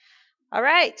All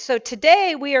right, so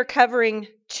today we are covering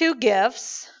two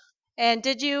gifts. And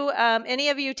did you, any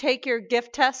of you take your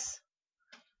gift tests?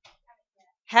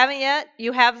 Haven't yet?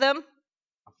 You have them?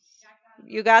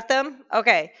 You got them?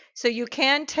 Okay, so you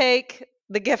can take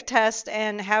the gift test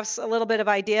and have a little bit of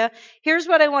idea. Here's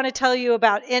what I want to tell you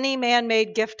about any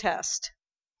man-made gift test.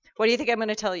 What do you think I'm going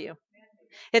to tell you?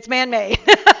 It's man-made.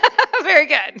 Very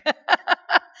good.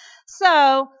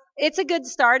 So it's a good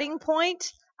starting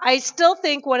point. I still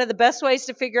think one of the best ways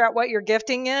to figure out what your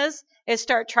gifting is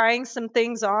start trying some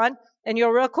things on, and you'll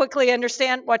real quickly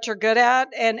understand what you're good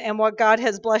at and what God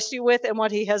has blessed you with and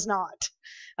what He has not.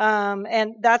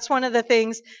 And that's one of the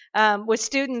things with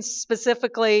students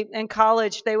specifically in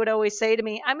college, they would always say to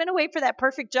me, I'm going to wait for that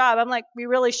perfect job. I'm like, you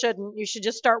really shouldn't. You should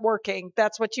just start working.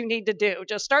 That's what you need to do.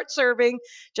 Just start serving,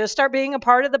 just start being a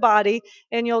part of the body,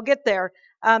 and you'll get there.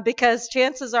 Because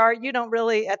chances are you don't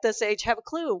really at this age have a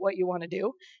clue what you want to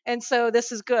do. And so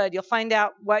this is good. You'll find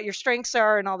out what your strengths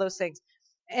are and all those things.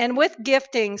 And with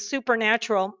gifting,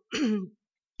 supernatural,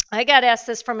 I got asked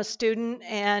this from a student,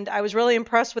 and I was really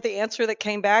impressed with the answer that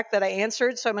came back that I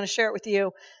answered, so I'm going to share it with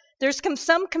you. There's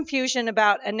some confusion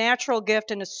about a natural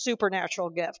gift and a supernatural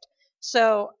gift.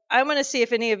 So I'm going to see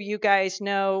if any of you guys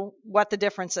know what the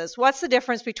difference is. What's the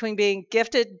difference between being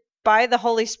gifted by the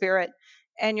Holy Spirit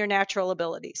and your natural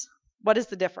abilities? What is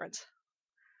the difference?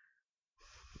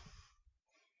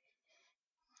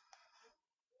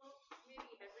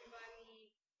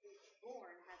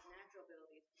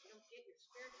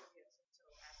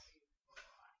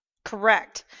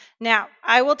 Correct. Now,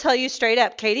 I will tell you straight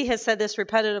up, Katie has said this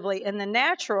repetitively. In the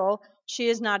natural, she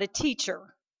is not a teacher.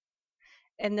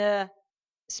 In the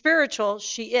spiritual,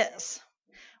 she is,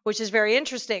 which is very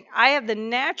interesting. I have the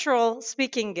natural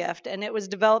speaking gift, and it was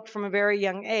developed from a very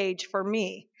young age for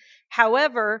me.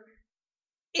 However,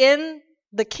 in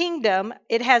the kingdom,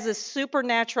 it has a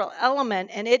supernatural element,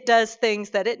 and it does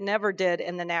things that it never did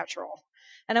in the natural.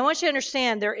 And I want you to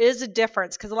understand there is a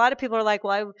difference, because a lot of people are like,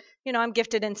 well, I'm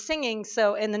gifted in singing,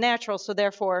 so in the natural, so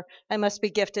therefore I must be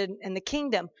gifted in the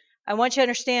kingdom. I want you to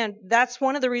understand that's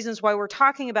one of the reasons why we're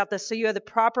talking about this, so you have the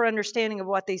proper understanding of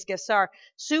what these gifts are.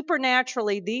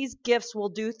 Supernaturally, these gifts will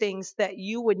do things that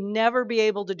you would never be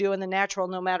able to do in the natural,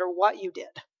 no matter what you did.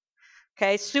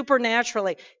 Okay,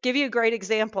 supernaturally. Give you a great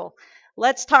example.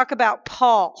 Let's talk about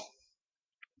Paul.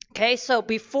 Okay, so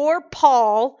before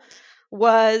Paul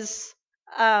was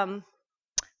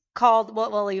called,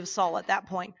 well, we'll leave Saul at that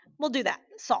point. We'll do that.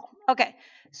 Saul. Okay,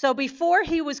 so before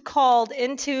he was called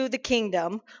into the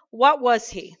kingdom, what was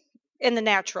he in the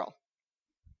natural?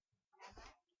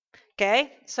 Okay,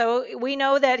 so we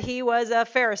know that he was a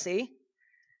Pharisee.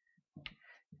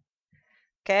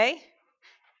 Okay,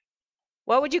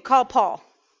 what would you call Paul?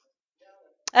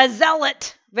 A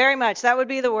zealot. Very much. That would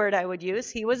be the word I would use.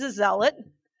 He was a zealot.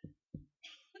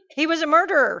 He was a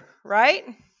murderer, right?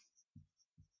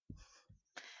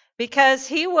 Because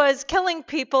he was killing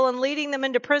people and leading them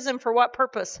into prison for what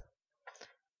purpose?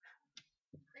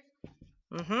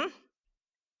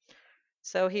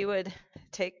 So he would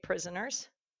take prisoners.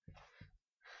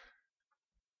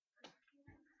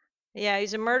 Yeah,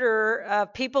 he's a murderer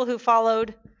of people who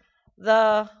followed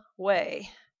the way.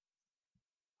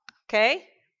 Okay?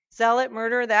 Zealot,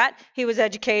 murderer, that. He was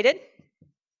educated.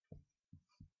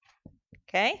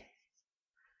 Okay?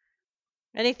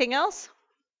 Anything else?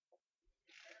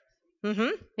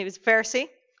 He was a Pharisee.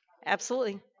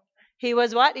 Absolutely. He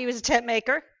was what? He was a tent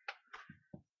maker.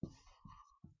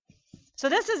 So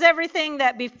this is everything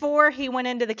that before he went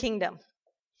into the kingdom.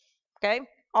 Okay?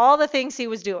 All the things he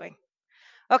was doing.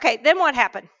 Okay, then what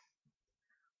happened?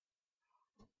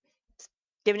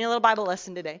 Giving you a little Bible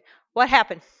lesson today. What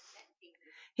happened?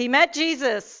 He met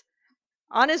Jesus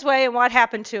on his way, and what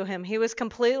happened to him? He was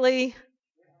completely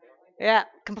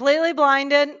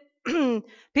blinded.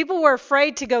 People were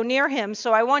afraid to go near him,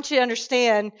 so I want you to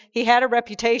understand he had a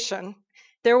reputation.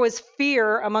 There was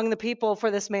fear among the people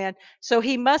for this man. So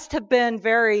he must have been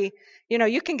very,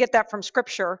 you can get that from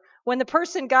scripture. When the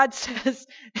person God says,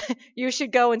 you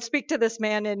should go and speak to this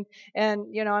man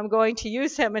and I'm going to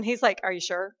use him. And he's like, are you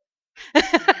sure?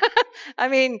 I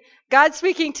mean, God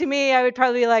speaking to me, I would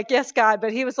probably be like, yes, God.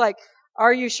 But he was like,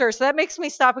 are you sure? So that makes me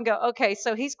stop and go, okay,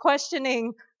 so he's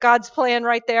questioning God's plan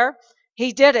right there.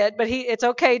 He did it, but it's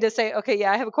okay to say, okay,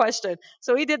 yeah, I have a question.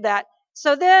 So he did that.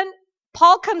 So then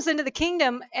Paul comes into the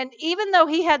kingdom, and even though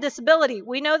he had this ability,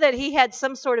 we know that he had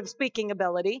some sort of speaking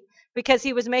ability because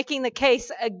he was making the case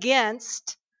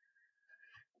against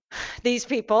these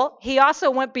people. He also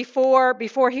went before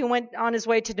he went on his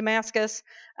way to Damascus.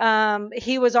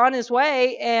 He was on his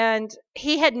way, and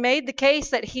he had made the case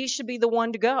that he should be the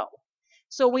one to go.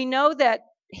 So we know that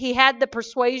he had the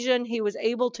persuasion. He was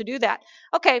able to do that.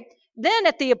 Okay, then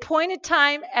at the appointed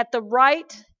time, at the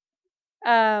right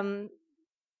um,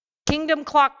 kingdom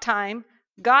clock time,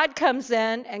 God comes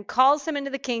in and calls him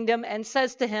into the kingdom and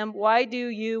says to him, why do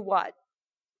you what?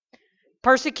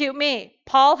 Persecute me.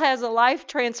 Paul has a life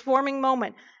transforming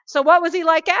moment. So what was he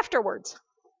like afterwards?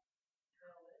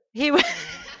 He was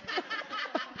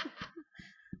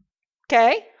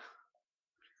okay.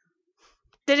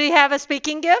 Did he have a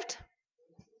speaking gift?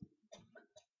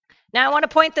 Now I want to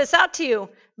point this out to you.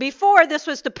 Before, this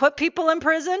was to put people in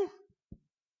prison.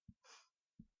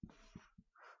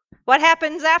 What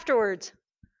happens afterwards?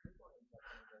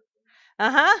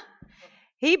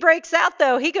 He breaks out,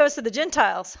 though. He goes to the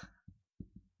Gentiles.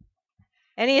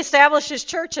 And he establishes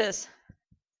churches.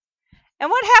 And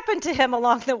what happened to him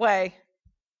along the way?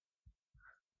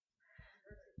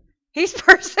 He's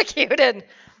persecuted.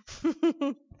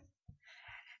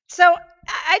 So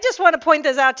I just want to point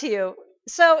this out to you.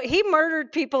 So he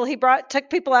murdered people. He took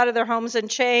people out of their homes in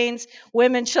chains,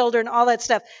 women, children, all that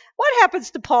stuff. What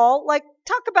happens to Paul? Like,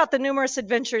 talk about the numerous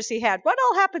adventures he had. What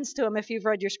all happens to him if you've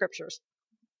read your scriptures?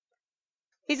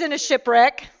 He's in a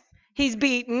shipwreck. He's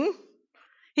beaten.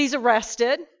 He's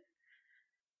arrested.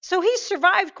 So he's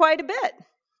survived quite a bit.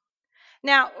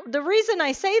 Now, the reason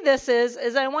I say this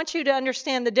is I want you to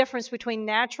understand the difference between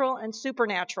natural and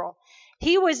supernatural.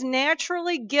 He was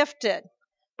naturally gifted,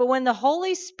 but when the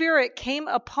Holy Spirit came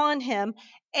upon him,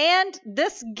 and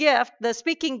this gift, the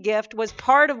speaking gift, was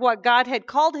part of what God had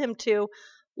called him to,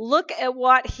 look at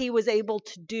what he was able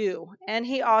to do. And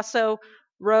he also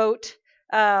wrote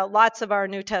lots of our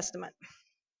New Testament.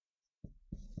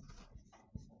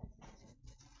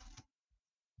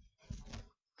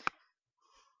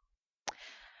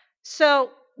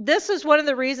 So this is one of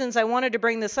the reasons I wanted to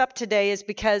bring this up today, is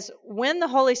because when the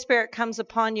Holy Spirit comes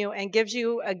upon you and gives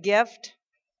you a gift,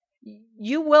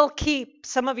 you will keep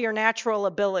some of your natural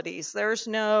abilities.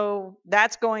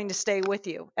 That's going to stay with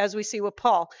you, as we see with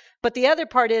Paul. But the other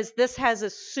part is this has a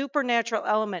supernatural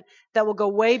element that will go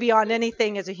way beyond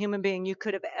anything as a human being you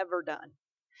could have ever done.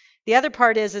 The other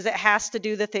part is it has to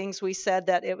do the things we said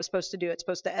that it was supposed to do. It's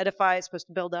supposed to edify, it's supposed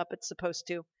to build up, it's supposed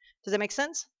to. Does that make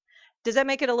sense? Does that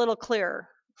make it a little clearer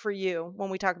for you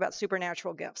when we talk about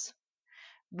supernatural gifts?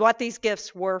 What these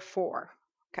gifts were for?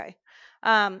 Okay.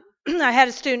 I had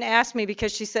a student ask me,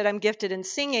 because she said, I'm gifted in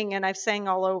singing and I've sang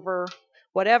all over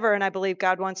whatever, and I believe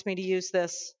God wants me to use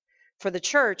this for the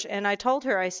church. And I told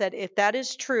her, I said, if that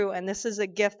is true and this is a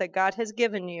gift that God has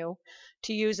given you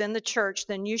to use in the church,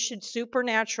 then you should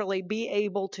supernaturally be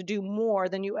able to do more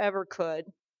than you ever could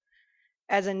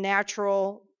as a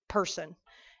natural person.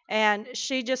 And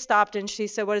she just stopped and she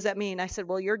said, what does that mean? I said,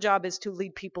 well, your job is to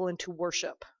lead people into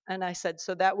worship. And I said,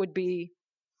 so that would be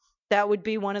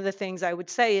one of the things I would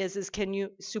say is can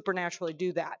you supernaturally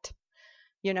do that?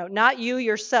 Not you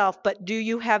yourself, but do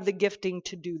you have the gifting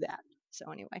to do that?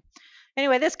 So anyway,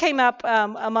 this came up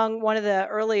among one of the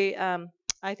early,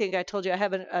 I think I told you I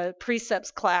have a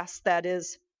precepts class that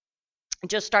is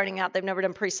just starting out. They've never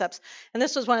done precepts. And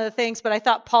this was one of the things, but I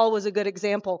thought Paul was a good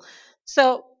example.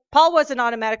 So Paul wasn't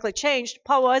automatically changed.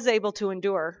 Paul was able to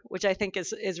endure, which I think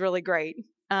is really great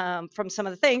from some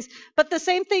of the things. But the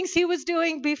same things he was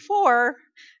doing before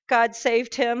God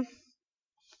saved him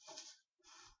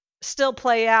still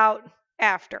play out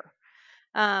after.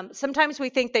 Sometimes we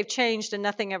think they've changed and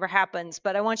nothing ever happens.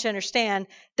 But I want you to understand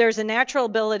there's a natural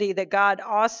ability that God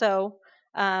also,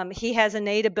 he has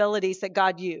innate abilities that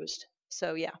God used.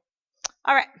 So, yeah.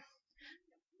 All right.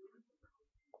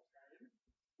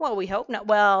 Well, we hope not.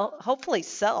 Well, hopefully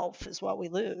self is what we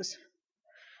lose.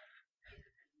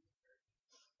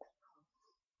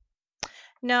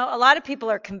 No, a lot of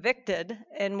people are convicted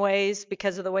in ways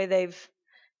because of the way they've,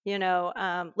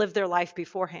 lived their life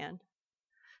beforehand.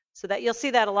 So that you'll see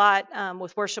that a lot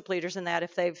with worship leaders in that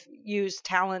if they've used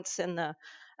talents in the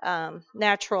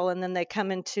natural and then they come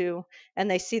into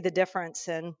and they see the difference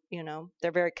and,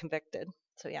 they're very convicted.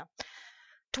 So, yeah.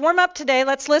 To warm up today,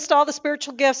 let's list all the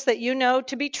spiritual gifts that you know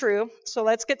to be true. So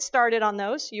let's get started on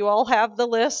those. You all have the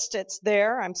list. It's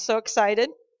there. I'm so excited.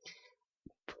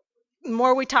 The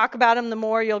more we talk about them, the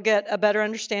more you'll get a better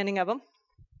understanding of them.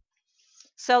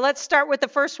 So let's start with the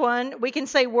first one. We can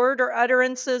say word or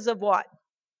utterances of what?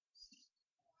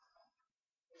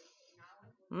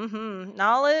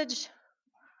 Knowledge.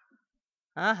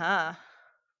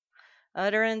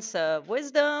 Utterance of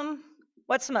wisdom.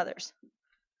 What's some others?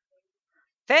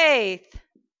 Faith.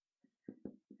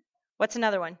 What's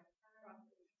another one?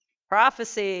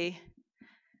 Prophecy.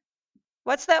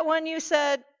 What's that one you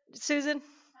said, Susan?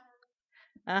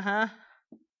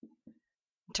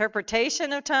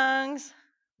 Interpretation of tongues.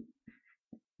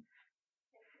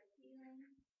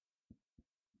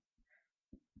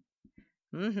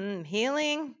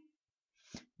 Healing,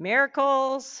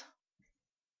 miracles.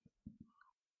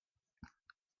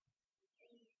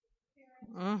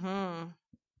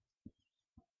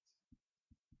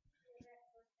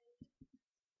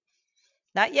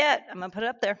 Not yet. I'm going to put it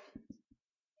up there.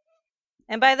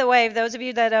 And by the way, those of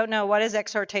you that don't know, what is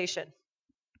exhortation?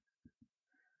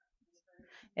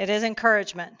 It is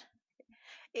encouragement.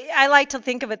 I like to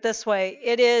think of it this way.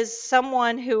 It is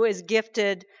someone who is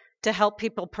gifted to help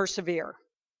people persevere.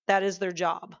 That is their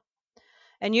job.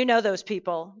 And you know those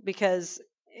people because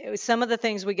some of the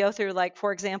things we go through, like,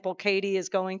 for example, Katie is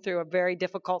going through a very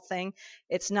difficult thing.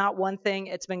 It's not one thing.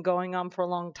 It's been going on for a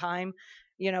long time.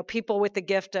 People with the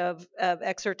gift of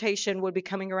exhortation would be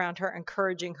coming around her,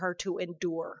 encouraging her to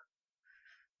endure.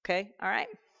 Okay. All right.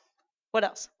 What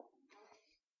else?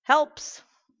 Helps.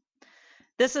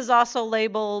 This is also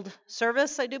labeled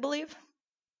service, I do believe.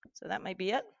 So that might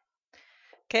be it.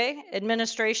 Okay.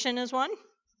 Administration is one.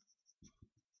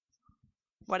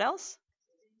 What else?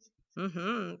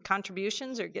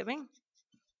 Contributions or giving.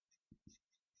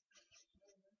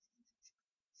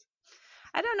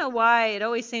 I don't know why it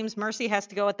always seems mercy has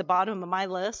to go at the bottom of my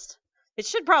list. It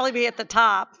should probably be at the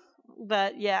top,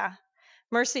 but yeah,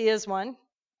 mercy is one.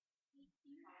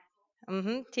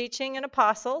 Teaching and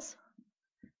apostles.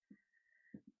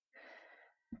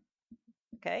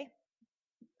 Okay.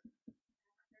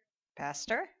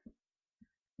 Pastor.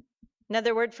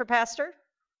 Another word for pastor?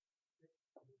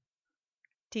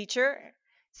 Teacher.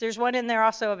 So there's one in there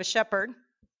also of a shepherd,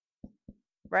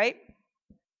 right?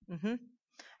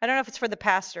 I don't know if it's for the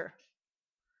pastor.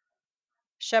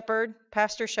 Shepherd,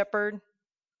 pastor, shepherd.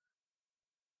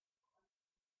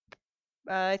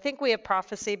 I think we have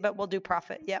prophecy, but we'll do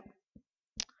prophet. Yep.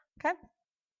 Okay.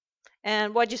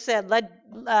 And what you said,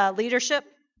 leadership?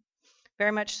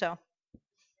 Very much so.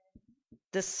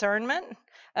 Discernment.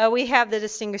 We have the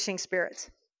distinguishing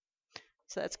spirits.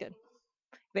 So that's good.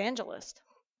 Evangelist.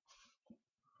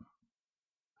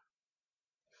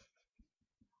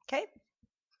 Okay.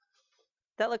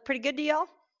 That look pretty good to y'all?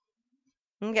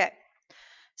 Okay.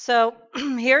 So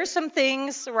here's some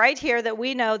things right here that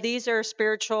we know these are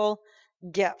spiritual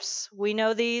gifts. We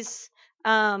know these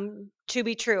to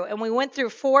be true. And we went through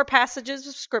 4 passages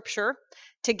of scripture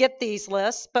to get these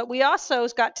lists, but we also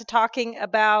got to talking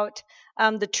about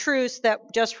the truths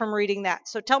that just from reading that.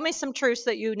 So tell me some truths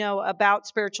that you know about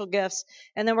spiritual gifts,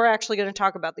 and then we're actually going to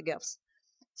talk about the gifts.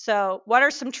 So what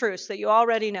are some truths that you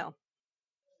already know?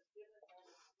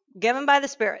 Given by the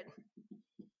Spirit.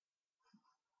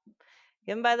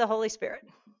 Given by the Holy Spirit.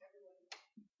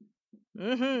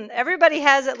 Everybody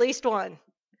has at least one.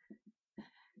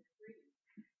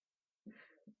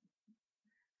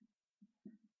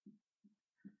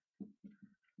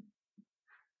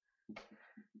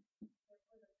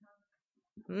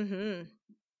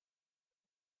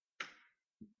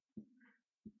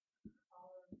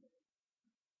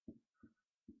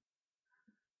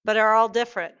 But are all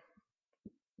different.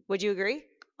 Would you agree?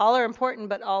 All are important,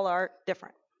 but all are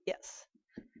different. Yes,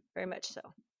 very much so.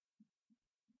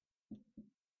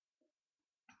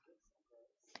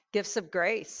 Gifts of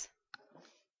grace.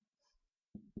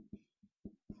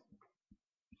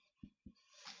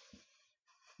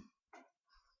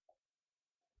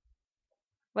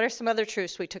 What are some other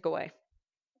truths we took away?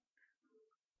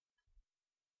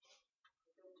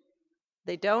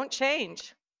 They don't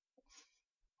change.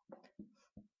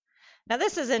 Now,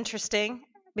 this is interesting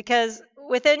because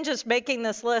within just making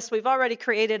this list, we've already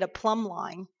created a plumb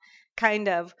line, kind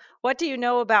of. What do you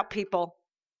know about people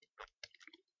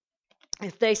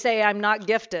if they say, I'm not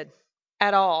gifted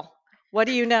at all? What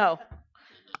do you know?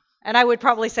 And I would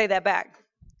probably say that back.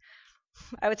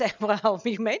 I would say, well,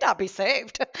 you may not be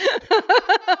saved.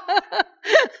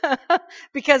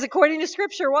 Because according to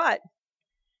Scripture, what?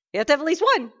 You have to have at least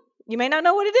one. You may not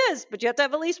know what it is, but you have to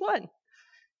have at least one.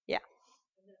 Yeah.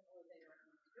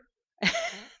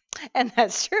 And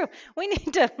that's true. We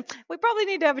probably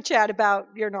need to have a chat about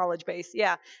your knowledge base.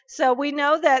 Yeah. So we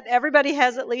know that everybody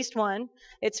has at least one.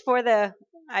 It's for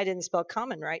I didn't spell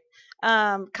common right.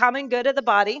 Common good of the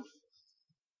body.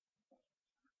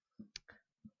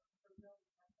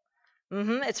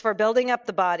 It's for building up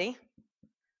the body.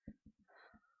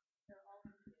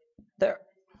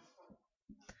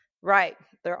 Right.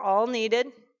 They're all needed.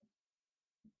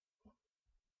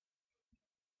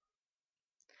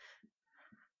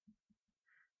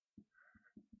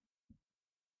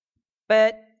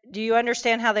 But do you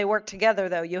understand how they work together,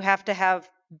 though? You have to have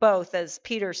both, as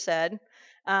Peter said,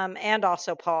 and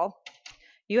also Paul.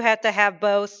 You have to have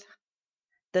both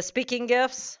the speaking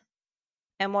gifts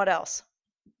and what else?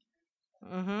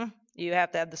 You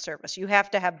have to have the service. You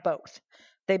have to have both.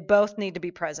 They both need to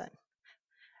be present.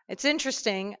 It's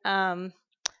interesting. I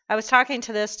was talking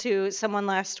to someone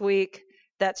last week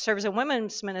that serves a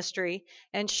women's ministry,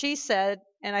 and she said,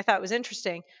 and I thought it was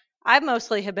interesting, I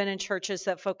mostly have been in churches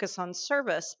that focus on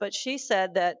service, but she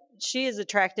said that she is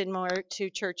attracted more to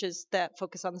churches that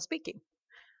focus on the speaking.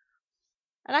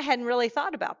 And I hadn't really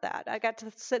thought about that. I got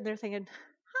to sitting there thinking,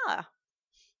 huh,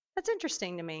 that's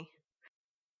interesting to me.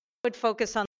 I would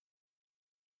focus on,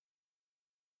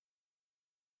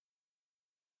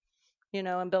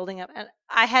 and building up. And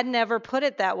I had never put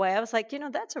it that way. I was like,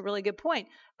 that's a really good point.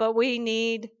 But we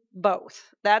need both.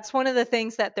 That's one of the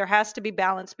things that there has to be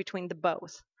balance between the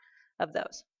both of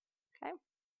those. Okay.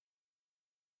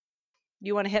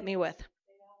 You want to hit me with?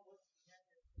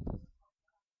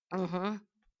 Mm-hmm.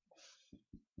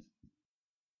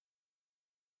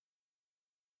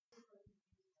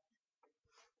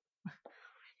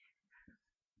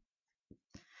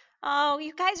 Oh,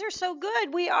 you guys are so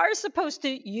good. We are supposed to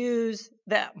use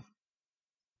them.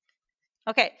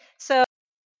 Okay, so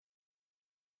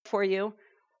for you.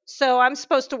 So I'm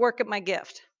supposed to work at my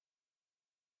gift.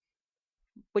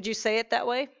 Would you say it that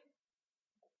way?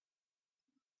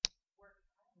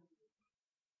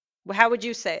 How would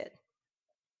you say it?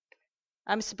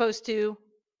 I'm supposed to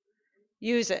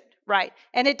use it. Right.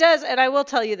 And it does, and I will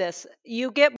tell you this,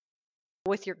 you get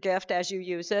with your gift as you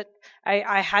use it.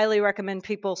 I highly recommend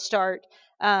people start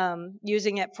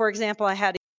using it. For example, I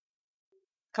had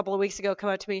a couple of weeks ago come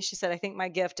up to me. She said, I think my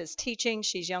gift is teaching.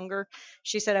 She's younger.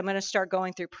 She said, I'm going to start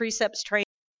going through precepts training,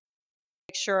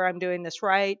 make sure I'm doing this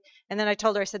right. And then I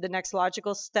told her, I said, the next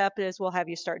logical step is we'll have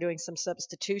you start doing some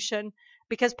substitution.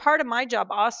 Because part of my job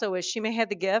also is she may have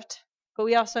the gift, but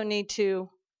we also need to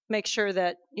make sure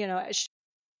that, she's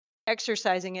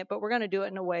exercising it, but we're going to do it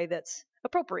in a way that's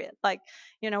appropriate. Like,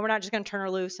 we're not just going to turn her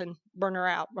loose and burn her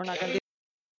out. We're not going to do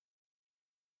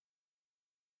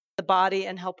the body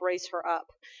and help raise her up.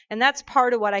 And that's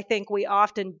part of what I think we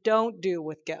often don't do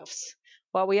with gifts.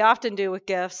 What we often do with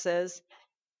gifts is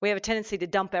we have a tendency to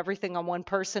dump everything on one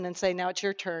person and say, now it's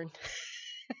your turn.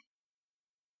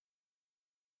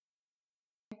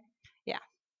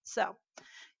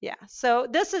 Yeah. So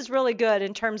this is really good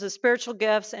in terms of spiritual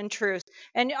gifts and truth.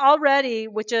 And already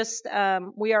with just,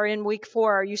 we are in week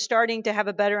 4, are you starting to have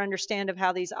a better understanding of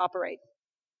how these operate?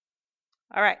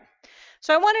 All right.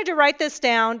 So I wanted to write this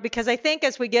down because I think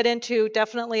as we get into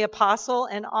definitely apostle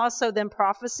and also then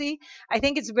prophecy, I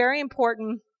think it's very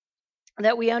important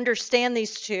that we understand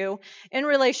these two in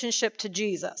relationship to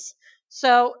Jesus.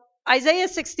 So Isaiah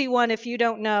 61, if you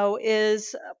don't know,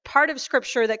 is part of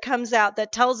scripture that comes out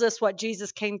that tells us what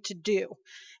Jesus came to do.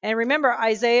 And remember,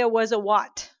 Isaiah was a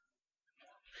what?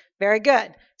 Very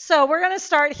good. So we're going to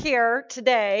start here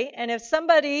today. And if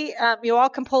somebody, you all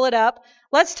can pull it up,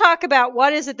 let's talk about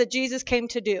what is it that Jesus came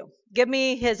to do. Give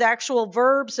me his actual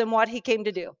verbs and what he came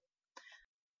to do.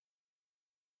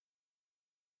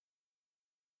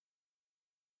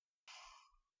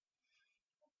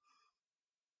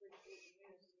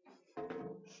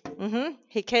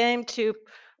 He came to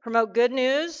promote good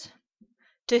news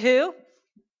to who?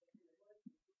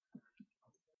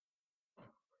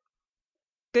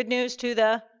 Good news to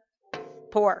the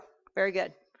poor. Very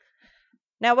good.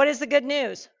 Now, what is the good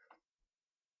news?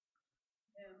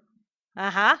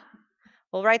 Uh-huh.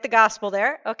 We'll write the gospel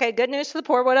there. Okay, good news to the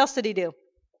poor. What else did he do?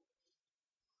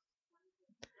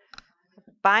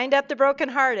 Bind up the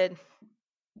brokenhearted.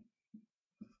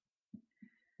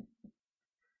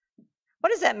 What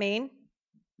does that mean?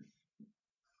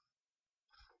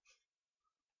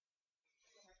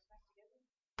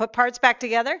 Put parts back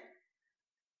together?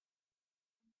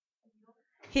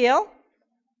 Heal?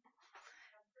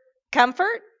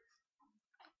 Comfort?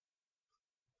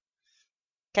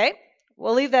 Okay,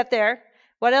 we'll leave that there.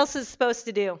 What else is supposed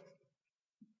to do?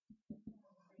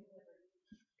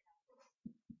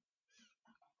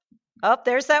 Oh,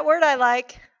 there's that word I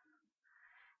like.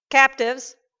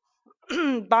 Captives,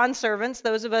 bondservants,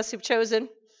 those of us who've chosen.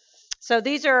 So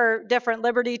these are different,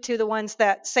 liberty to the ones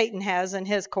that Satan has in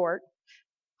his court.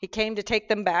 He came to take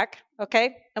them back.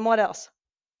 Okay, and what else?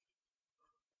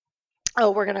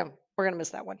 Oh, we're gonna miss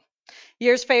that one.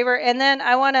 Year's favor, and then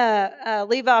I want to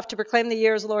leave off to proclaim the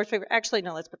year as the Lord's favor. Actually,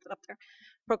 no, let's put that up there.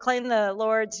 Proclaim the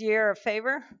Lord's year of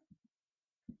favor.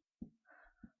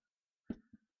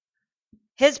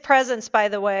 His presence, by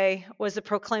the way, was the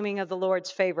proclaiming of the Lord's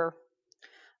favor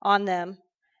on them.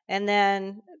 And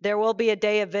then there will be a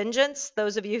day of vengeance.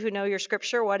 Those of you who know your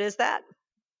scripture, what is that?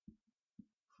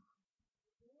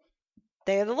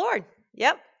 Day of the Lord.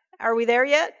 Yep. Are we there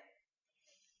yet?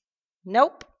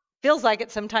 Nope. Feels like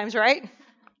it sometimes, right?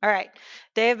 All right.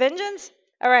 Day of vengeance.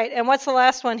 All right. And what's the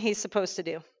last one he's supposed to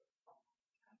do?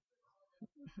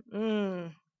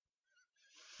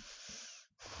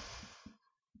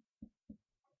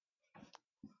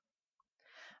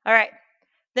 All right.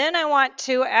 Then I want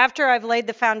to, after I've laid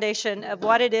the foundation of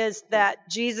what it is that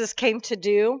Jesus came to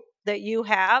do that you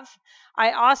have,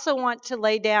 I also want to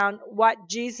lay down what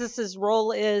Jesus's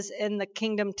role is in the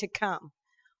kingdom to come.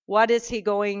 What is he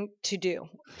going to do?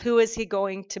 Who is he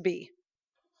going to be?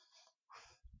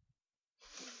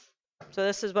 So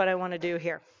this is what I want to do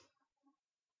here.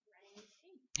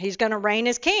 He's going to reign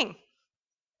as king.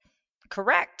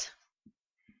 Correct.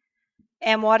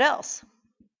 And what else?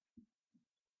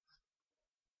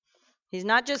 He's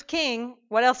not just king.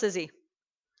 What else is he?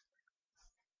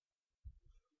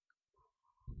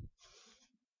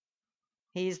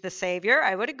 He's the Savior.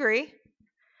 I would agree.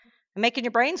 I'm making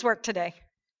your brains work today.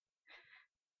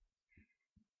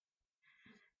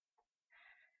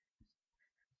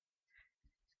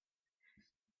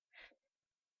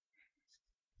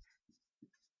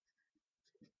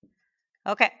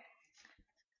 Okay.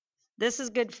 This is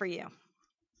good for you.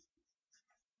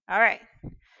 All right.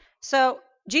 So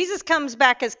Jesus comes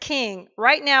back as king.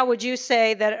 Right now, would you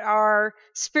say that our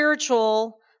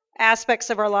spiritual aspects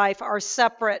of our life are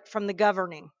separate from the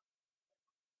governing?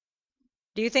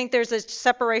 Do you think there's a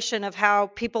separation of how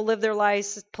people live their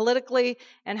lives politically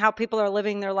and how people are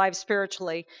living their lives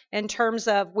spiritually in terms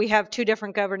of we have two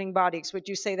different governing bodies? Would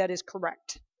you say that is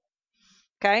correct?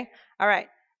 Okay. All right.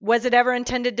 Was it ever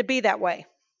intended to be that way?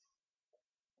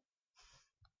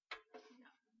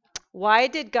 Why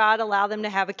did God allow them to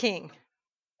have a king?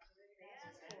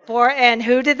 And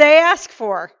who did they ask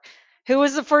for? Who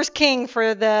was the first king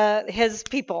for his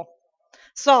people?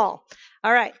 Saul.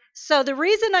 All right. So the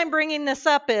reason I'm bringing this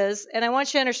up is, and I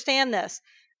want you to understand this,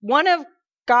 one of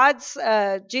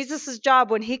Jesus's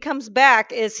job when he comes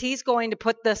back is he's going to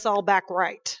put this all back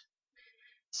right.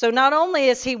 So not only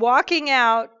is he walking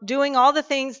out, doing all the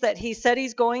things that he said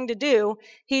he's going to do,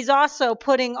 he's also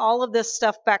putting all of this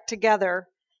stuff back together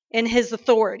in his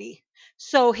authority.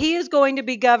 So he is going to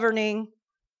be governing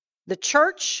the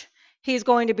church. He's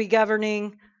going to be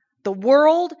governing the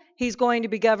world. He's going to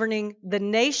be governing the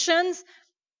nations.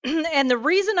 And the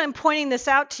reason I'm pointing this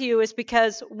out to you is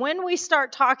because when we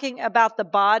start talking about the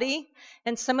body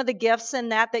and some of the gifts in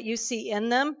that you see in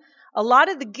them, a lot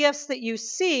of the gifts that you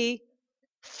see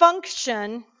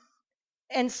function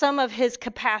in some of his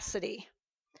capacity.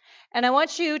 And I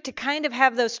want you to kind of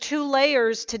have those two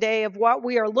layers today of what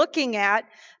we are looking at,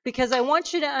 because I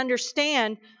want you to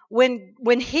understand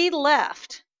when he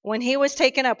left, when he was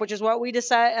taken up, which is what we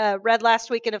read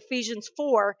last week in Ephesians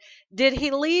 4, did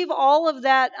he leave all of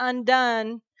that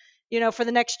undone, for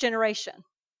the next generation?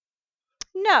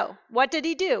 No. What did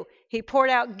he do? He poured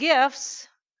out gifts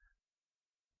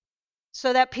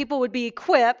so that people would be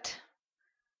equipped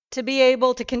to be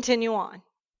able to continue on.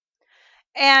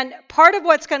 And part of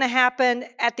what's going to happen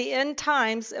at the end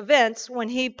times events, when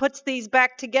he puts these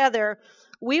back together,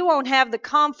 we won't have the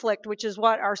conflict, which is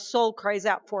what our soul cries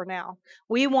out for now.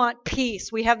 We want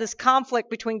peace. We have this conflict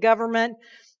between government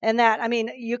and that. I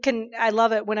mean, I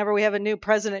love it whenever we have a new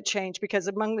president change, because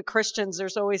among the Christians,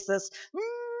 there's always this,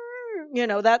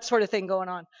 that sort of thing going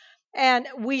on. And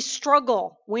we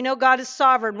struggle. We know God is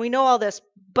sovereign. We know all this.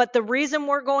 But the reason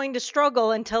we're going to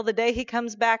struggle until the day he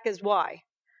comes back is why?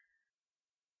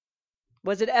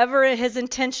 Was it ever his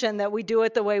intention that we do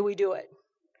it the way we do it?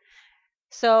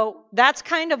 So that's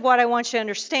kind of what I want you to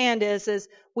understand is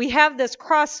we have this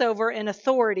crossover in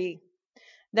authority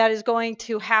that is going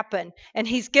to happen. And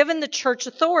he's given the church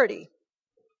authority.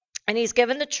 And he's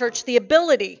given the church the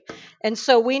ability. And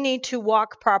so we need to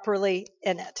walk properly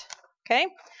in it. Okay?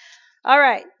 All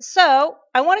right. So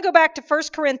I want to go back to 1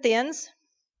 Corinthians.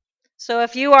 So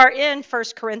if you are in 1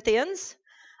 Corinthians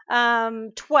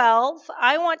 12,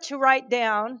 I want to write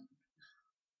down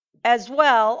as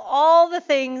well all the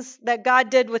things that God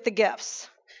did with the gifts.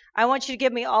 I want you to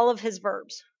give me all of his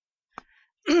verbs.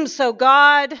 So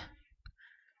God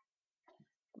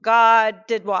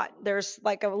did what? There's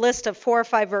like a list of 4 or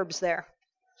 5 verbs there.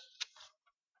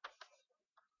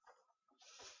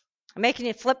 I'm making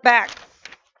you flip back.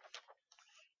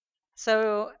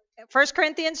 So 1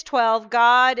 Corinthians 12,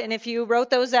 God, and if you wrote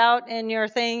those out in your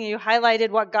thing, you highlighted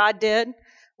what God did.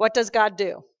 What does God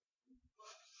do?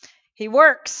 He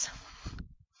works.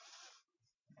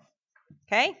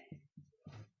 Okay?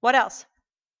 What else?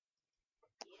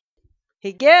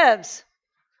 He gives.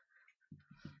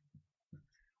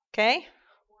 Okay?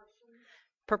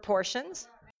 Proportions.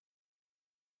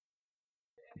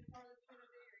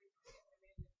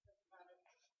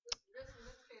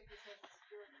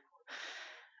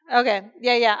 Okay.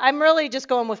 Yeah. I'm really just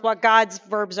going with what God's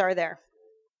verbs are there.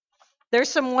 There's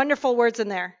some wonderful words in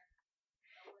there.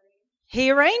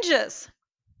 He arranges.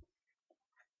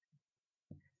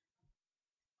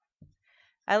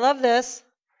 I love this.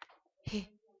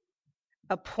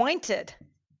 Appointed.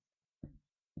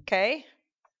 Okay.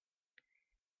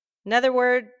 Another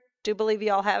word, do believe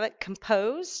you all have it,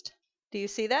 composed. Do you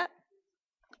see that?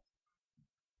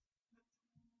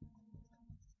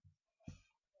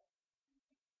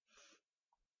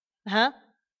 Huh?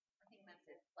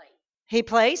 He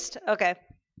placed? Okay.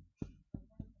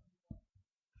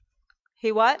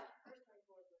 He what?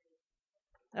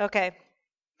 Okay.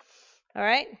 All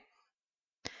right.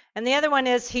 And the other one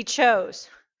is he chose.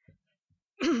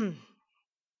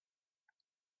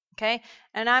 Okay.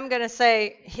 And I'm going to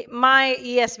say my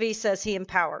ESV says he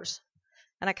empowers.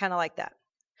 And I kind of like that.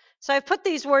 So I've put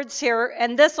these words here,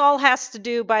 and this all has to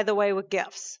do, by the way, with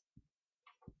gifts.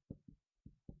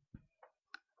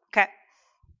 Okay.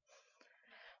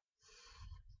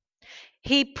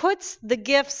 He puts the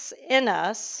gifts in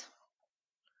us,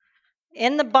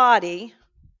 in the body,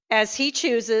 as he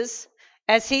chooses,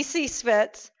 as he sees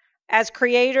fit, as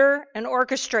creator and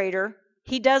orchestrator.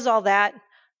 He does all that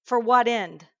for what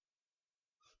end?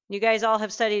 You guys all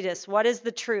have studied this. What is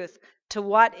the truth? To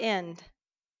what end?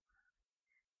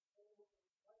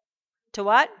 To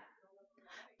what?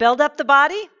 Build up the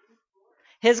body?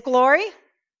 His glory?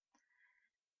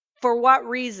 For what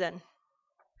reason?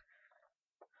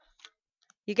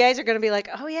 You guys are going to be like,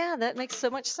 oh yeah, that makes so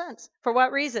much sense. For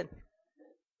what reason?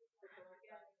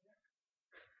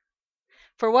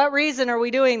 For what reason are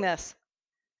we doing this?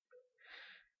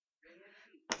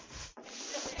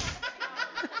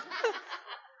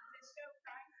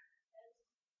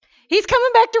 He's coming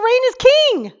back to reign as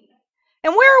king.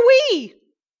 And where are we?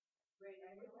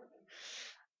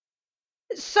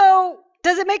 So,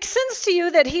 does it make sense to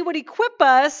you that he would equip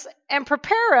us and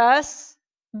prepare us?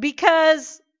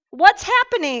 Because what's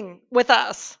happening with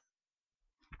us?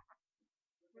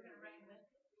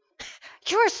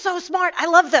 You're so smart. I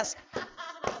love this.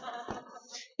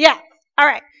 Yeah. All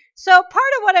right. So part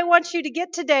of what I want you to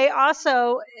get today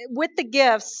also with the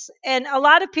gifts, and a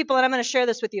lot of people, and I'm going to share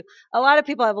this with you, a lot of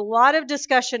people have a lot of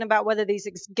discussion about whether these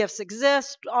gifts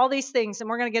exist, all these things, and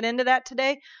we're going to get into that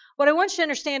today. What I want you to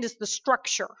understand is the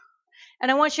structure. And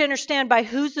I want you to understand by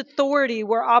whose authority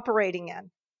we're operating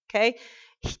in. Okay?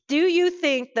 Do you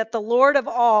think that the Lord of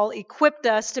all equipped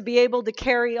us to be able to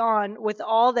carry on with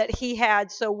all that he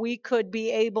had so we could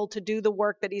be able to do the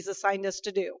work that he's assigned us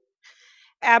to do?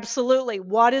 Absolutely.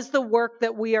 What is the work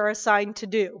that we are assigned to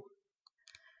do?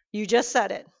 You just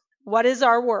said it. What is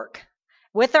our work?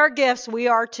 With our gifts,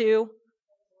 we're to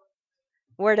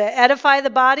edify the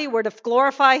body, we're to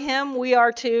glorify him, we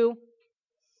are to.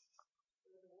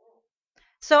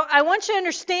 So I want you to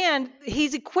understand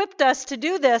he's equipped us to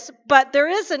do this, but there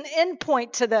is an end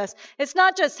point to this. It's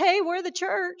not just, hey, we're the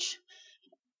church.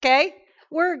 Okay?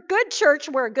 We're a good church,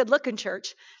 we're a good looking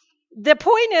church. The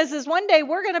point is one day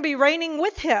we're going to be reigning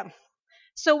with him.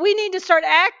 So we need to start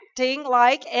acting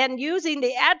like and using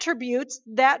the attributes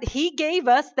that he gave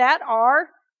us that are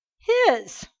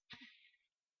his.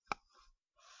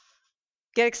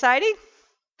 Get excited?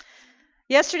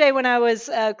 Yesterday when I was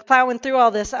plowing through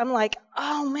all this, I'm like,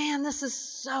 oh man, this is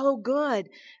so good.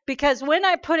 Because when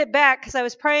I put it back, because I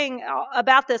was praying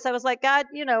about this, I was like, God,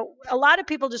 a lot of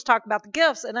people just talk about the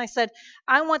gifts. And I said,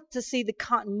 I want to see the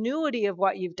continuity of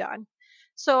what you've done.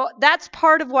 So that's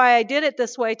part of why I did it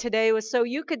this way today, was so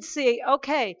you could see,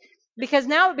 okay, because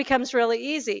now it becomes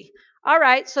really easy. All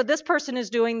right, so this person is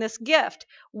doing this gift.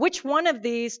 Which one of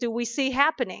these do we see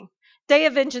happening? Day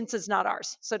of vengeance is not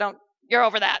ours. So you're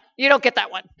over that. You don't get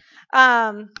that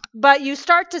one. But you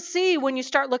start to see when you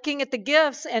start looking at the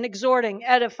gifts and exhorting,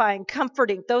 edifying,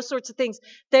 comforting, those sorts of things,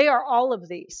 they are all of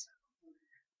these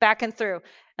back and through.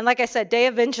 And like I said, day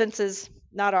of vengeance is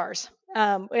not ours.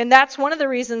 And that's one of the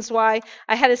reasons why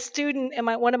I had a student in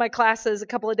one of my classes a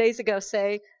couple of days ago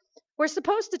say, we're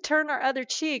supposed to turn our other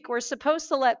cheek. We're supposed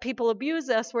to let people abuse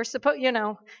us.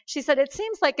 She said, it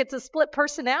seems like it's a split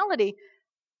personality.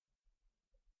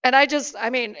 And I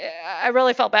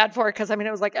really felt bad for it because, it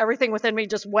was like everything within me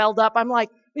just welled up. I'm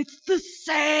like, it's the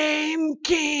same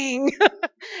king,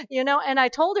 and I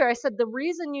told her, I said, the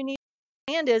reason you need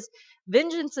to understand is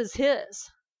vengeance is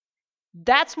his.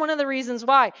 That's one of the reasons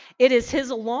why. It is his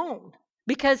alone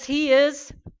because he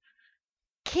is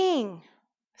king.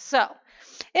 So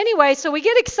anyway, so we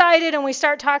get excited and we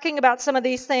start talking about some of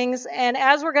these things. And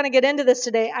as we're going to get into this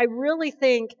today, I really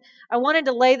think I wanted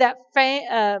to lay that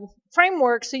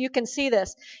framework so you can see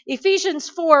this. Ephesians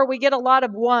 4, we get a lot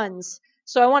of ones.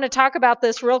 So I want to talk about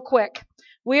this real quick.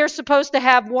 We are supposed to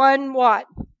have one what?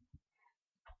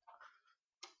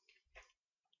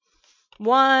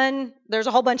 One, there's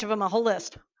a whole bunch of them, a whole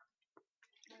list.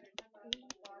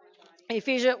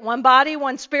 Ephesians, one body,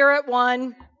 one spirit,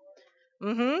 one.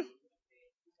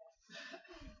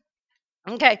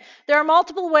 Okay, there are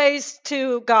multiple ways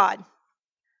to God.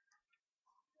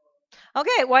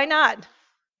 Okay, why not?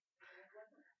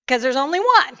 Because there's only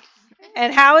one.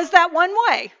 And how is that one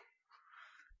way?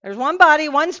 There's one body,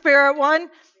 one spirit, one.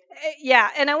 Yeah,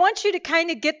 and I want you to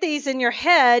kind of get these in your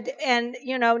head. And,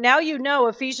 now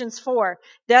Ephesians 4.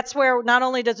 That's where not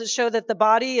only does it show that the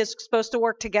body is supposed to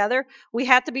work together, we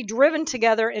have to be driven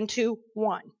together into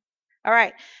one. All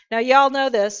right. Now, y'all know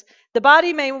this. The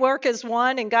body may work as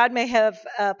one, and God may have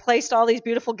placed all these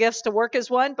beautiful gifts to work as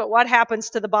one, but what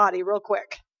happens to the body, real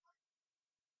quick?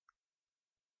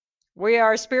 We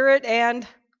are spirit and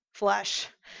flesh.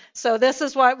 So this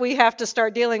is what we have to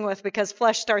start dealing with because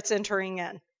flesh starts entering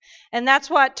in. And that's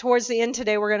what towards the end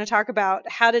today we're going to talk about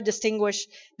how to distinguish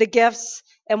the gifts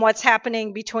and what's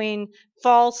happening between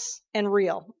false and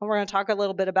real. And we're going to talk a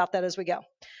little bit about that as we go.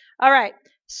 All right.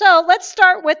 So let's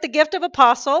start with the gift of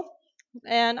apostle.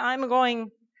 And I'm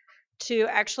going to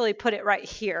actually put it right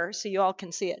here so you all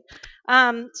can see it.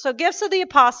 So gifts of the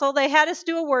apostle, they had us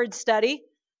do a word study.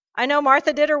 I know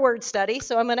Martha did her word study,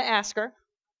 so I'm going to ask her.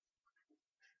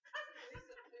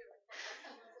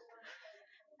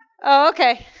 Oh,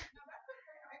 okay.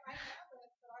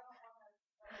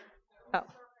 Oh.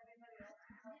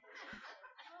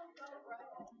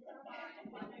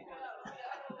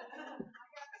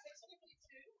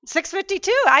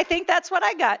 652. I think that's what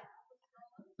I got.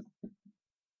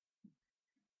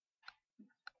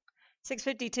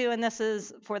 652, and this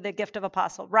is for the gift of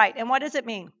apostle. Right. And what does it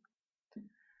mean?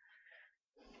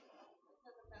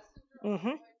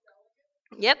 Mm-hmm.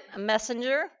 Yep, a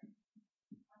messenger.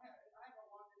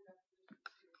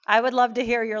 I would love to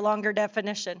hear your longer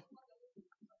definition.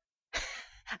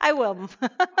 I will.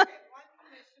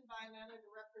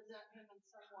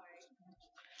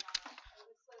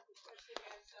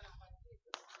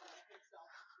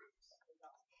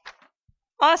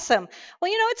 Awesome.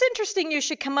 Well, it's interesting you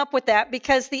should come up with that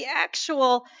because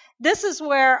this is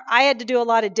where I had to do a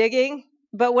lot of digging.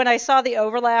 But when I saw the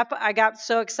overlap, I got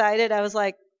so excited. I was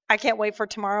like, I can't wait for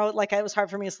tomorrow. Like, it was hard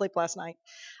for me to sleep last night.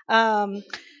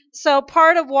 So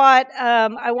part of what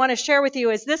I want to share with you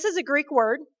is this is a Greek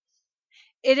word.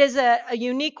 It is a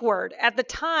unique word. At the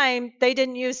time, they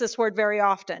didn't use this word very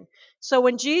often. So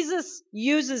when Jesus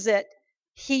uses it,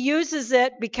 he uses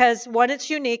it because, one, it's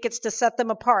unique. It's to set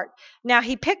them apart. Now,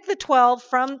 he picked the 12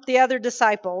 from the other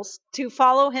disciples to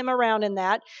follow him around in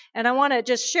that. And I want to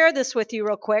just share this with you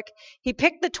real quick. He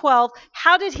picked the 12.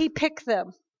 How did he pick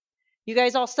them? You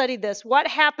guys all studied this. What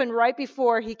happened right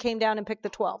before he came down and picked the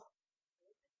 12?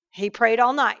 He prayed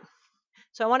all night.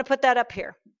 So I want to put that up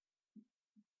here.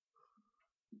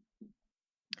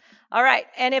 All right.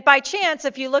 And if by chance,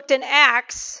 if you looked in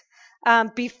Acts,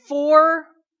 before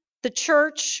the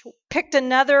church picked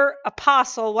another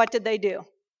apostle, what did they do?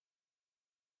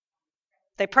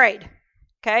 They prayed.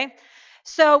 Okay.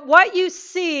 So what you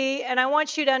see, and I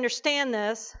want you to understand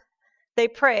this, they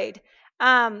prayed.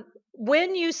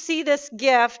 When you see this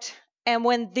gift and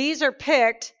when these are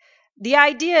picked, the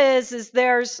idea is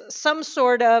there's some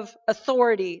sort of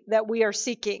authority that we are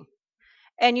seeking.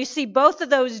 And you see both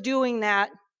of those doing that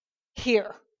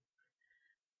here.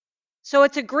 So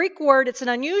it's a Greek word, it's an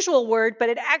unusual word, but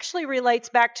it actually relates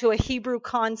back to a Hebrew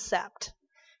concept.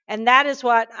 And that is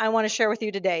what I want to share with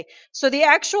you today. So the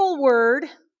actual word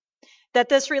that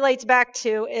this relates back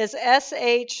to is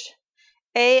Shaliach.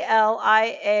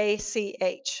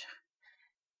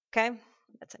 Okay,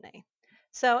 that's an A.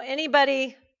 So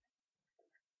anybody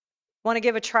want to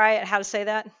give a try at how to say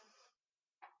that?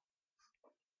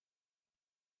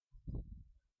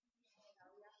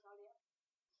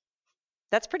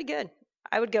 That's pretty good.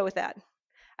 I would go with that.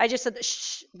 I just said,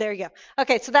 shh, there you go.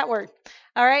 Okay, so that word.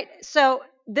 All right, so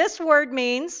this word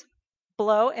means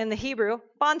below in the Hebrew,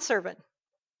 bondservant.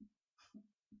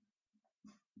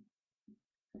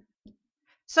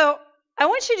 So I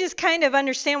want you to just kind of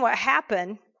understand what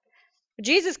happened.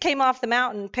 Jesus came off the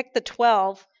mountain, picked the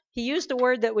 12. He used a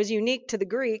word that was unique to the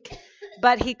Greek,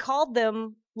 but he called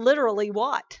them literally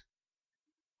what?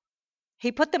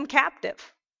 He put them captive.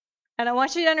 And I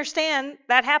want you to understand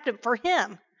that happened for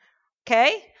him.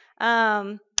 Okay?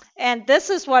 And this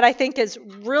is what I think is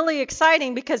really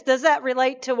exciting because does that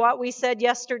relate to what we said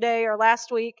yesterday or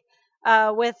last week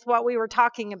with what we were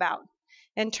talking about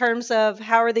in terms of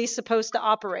how are these supposed to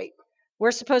operate?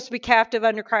 We're supposed to be captive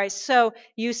under Christ. So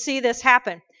you see this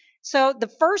happen. So the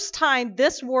first time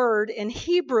this word in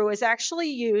Hebrew is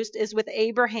actually used is with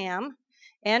Abraham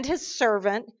and his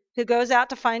servant who goes out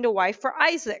to find a wife for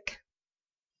Isaac.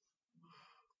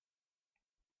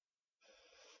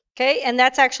 Okay, and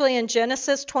that's actually in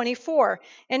Genesis 24.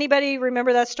 Anybody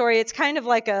remember that story? It's kind of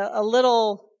like a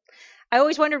little, I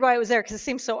always wondered why it was there because it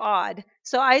seems so odd.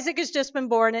 So Isaac has just been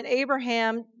born, and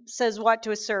Abraham says what to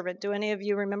his servant? Do any of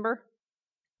you remember?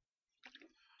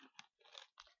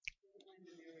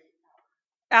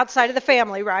 Outside of the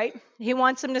family, right? He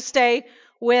wants him to stay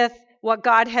with what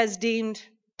God has deemed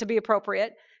to be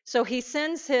appropriate. So he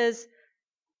sends his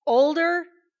older,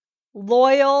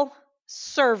 loyal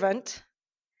servant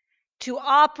to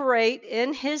operate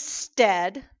in his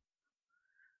stead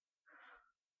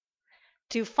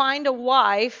to find a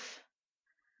wife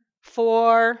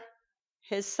for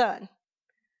his son.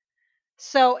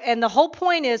 So, and the whole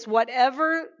point is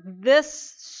whatever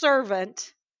this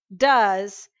servant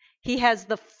does, he has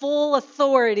the full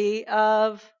authority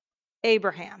of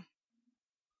Abraham.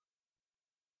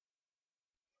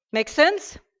 Make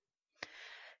sense?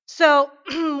 So,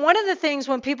 one of the things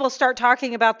when people start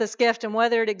talking about this gift and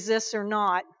whether it exists or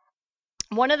not,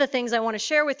 one of the things I want to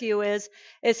share with you is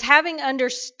having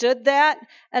understood that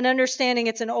and understanding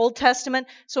it's an Old Testament.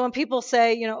 So when people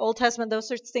say, Old Testament, those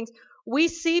sorts of things, we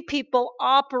see people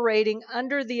operating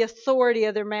under the authority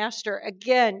of their master.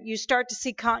 Again, you start to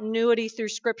see continuity through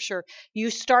Scripture. You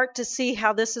start to see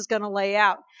how this is going to lay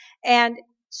out. And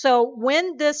so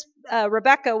when this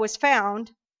Rebecca was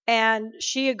found, and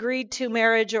she agreed to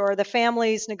marriage, or the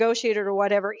families negotiated or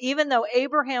whatever, even though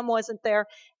Abraham wasn't there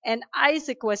and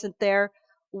Isaac wasn't there,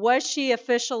 was she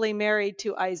officially married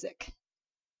to Isaac?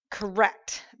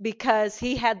 Correct, because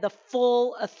he had the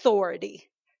full authority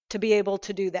to be able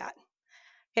to do that.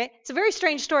 Okay, it's a very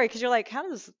strange story because you're like,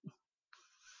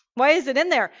 why is it in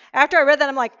there? After I read that,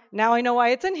 I'm like, now I know why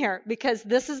it's in here, because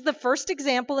this is the first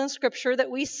example in Scripture that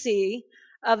we see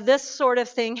of this sort of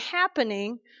thing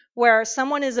happening, where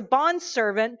someone is a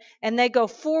bondservant and they go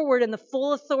forward in the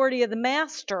full authority of the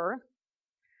master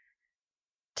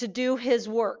to do his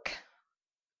work.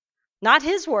 Not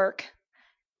his work,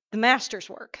 the master's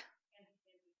work.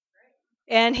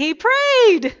 And he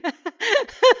prayed.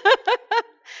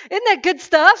 Isn't that good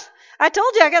stuff? I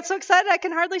told you I got so excited I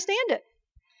can hardly stand it.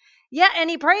 Yeah, and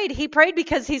he prayed. He prayed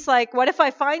because he's like, what if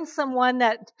I find someone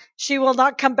that she will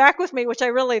not come back with me, which I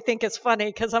really think is funny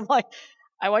because I'm like,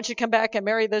 I want you to come back and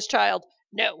marry this child.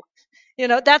 No.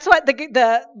 That's what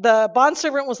the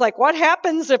bondservant was like, what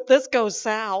happens if this goes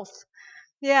south?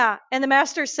 Yeah, and the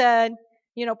master said,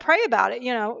 pray about it.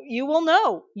 You will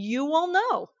know. You will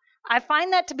know. I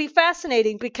find that to be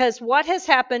fascinating because what has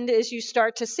happened is you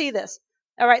start to see this.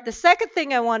 All right, the second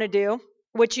thing I want to do,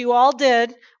 which you all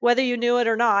did, whether you knew it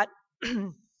or not,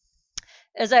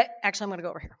 is I'm going to go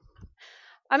over here.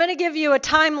 I'm going to give you a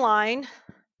timeline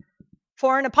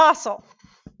for an apostle.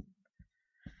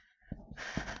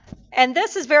 And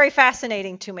this is very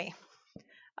fascinating to me.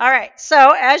 All right,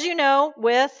 so as you know,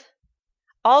 with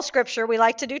all Scripture, we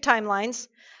like to do timelines.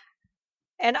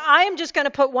 And I am just going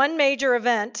to put one major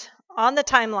event on the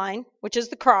timeline, which is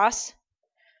the cross.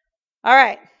 All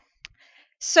right.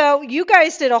 So you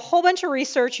guys did a whole bunch of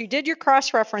research. You did your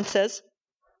cross references.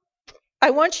 I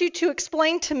want you to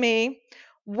explain to me,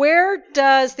 where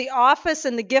does the office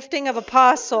and the gifting of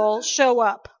apostle show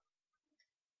up?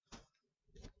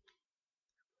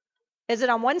 Is it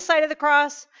on one side of the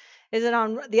cross? Is it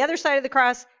on the other side of the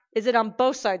cross? Is it on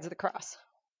both sides of the cross?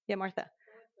 Yeah, Martha.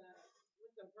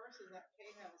 With the verses that Kay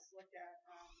had us look at,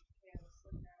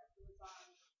 it was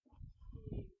on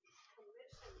the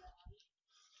commission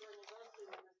during the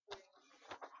Wesley ministry,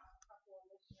 a couple of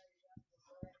missionary justices,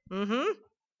 right? Mm-hmm.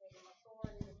 Gave him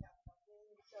authority to cast out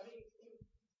demons. So he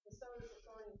bestowed his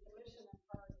authority and commission as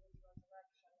part of his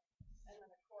resurrection, and then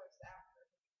of course after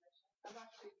his commission. I'm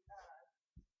actually,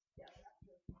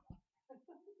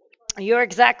 You're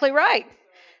exactly right.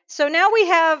 So now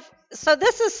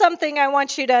this is something I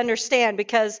want you to understand,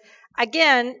 because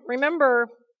again, remember,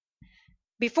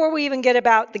 before we even get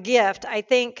about the gift, I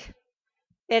think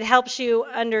it helps you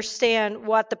understand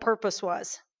what the purpose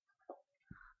was.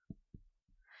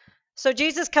 So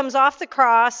Jesus comes off the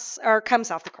cross.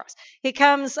 He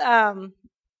comes down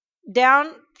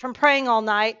from praying all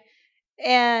night,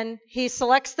 and he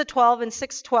selects the 12 and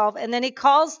 6:12, and then he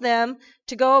calls them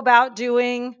to go about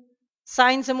doing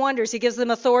signs and wonders. He gives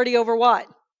them authority over what?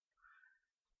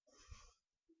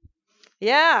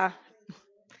 Yeah.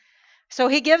 So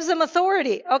he gives them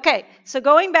authority. Okay, so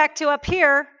going back to up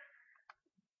here,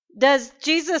 does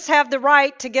Jesus have the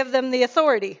right to give them the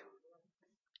authority?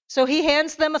 So he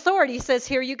hands them authority. He says,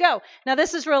 here you go. Now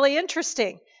this is really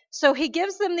interesting. So he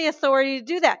gives them the authority to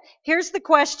do that. Here's the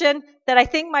question that I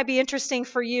think might be interesting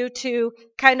for you to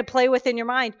kind of play with in your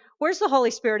mind. Where's the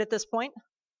Holy Spirit at this point?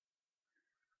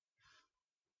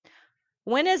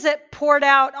 When is it poured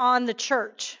out on the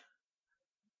church?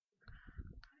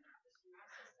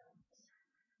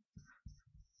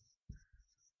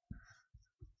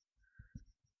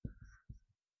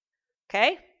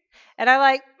 Okay? And I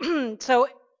like, so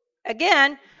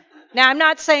again, now I'm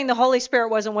not saying the Holy Spirit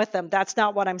wasn't with them. That's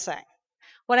not what I'm saying.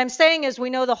 What I'm saying is we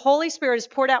know the Holy Spirit is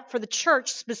poured out for the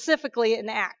church specifically in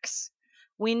Acts.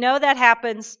 We know that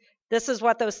happens. This is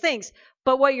what those things.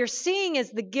 But what you're seeing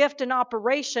is the gift and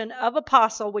operation of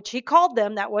apostle, which he called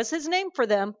them, that was his name for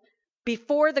them,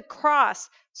 before the cross.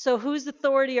 So whose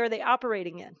authority are they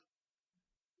operating in?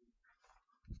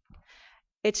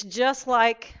 It's just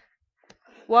like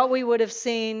what we would have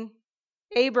seen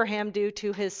Abraham do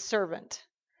to his servant.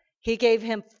 He gave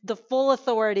him the full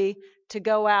authority to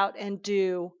go out and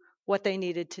do what they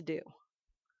needed to do.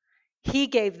 He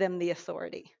gave them the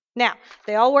authority. Now,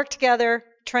 they all work together,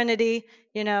 Trinity,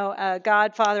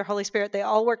 God, Father, Holy Spirit, they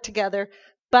all work together.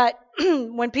 But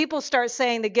when people start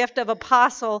saying the gift of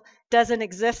apostle doesn't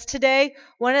exist today,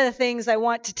 one of the things I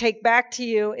want to take back to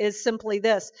you is simply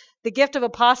this. The gift of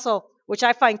apostle, which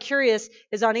I find curious,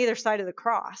 is on either side of the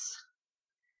cross.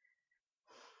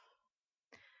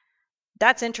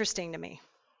 That's interesting to me.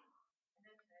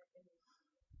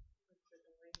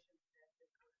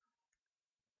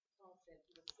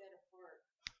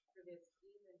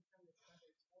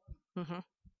 Mm-hmm.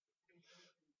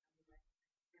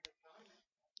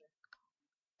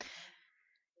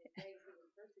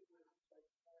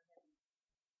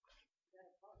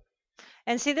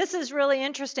 And see, this is really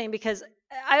interesting because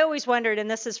I always wondered, and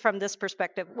this is from this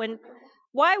perspective,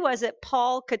 why was it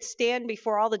Paul could stand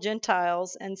before all the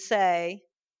Gentiles and say,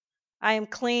 I am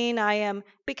clean,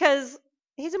 because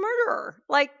he's a murderer.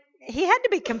 Like, he had to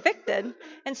be convicted.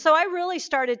 And so I really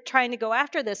started trying to go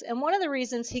after this. And one of the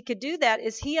reasons he could do that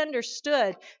is he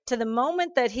understood to the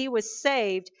moment that he was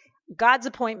saved, God's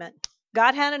appointment.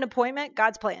 God had an appointment,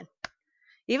 God's plan.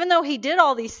 Even though he did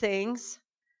all these things,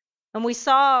 and we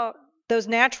saw those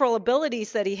natural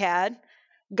abilities that he had,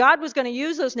 God was going to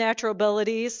use those natural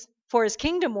abilities for his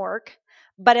kingdom work,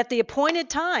 but at the appointed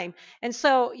time. And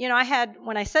so,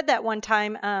 when I said that one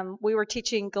time, we were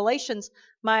teaching Galatians,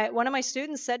 one of my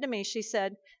students said to me, she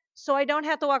said, so I don't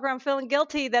have to walk around feeling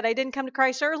guilty that I didn't come to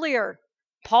Christ earlier.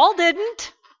 Paul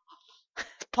didn't.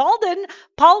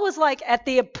 Paul was like, at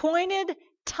the appointed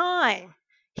time,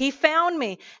 he found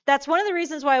me. That's one of the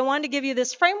reasons why I wanted to give you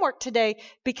this framework today,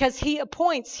 because he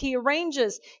appoints, he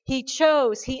arranges, he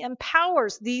chose, he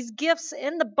empowers these gifts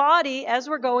in the body as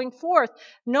we're going forth,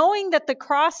 knowing that the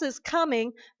cross is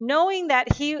coming, knowing that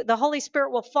the Holy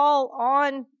Spirit will fall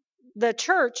on the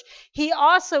church. He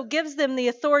also gives them the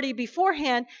authority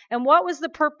beforehand. And what was the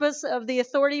purpose of the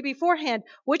authority beforehand?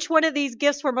 Which one of these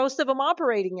gifts were most of them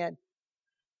operating in?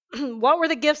 What were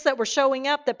the gifts that were showing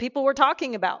up that people were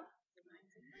talking about?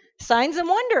 Signs and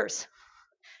wonders.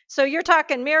 So you're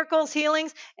talking miracles,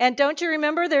 healings, and don't you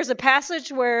remember there's a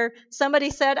passage where somebody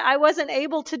said, I wasn't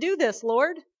able to do this,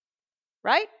 Lord?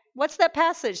 Right? What's that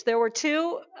passage? There were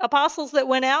 2 apostles that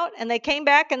went out and they came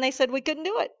back and they said we couldn't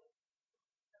do it.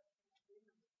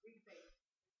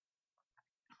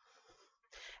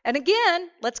 And again,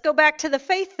 let's go back to the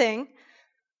faith thing.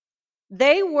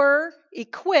 They were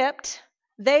equipped.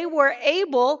 They were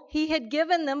able. He had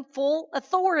given them full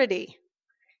authority.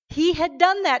 He had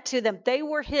done that to them. They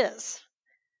were his.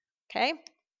 Okay?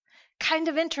 Kind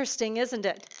of interesting, isn't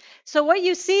it? So what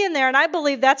you see in there, and I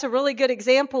believe that's a really good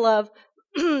example of,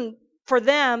 for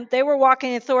them, they were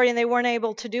walking in authority and they weren't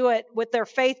able to do it with their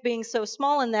faith being so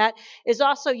small in that, is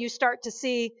also you start to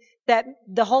see that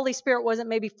the Holy Spirit wasn't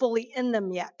maybe fully in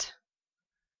them yet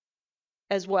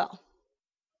as well.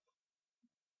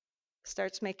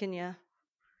 Starts making you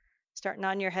start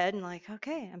nodding your head and like,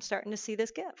 okay, I'm starting to see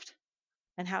this gift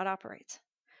and how it operates.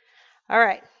 All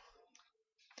right.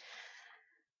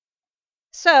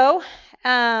 So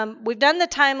we've done the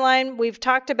timeline. We've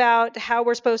talked about how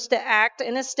we're supposed to act.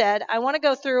 And instead, I want to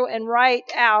go through and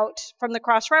write out from the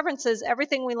cross references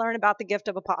everything we learn about the gift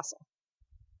of apostle.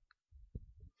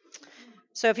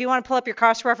 So if you want to pull up your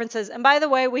cross references, and by the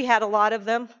way, we had a lot of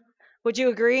them. Would you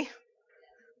agree?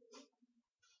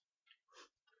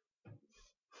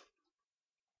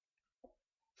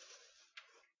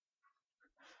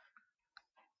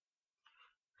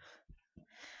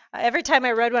 Every time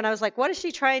I read one, I was like, what is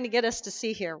she trying to get us to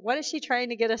see here? What is she trying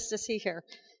to get us to see here?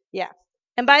 Yeah.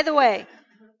 And by the way,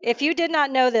 if you did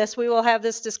not know this, we will have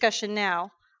this discussion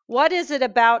now. What is it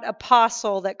about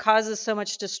apostle that causes so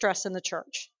much distress in the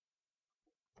church?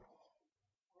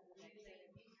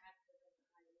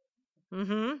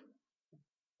 Mm-hmm.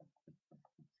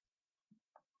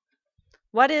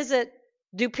 What is it?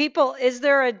 Is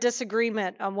there a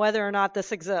disagreement on whether or not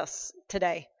this exists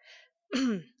today?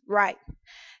 Right.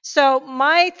 So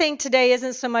my thing today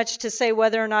isn't so much to say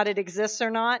whether or not it exists or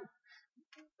not.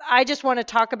 I just want to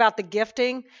talk about the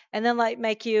gifting and then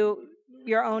make you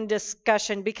your own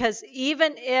discussion, because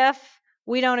even if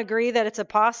we don't agree that it's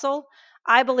apostle,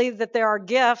 I believe that there are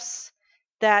gifts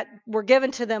that were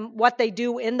given to them. What they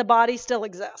do in the body still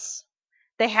exists.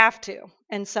 They have to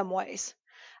in some ways,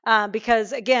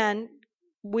 because again,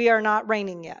 we are not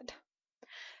reigning yet.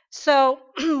 So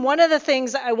one of the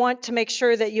things I want to make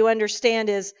sure that you understand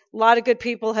is a lot of good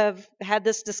people have had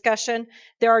this discussion.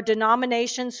 There are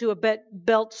denominations who have been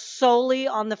built solely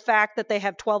on the fact that they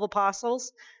have 12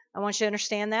 apostles. I want you to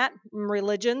understand that.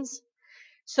 Religions.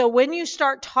 So when you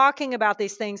start talking about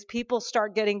these things, people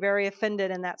start getting very offended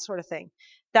and that sort of thing.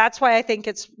 That's why I think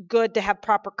it's good to have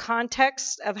proper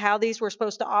context of how these were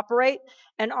supposed to operate,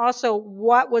 and also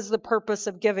what was the purpose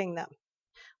of giving them.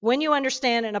 When you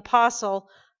understand an apostle,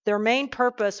 their main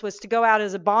purpose was to go out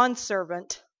as a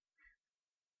bondservant.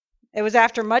 It was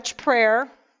after much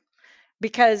prayer,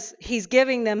 because he's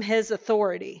giving them his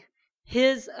authority.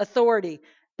 His authority.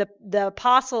 The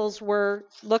apostles were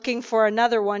looking for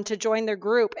another one to join their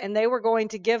group, and they were going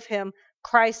to give him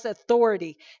Christ's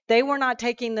authority. They were not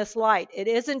taking this light. It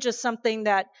isn't just something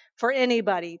that for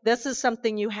anybody. This is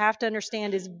something you have to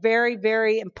understand is very,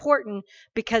 very important,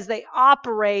 because they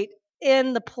operate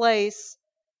in the place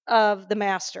of the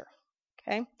master.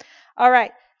 Okay. All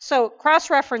right. So cross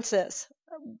references.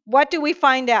 What do we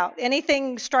find out?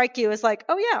 Anything strike you as like,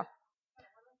 oh yeah.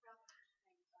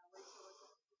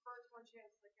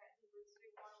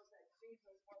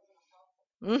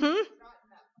 Mm-hmm.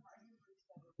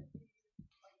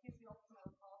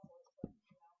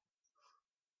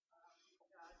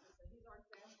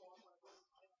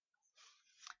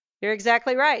 You're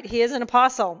exactly right. He is an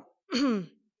apostle.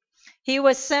 He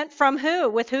was sent from who?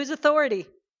 With whose authority?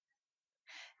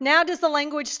 Now, does the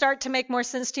language start to make more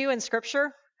sense to you in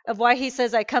Scripture of why he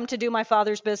says, I come to do my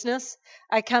Father's business?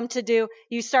 I come to do,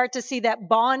 you start to see that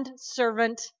bond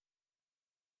servant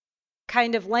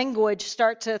kind of language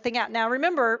start to think out. Now,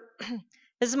 remember,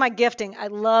 this is my gifting. I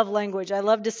love language. I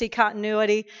love to see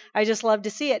continuity. I just love to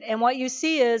see it. And what you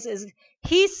see is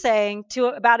he's saying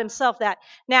about himself that,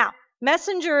 now,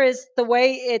 messenger is the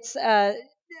way it's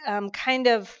kind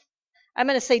of, I'm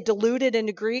going to say diluted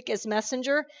into Greek as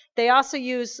messenger. They also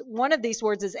use one of these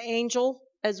words as angel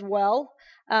as well.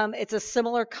 It's a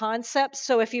similar concept.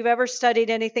 So if you've ever studied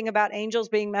anything about angels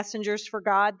being messengers for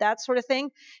God, that sort of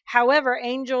thing. However,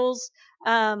 angels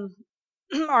are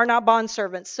not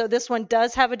bondservants. So this one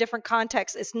does have a different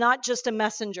context. It's not just a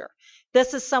messenger.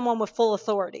 This is someone with full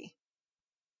authority.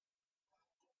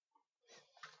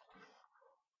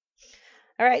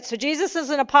 All right, so Jesus is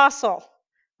an apostle.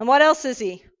 And what else is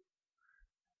he?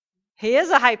 He is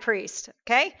a high priest.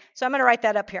 Okay, so I'm going to write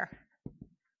that up here.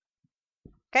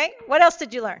 Okay, what else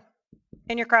did you learn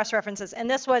in your cross references? And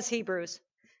this was Hebrews.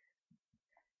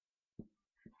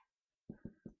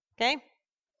 Okay.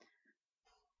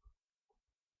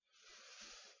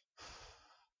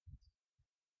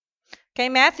 Okay,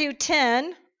 Matthew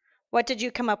 10, what did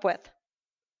you come up with?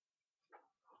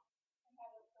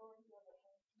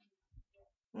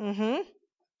 Mm-hmm.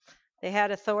 They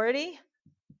had authority.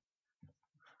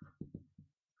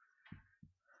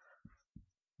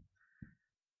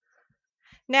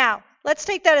 Now, let's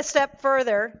take that a step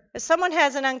further. If someone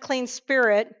has an unclean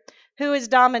spirit, who is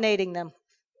dominating them?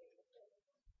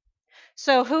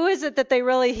 So who is it that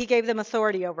he gave them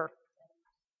authority over?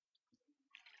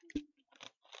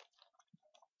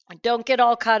 Don't get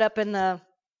all caught up in the,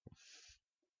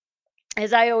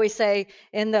 as I always say,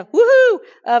 in the woohoo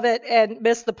of it and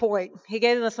miss the point. He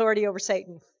gave them authority over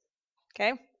Satan.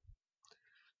 Okay?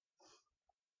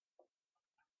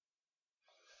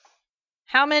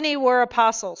 How many were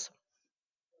apostles?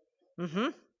 Mm-hmm.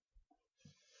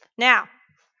 Now,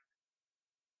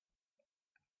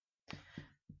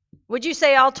 would you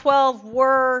say all 12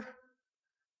 were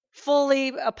fully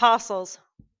apostles?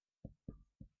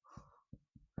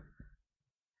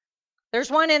 There's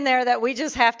one in there that we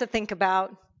just have to think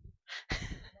about.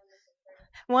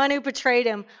 One who betrayed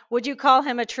him. Would you call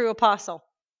him a true apostle?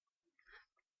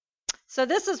 So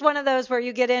this is one of those where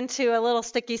you get into a little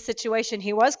sticky situation.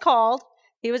 He was called.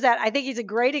 I think he's a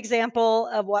great example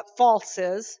of what false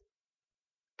is.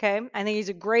 Okay, I think he's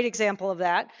a great example of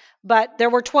that. But there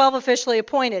were 12 officially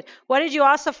appointed. What did you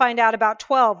also find out about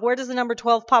 12? Where does the number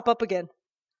 12 pop up again?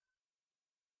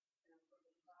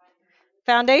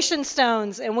 Foundation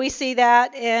stones. And we see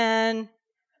that in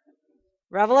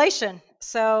Revelation.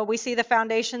 So we see the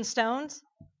foundation stones.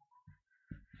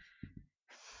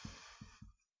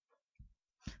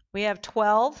 We have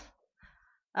 12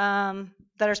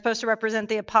 that are supposed to represent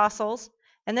the apostles.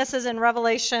 And this is in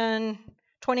Revelation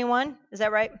 21. Is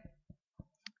that right?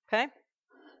 Okay.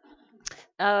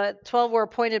 12 were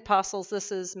appointed apostles.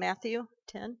 This is Matthew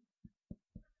 10.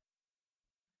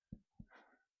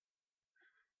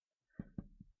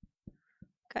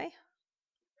 Okay.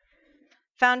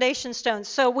 Foundation stones.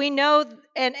 So we know,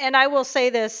 and I will say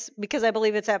this because I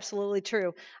believe it's absolutely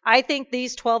true. I think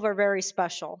these 12 are very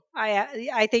special.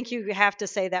 I think you have to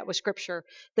say that with scripture.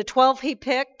 The 12 he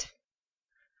picked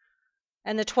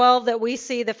and the 12 that we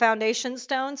see, the foundation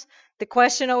stones, the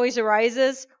question always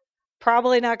arises,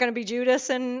 probably not going to be Judas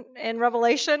in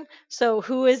Revelation. So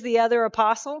who is the other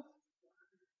apostle?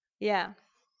 Yeah.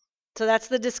 So that's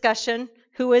the discussion.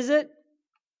 Who is it?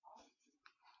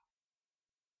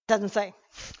 Doesn't say.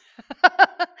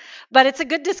 But it's a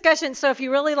good discussion. So if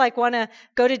you really like want to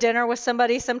go to dinner with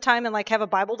somebody sometime and like have a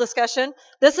Bible discussion,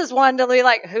 this is one to be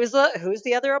like, who's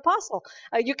the other apostle?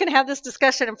 You can have this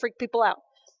discussion and freak people out.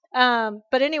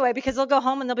 But anyway, because they'll go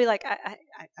home and they'll be like,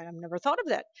 I've never thought of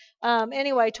that.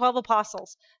 Anyway, 12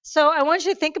 apostles. So I want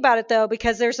you to think about it though,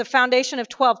 because there's a foundation of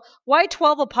 12. Why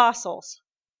 12 apostles?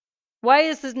 Why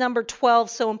is this number 12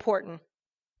 so important?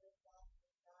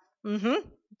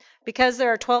 Because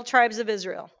there are 12 tribes of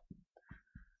Israel.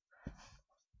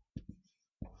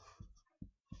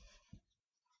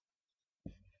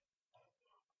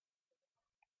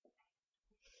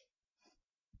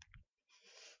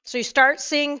 So you start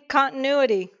seeing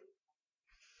continuity.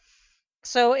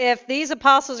 So if these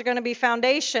apostles are going to be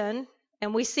foundation,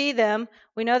 and we see them,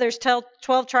 we know there's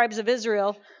 12 tribes of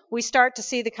Israel, we start to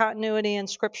see the continuity in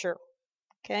Scripture.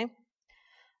 Okay?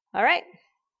 All right.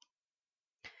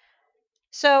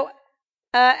 So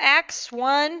Acts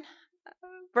 1,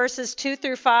 verses 2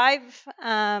 through 5,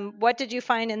 what did you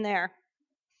find in there?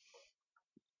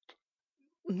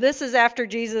 This is after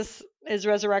Jesus is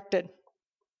resurrected.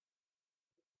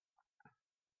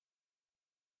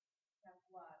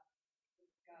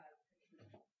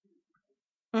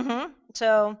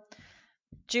 So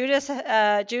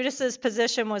Judas's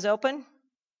position was open.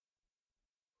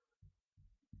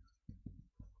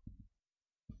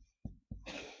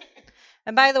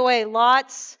 And by the way,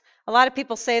 lots, a lot of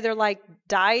people say they're like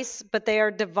dice, but they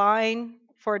are divine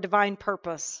for a divine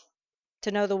purpose,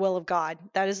 to know the will of God.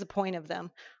 That is the point of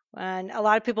them. And a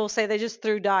lot of people say they just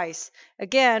threw dice.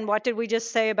 Again, what did we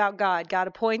just say about God? God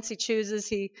appoints, he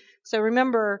chooses, so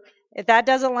remember, if that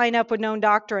doesn't line up with known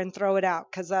doctrine, throw it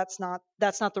out, because that's not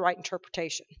the right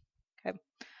interpretation. Okay.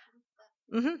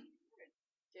 Mm-hmm.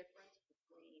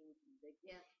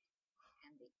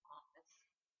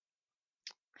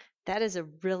 That is a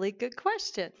really good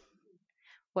question.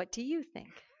 What do you think?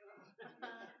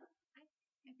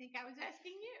 I think I was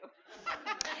asking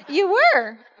you. You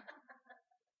were.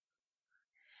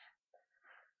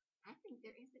 I think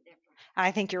there is a difference.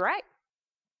 I think you're right.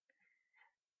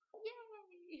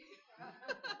 Yay!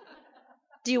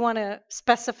 Do you want to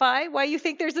specify why you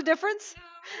think there's a difference?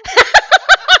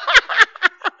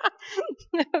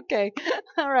 Okay.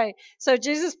 All right. So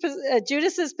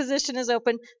Judas's position is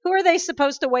open. Who are they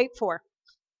supposed to wait for?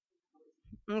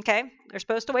 Okay. They're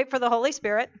supposed to wait for the Holy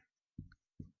Spirit.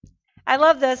 I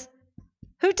love this.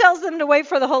 Who tells them to wait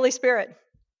for the Holy Spirit?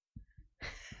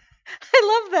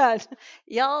 I love that.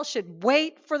 Y'all should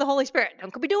wait for the Holy Spirit.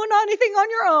 Don't be doing anything on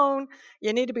your own.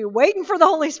 You need to be waiting for the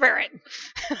Holy Spirit.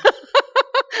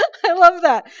 I love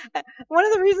that. One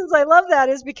of the reasons I love that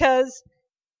is because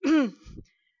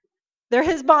they're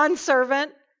his bond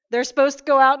servant. They're supposed to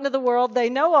go out into the world. They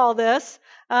know all this.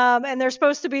 And they're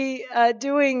supposed to be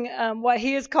doing what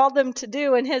he has called them to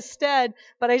do in his stead.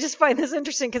 But I just find this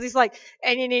interesting because he's like,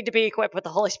 and you need to be equipped with the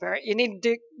Holy Spirit. You need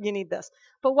this.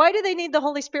 But why do they need the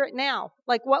Holy Spirit now?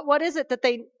 Like, what is it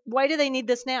why do they need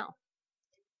this now?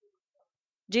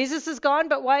 Jesus is gone,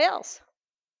 but why else?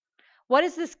 What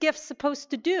is this gift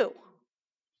supposed to do?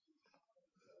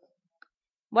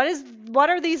 What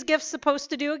are these gifts supposed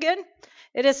to do again?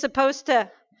 It is supposed to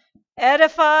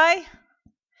edify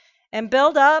and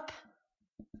build up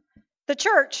the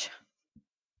church.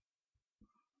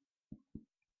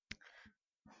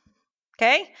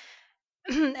 Okay?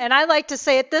 And I like to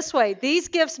say it this way. These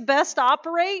gifts best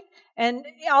operate, and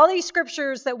all these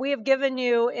scriptures that we have given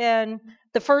you in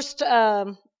the first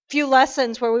few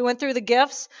lessons where we went through the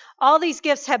gifts, all these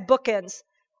gifts have bookends.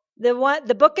 The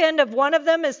bookend of one of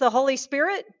them is the Holy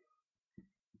Spirit.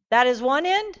 That is one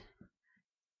end.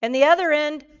 And the other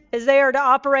end is they are to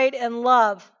operate in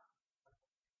love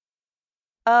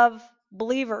of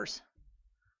believers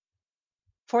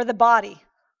for the body.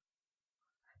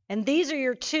 And these are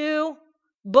your two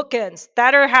bookends.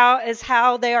 That is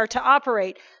how they are to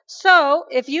operate. So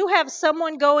if you have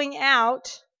someone going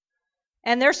out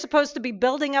and they're supposed to be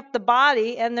building up the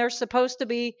body, and they're supposed to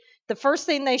be, the first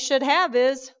thing they should have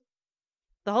is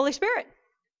the Holy Spirit.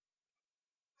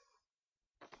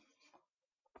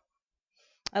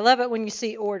 I love it when you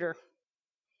see order.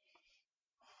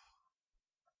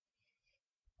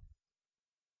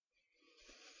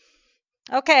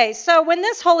 Okay, so when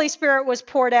this Holy Spirit was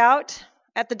poured out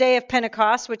at the day of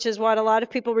Pentecost, which is what a lot of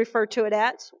people refer to it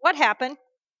as, what happened?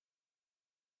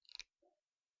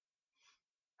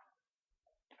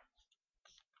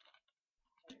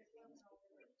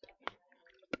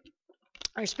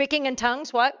 Are speaking in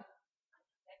tongues? What?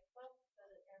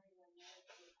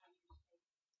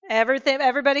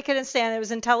 Everybody could understand. It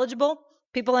was intelligible.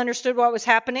 People understood what was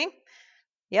happening.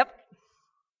 Yep.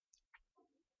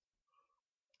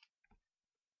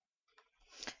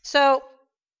 So,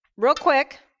 real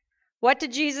quick, what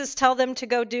did Jesus tell them to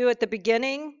go do at the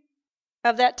beginning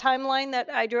of that timeline that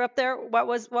I drew up there? What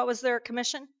was their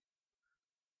commission?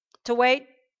 To wait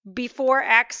before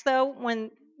Acts, though,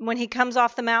 when he comes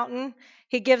off the mountain,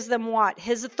 he gives them what?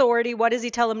 His authority. What does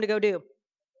he tell them to go do?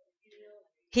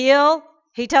 Heal.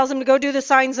 He tells them to go do the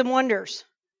signs and wonders.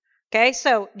 Okay,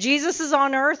 so Jesus is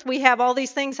on earth. We have all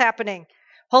these things happening.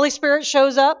 Holy Spirit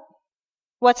shows up.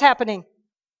 What's happening?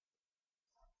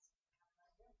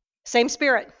 Same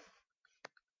Spirit.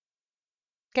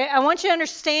 Okay, I want you to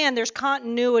understand there's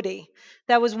continuity.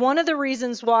 That was one of the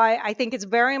reasons why I think it's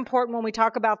very important when we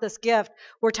talk about this gift,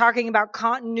 we're talking about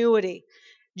continuity.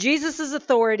 Jesus'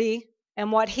 authority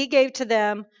and what he gave to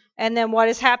them, and then what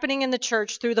is happening in the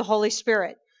church through the Holy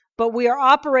Spirit. But we are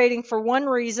operating for one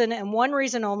reason and one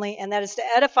reason only, and that is to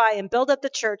edify and build up the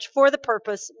church for the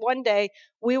purpose one day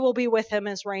we will be with him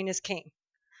as reign as king.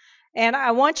 And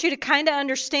I want you to kind of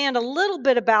understand a little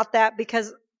bit about that,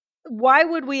 because why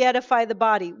would we edify the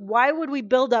body? Why would we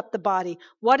build up the body?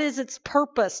 What is its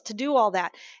purpose to do all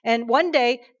that? And one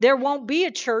day there won't be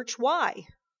a church. Why?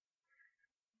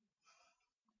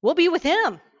 We'll be with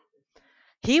him.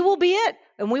 He will be it.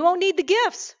 And we won't need the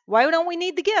gifts. Why don't we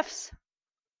need the gifts?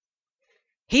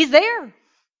 He's there.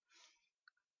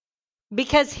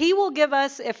 Because he will give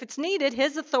us, if it's needed,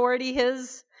 his authority,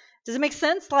 does it make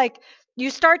sense? Like you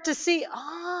start to see,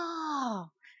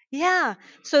 yeah.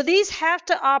 So these have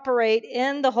to operate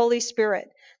in the Holy Spirit,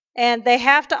 and they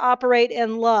have to operate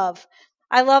in love.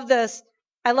 I love this.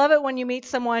 I love it when you meet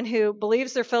someone who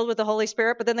believes they're filled with the Holy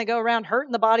Spirit, but then they go around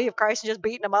hurting the body of Christ and just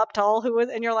beating them up to all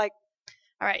and you're like,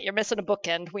 all right, you're missing a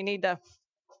bookend. We need to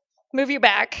move you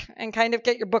back and kind of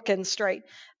get your bookends straight,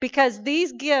 because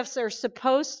these gifts are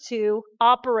supposed to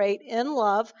operate in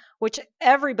love, which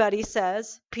everybody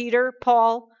says. Peter,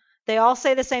 Paul, they all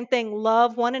say the same thing: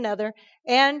 love one another.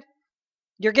 And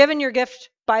you're given your gift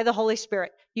by the Holy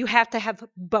Spirit. You have to have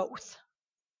both.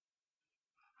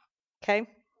 Okay?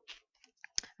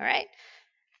 All right.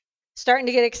 Starting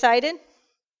to get excited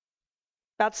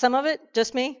about some of it?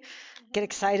 Just me? Get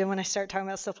excited when I start talking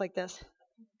about stuff like this.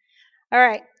 All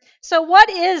right. So what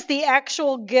is the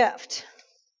actual gift?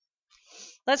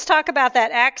 Let's talk about that.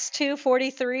 Acts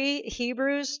 2:43,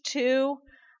 Hebrews 2.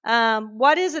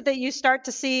 What is it that you start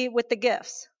to see with the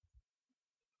gifts?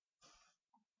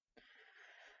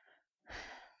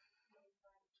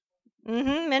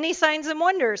 Many signs and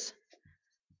wonders.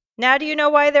 Now, do you know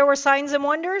why there were signs and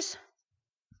wonders?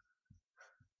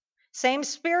 Same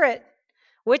Spirit.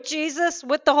 With Jesus,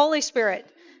 with the Holy Spirit.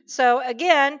 So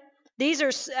again, these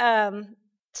are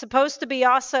supposed to be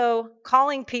also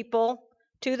calling people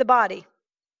to the body.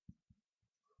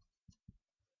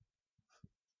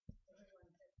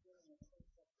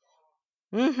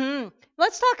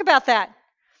 Let's talk about that.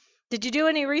 Did you do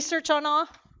any research on awe?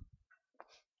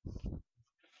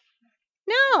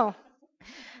 No.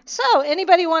 So,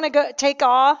 anybody want to go take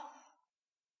awe?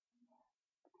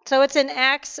 So it's in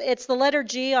Acts. It's the letter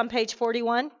G on page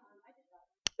 41.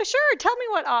 Sure. Tell me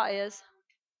what awe is.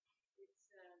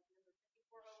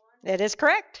 It is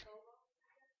correct.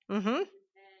 Mm-hmm.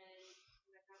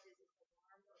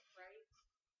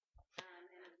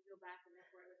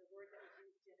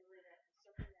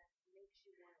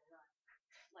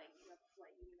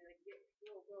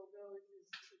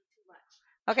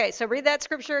 Okay, so read that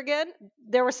scripture again.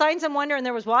 There were signs and wonder, and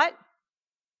there was what?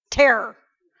 Terror.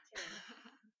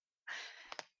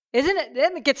 Isn't it?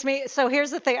 It gets me. So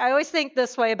here's the thing. I always think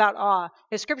this way about awe.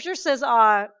 If scripture says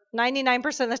awe,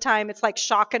 99% of the time, it's like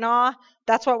shock and awe.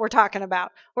 That's what we're talking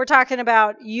about. We're talking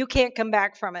about you can't come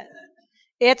back from it.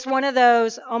 It's one of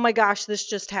those, oh my gosh, this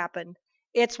just happened.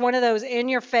 It's one of those in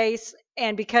your face,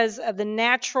 and because of the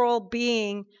natural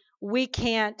being, we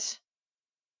can't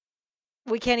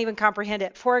even comprehend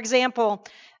it. For example,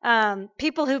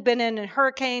 people who've been in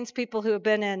hurricanes, people who have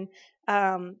been in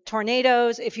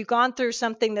tornadoes, if you've gone through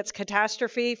something that's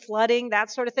catastrophe, flooding, that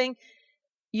sort of thing,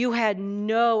 you had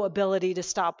no ability to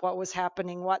stop what was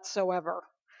happening whatsoever.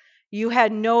 You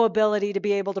had no ability to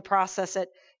be able to process it.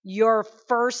 Your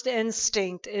first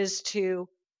instinct is to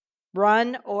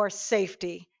run or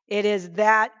safety. It is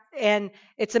that and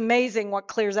it's amazing what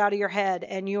clears out of your head,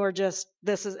 and you are just,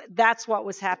 that's what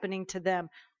was happening to them.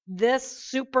 This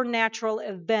supernatural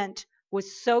event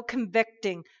was so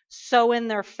convicting, so in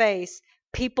their face.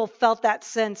 People felt that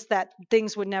sense that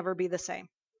things would never be the same.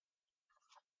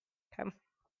 Okay.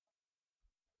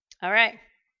 All right.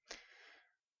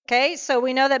 Okay, so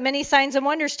we know that many signs and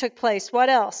wonders took place. What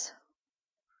else?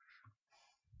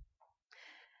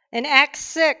 In Acts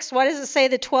 6, what does it say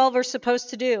the 12 are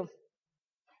supposed to do?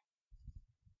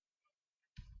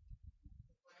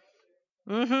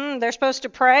 They're supposed to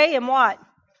pray and what?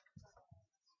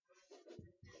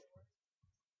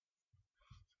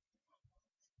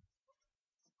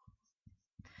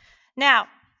 Now,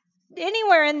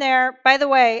 anywhere in there, by the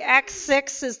way, Acts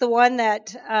 6 is the one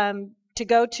that to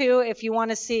go to if you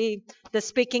want to see the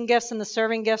speaking gifts and the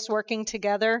serving gifts working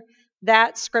together.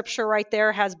 That scripture right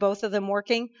there has both of them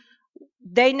working.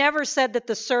 They never said that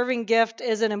the serving gift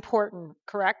isn't important,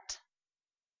 correct?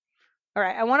 All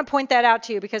right, I want to point that out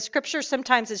to you because scripture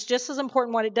sometimes is just as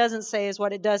important what it doesn't say as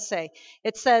what it does say.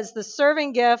 It says the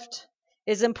serving gift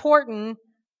is important,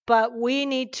 but we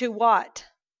need to what?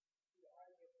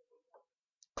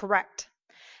 Correct.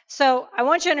 So I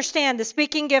want you to understand the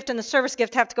speaking gift and the service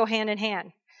gift have to go hand in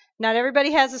hand. Not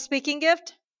everybody has a speaking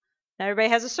gift. Not everybody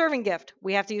has a serving gift.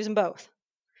 We have to use them both.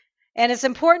 And it's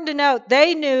important to note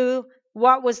they knew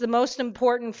what was the most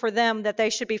important for them that they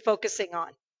should be focusing on.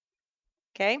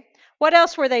 Okay? What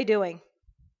else were they doing?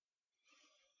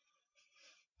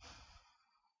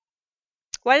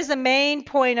 What is the main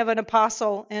point of an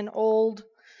apostle in Old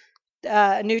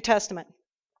New Testament?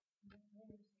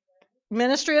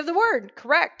 Ministry of the word,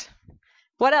 correct.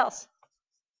 What else?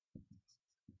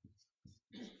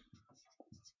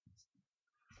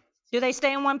 Do they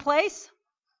stay in one place?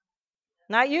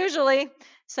 Not usually.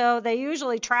 So they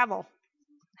usually travel,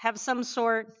 have some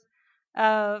sort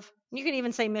of, you can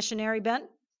even say missionary bent.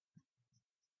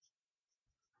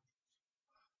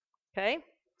 Okay,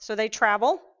 so they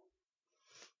travel.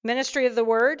 Ministry of the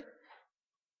word.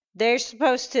 They're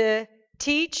supposed to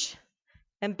teach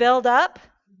and build up.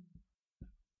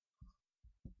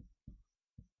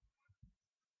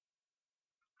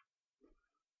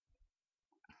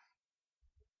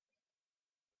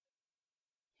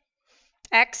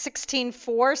 Acts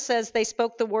 16:4 says they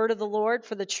spoke the word of the Lord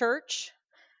for the church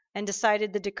and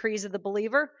decided the decrees of the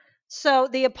believer. So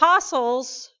the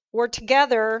apostles were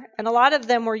together, and a lot of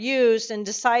them were used in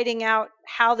deciding out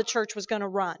how the church was going to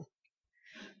run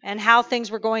and how things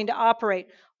were going to operate.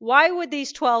 Why would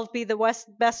these 12 be the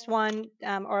best one,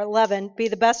 or 11 be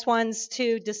the best ones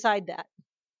to decide that?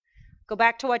 Go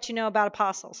back to what you know about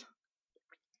apostles.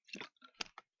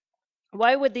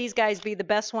 Why would these guys be the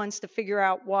best ones to figure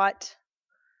out what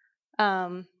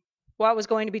was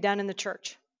going to be done in the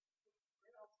church?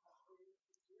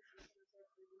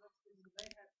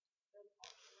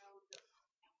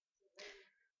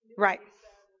 Right.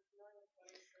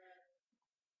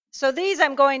 So these,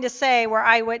 I'm going to say, were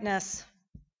eyewitness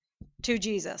to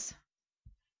Jesus.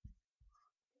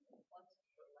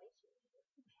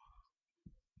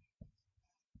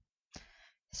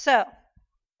 So,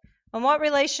 and what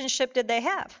relationship did they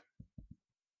have?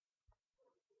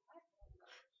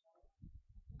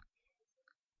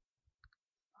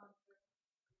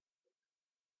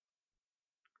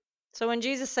 So when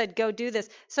Jesus said, go do this.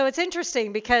 So it's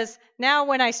interesting because now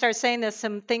when I start saying this,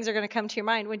 some things are going to come to your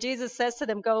mind. When Jesus says to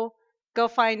them, go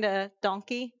find a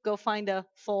donkey, go find a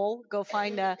foal,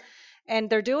 and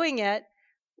they're doing it.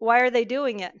 Why are they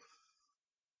doing it?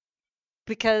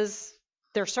 Because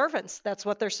they're servants. That's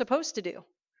what they're supposed to do.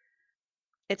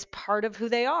 It's part of who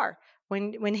they are.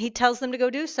 When he tells them to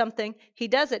go do something, he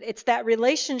does it. It's that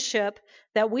relationship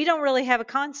that we don't really have a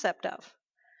concept of.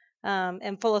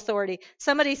 And full authority.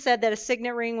 Somebody said that a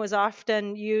signet ring was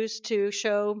often used to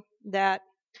show that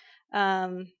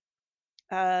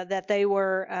that they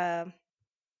were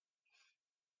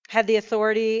had the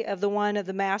authority of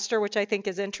the master, which I think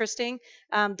is interesting.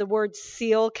 The word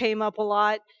seal came up a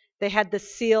lot. They had the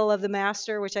seal of the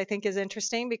master, which I think is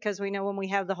interesting because we know when we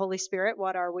have the Holy Spirit,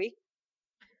 what are we?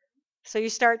 So you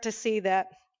start to see that,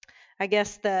 I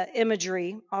guess, the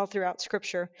imagery all throughout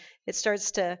Scripture, it starts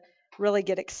to really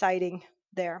get exciting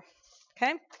there.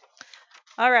 Okay?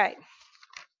 All right.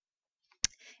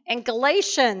 And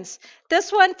Galatians, this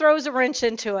one throws a wrench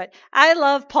into it. I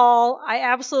love Paul. I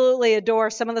absolutely adore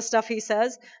some of the stuff he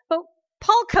says. But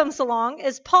Paul comes along.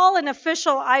 Is Paul an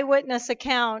official eyewitness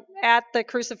account at the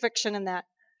crucifixion and that?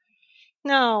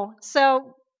 No.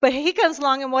 So, but he comes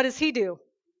along and what does he do?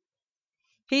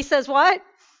 He says what?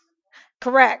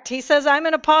 Correct. He says, I'm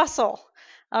an apostle.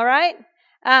 All right.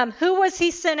 Who was he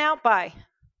sent out by?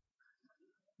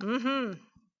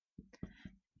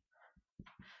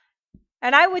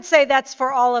 And I would say that's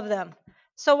for all of them.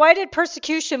 So why did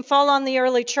persecution fall on the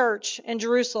early church in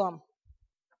Jerusalem?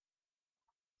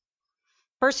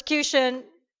 Persecution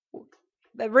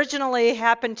originally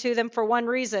happened to them for one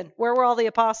reason. Where were all the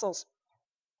apostles?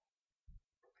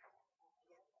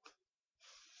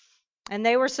 And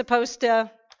they were supposed to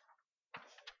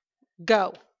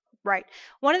go. Right.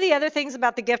 One of the other things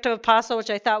about the gift of apostle, which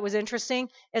I thought was interesting,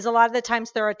 is a lot of the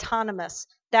times they're autonomous.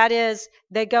 That is,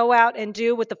 they go out and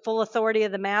do with the full authority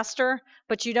of the master,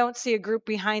 but you don't see a group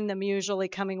behind them usually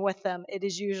coming with them. It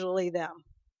is usually them,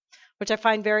 which I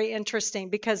find very interesting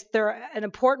because they're an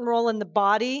important role in the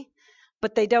body,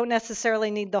 but they don't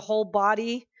necessarily need the whole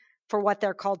body for what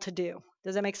they're called to do.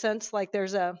 Does that make sense? Like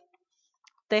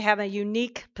they have a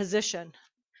unique position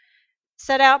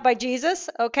set out by Jesus.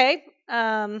 Okay.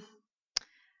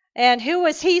 And who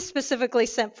was he specifically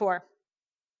sent for?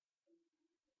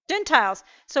 Gentiles.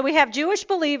 So we have Jewish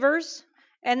believers,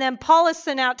 and then Paul is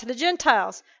sent out to the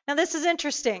Gentiles. Now this is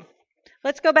interesting.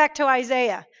 Let's go back to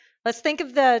Isaiah. Let's think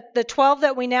of the 12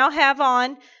 that we now have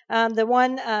on, the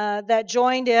one that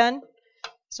joined in.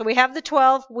 So we have the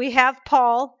 12, we have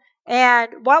Paul,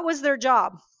 and what was their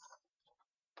job?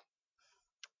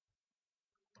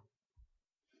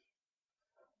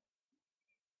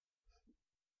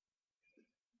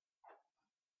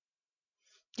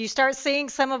 Do you start seeing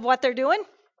some of what they're doing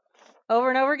over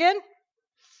and over again?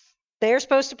 They are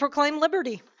supposed to proclaim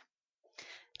liberty.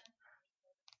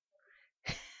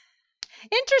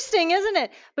 Interesting, isn't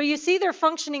it? But you see, their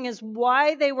functioning is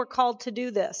why they were called to do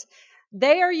this.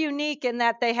 They are unique in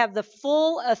that they have the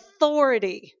full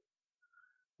authority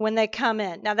when they come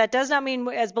in. Now, that does not mean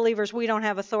as believers we don't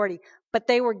have authority, but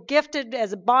they were gifted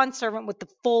as a bondservant with the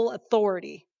full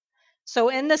authority. So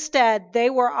in the stead, they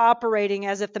were operating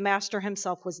as if the master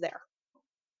himself was there.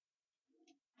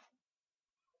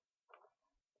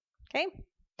 Okay?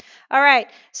 All right.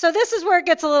 So this is where it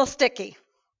gets a little sticky.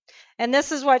 And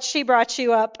this is what she brought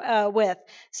you up with.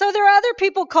 So there are other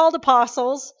people called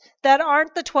apostles that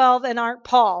aren't the 12 and aren't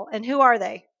Paul. And who are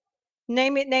they?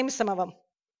 Name some of them.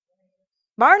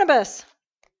 Barnabas.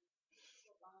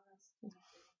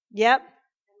 Yep.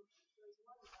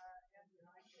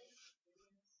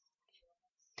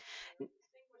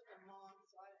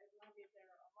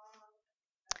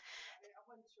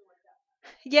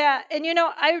 Yeah, and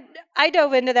I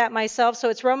dove into that myself. So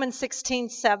it's Romans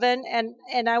 16:7,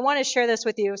 and I want to share this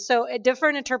with you. So a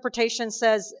different interpretation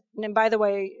says, and by the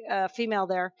way, female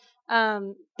there,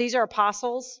 these are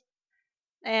apostles,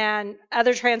 and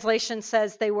other translation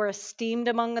says they were esteemed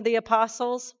among the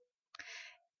apostles.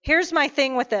 Here's my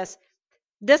thing with this.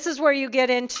 This is where you get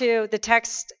into the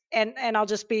text, and I'll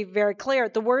just be very clear.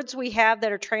 The words we have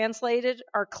that are translated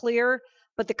are clear,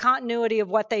 but the continuity of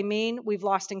what they mean, we've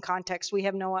lost in context.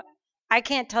 I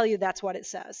can't tell you that's what it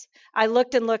says. I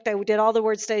looked and looked. I did all the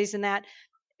word studies in that.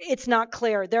 It's not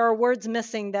clear. There are words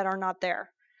missing that are not there.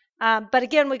 But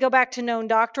again, we go back to known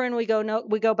doctrine. We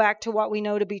go back to what we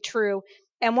know to be true.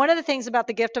 And one of the things about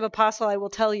the gift of apostle, I will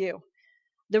tell you,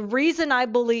 the reason I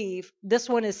believe this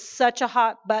one is such a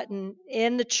hot button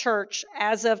in the church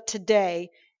as of today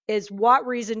is, what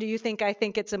reason do you think I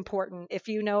think it's important? If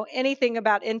you know anything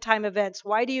about end time events,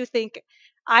 why do you think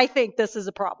I think this is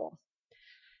a problem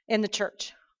in the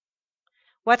church?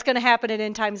 What's going to happen at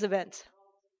end times events?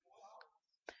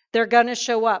 They're going to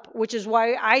show up, which is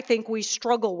why I think we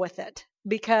struggle with it,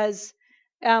 because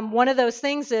one of those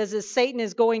things is Satan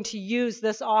is going to use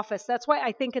this office. That's why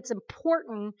I think it's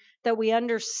important that we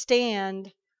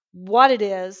understand what it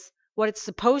is, what it's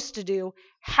supposed to do,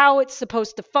 how it's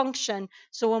supposed to function.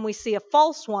 So when we see a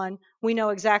false one, we know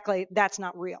exactly that's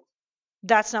not real.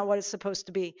 That's not what it's supposed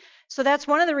to be. So that's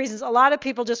one of the reasons a lot of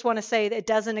people just want to say that it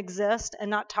doesn't exist and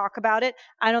not talk about it.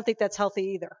 I don't think that's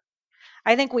healthy either.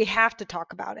 I think we have to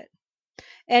talk about it.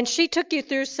 And she took you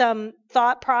through some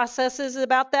thought processes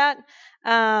about that,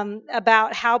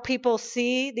 about how people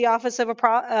see the office of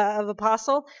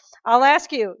apostle. I'll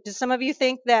ask you, do some of you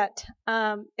think that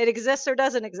it exists or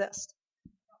doesn't exist?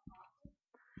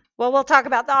 Well, we'll talk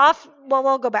about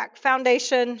we'll go back.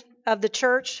 Foundation of the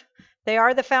church. They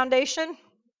are the foundation,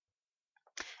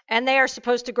 and they are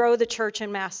supposed to grow the church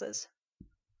in masses.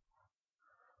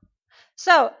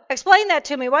 So explain that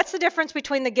to me. What's the difference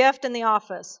between the gift and the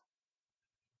office?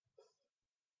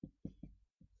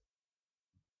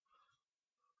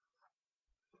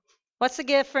 What's the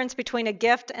difference between a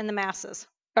gift and the masses,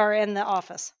 or in the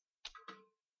office?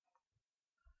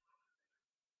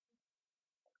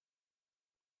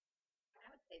 I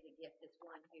would say the gift is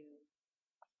one who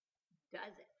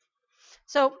does it.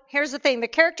 So here's the thing. The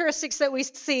characteristics that we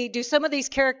see, do some of these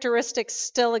characteristics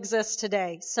still exist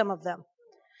today? Some of them.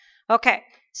 Okay.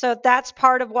 So that's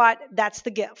part of that's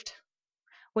the gift.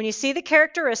 When you see the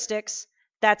characteristics,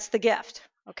 that's the gift.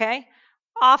 Okay?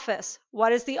 Office.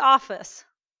 What is the office?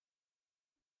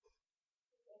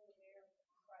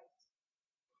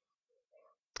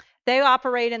 They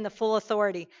operate in the full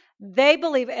authority. They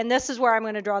believe, and this is where I'm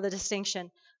going to draw the distinction.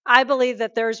 I believe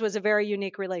that theirs was a very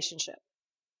unique relationship.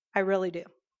 I really do.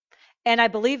 And I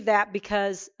believe that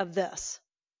because of this.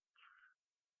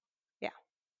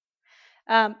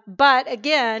 Yeah. But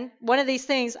again, one of these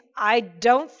things, I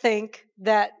don't think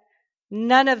that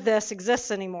none of this exists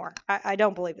anymore. I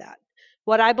don't believe that.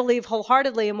 What I believe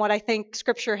wholeheartedly and what I think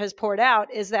Scripture has poured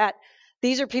out is that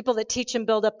these are people that teach and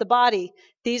build up the body.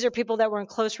 These are people that were in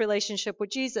close relationship with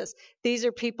Jesus. These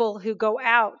are people who go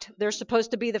out. They're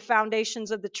supposed to be the foundations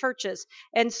of the churches.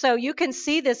 And so you can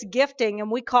see this gifting,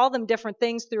 and we call them different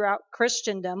things throughout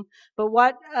Christendom. But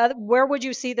where would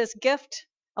you see this gift?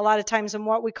 A lot of times in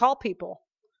what we call people,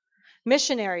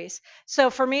 missionaries. So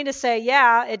for me to say,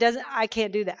 yeah, I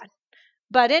can't do that.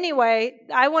 But anyway,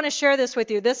 I want to share this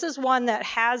with you. This is one that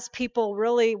has people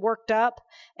really worked up.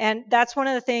 And that's one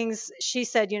of the things she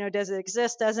said, does it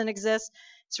exist, doesn't exist?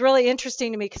 It's really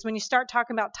interesting to me because when you start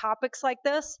talking about topics like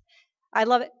this, I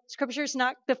love it. Scripture is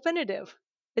not definitive.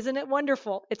 Isn't it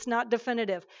wonderful? It's not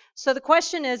definitive. So the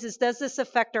question is does this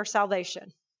affect our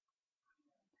salvation?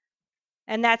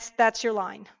 And that's your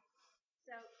line.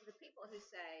 So the people who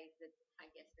say that, I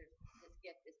guess this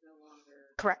gift is no longer.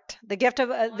 Correct. The gift of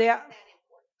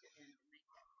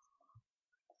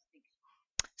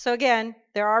So again,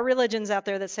 there are religions out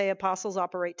there that say apostles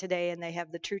operate today and they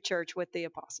have the true church with the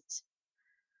apostles.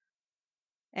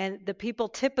 And the people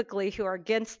typically who are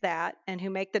against that and who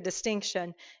make the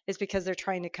distinction is because they're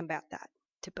trying to combat that,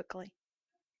 typically.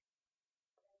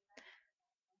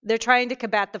 They're trying to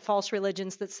combat the false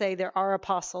religions that say there are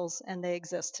apostles and they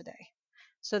exist today.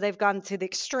 So they've gone to the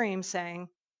extreme saying,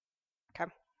 okay,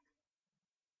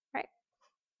 right.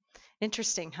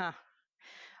 Interesting, huh?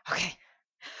 Okay.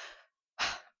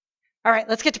 All right,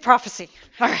 let's get to prophecy.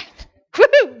 All right.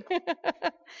 Woo-hoo!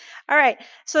 All right.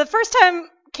 So the first time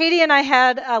Katie and I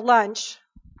had lunch,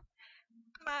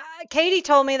 Katie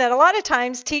told me that a lot of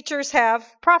times teachers have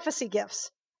prophecy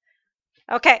gifts.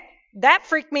 Okay, that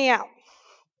freaked me out.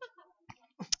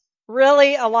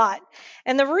 Really a lot.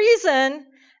 And the reason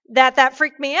that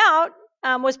freaked me out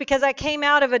was because I came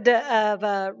out of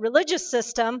a religious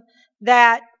system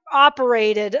that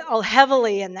operated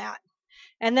heavily in that.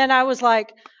 And then I was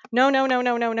like, no, no, no,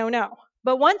 no, no, no, no.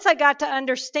 But once I got to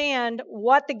understand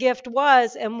what the gift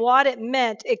was and what it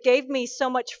meant, it gave me so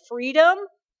much freedom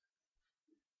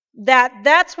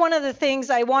that's one of the things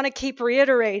I want to keep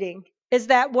reiterating is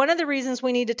that one of the reasons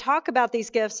we need to talk about these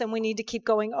gifts and we need to keep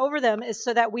going over them is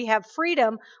so that we have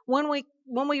freedom when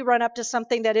we run up to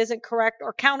something that isn't correct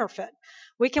or counterfeit.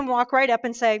 We can walk right up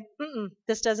and say,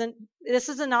 this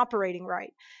isn't operating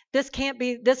right. This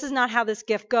is not how this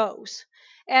gift goes.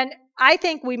 And I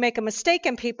think we make a mistake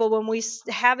in people when we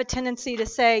have a tendency to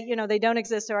say, they don't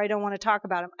exist or I don't want to talk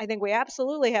about them. I think we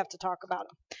absolutely have to talk about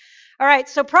them. All right,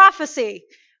 so prophecy.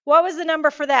 What was the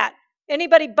number for that?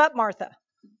 Anybody but Martha.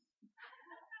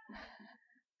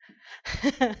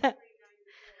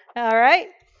 All right.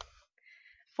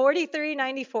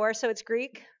 4394, so it's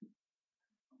Greek.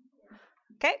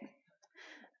 Okay.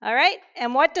 All right.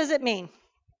 And what does it mean?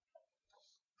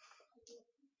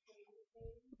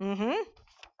 Mm-hmm.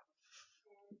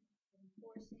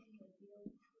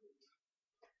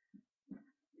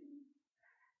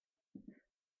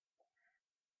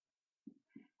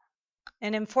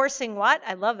 And enforcing what?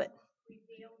 I love it.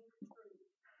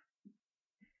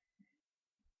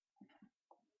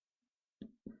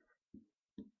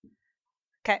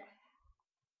 Okay.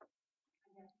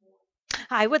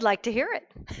 I would like to hear it.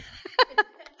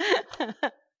 Involves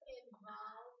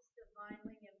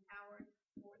divinely empowered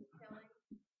foretelling.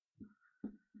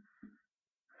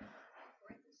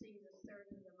 Parentheses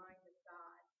asserting the mind of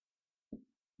God.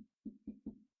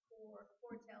 For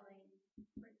foretelling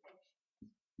prediction.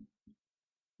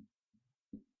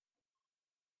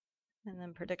 And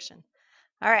then prediction.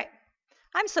 All right.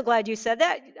 I'm so glad you said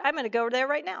that. I'm going to go over there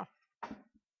right now.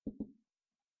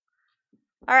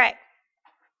 All right.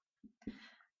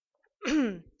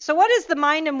 So what is the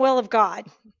mind and will of God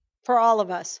for all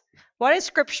of us? What is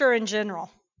Scripture in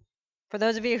general? For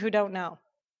those of you who don't know.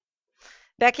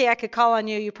 Becky, I could call on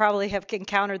you. You probably have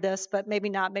encountered this, but maybe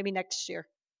not. Maybe next year.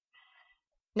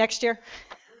 Next year?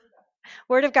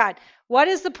 Word of God. What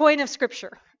is the point of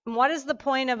Scripture? And what is the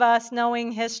point of us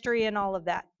knowing history and all of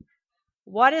that?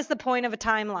 What is the point of a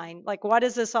timeline? Like, what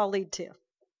does this all lead to?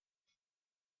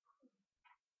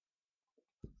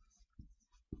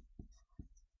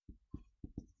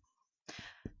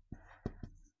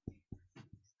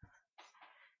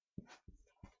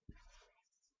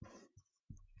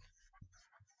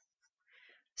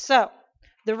 So,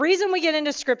 the reason we get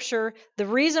into scripture, the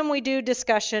reason we do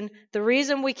discussion, the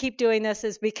reason we keep doing this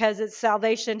is because it's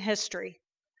salvation history.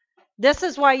 This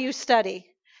is why you study.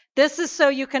 This is so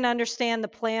you can understand the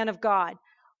plan of God.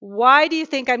 Why do you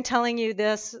think I'm telling you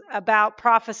this about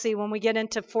prophecy when we get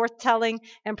into foretelling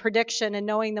and prediction and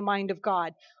knowing the mind of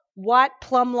God? What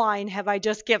plumb line have I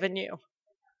just given you?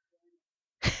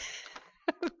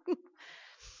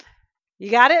 You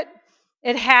got it?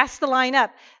 It has to line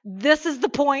up. This is the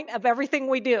point of everything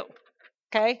we do.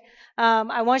 Okay?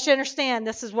 I want you to understand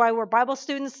this is why we're Bible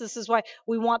students. This is why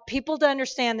we want people to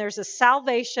understand there's a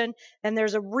salvation and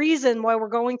there's a reason why we're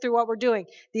going through what we're doing.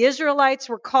 The Israelites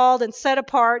were called and set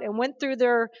apart and went through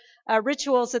their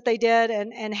rituals that they did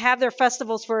and have their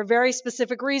festivals for a very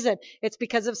specific reason. It's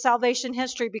because of salvation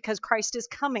history, because Christ is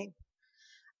coming.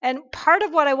 And part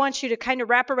of what I want you to kind of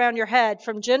wrap around your head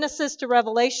from Genesis to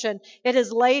Revelation, it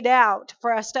is laid out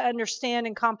for us to understand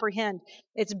and comprehend.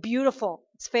 It's beautiful.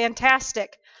 It's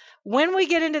fantastic. When we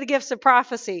get into the gifts of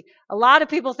prophecy, a lot of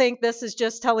people think this is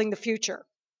just telling the future.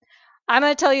 I'm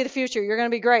going to tell you the future. You're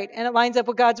going to be great. And it lines up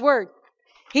with God's word.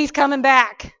 He's coming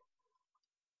back.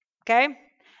 Okay?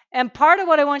 And part of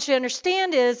what I want you to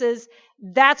understand is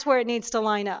that's where it needs to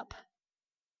line up.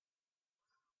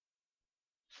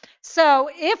 So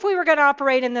if we were going to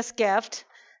operate in this gift,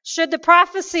 should the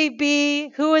prophecy be,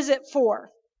 who is it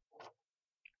for?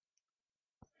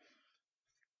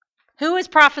 Who is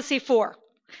prophecy for?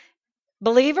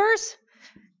 Believers?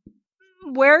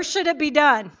 Where should it be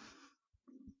done?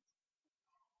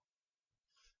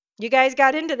 You guys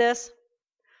got into this.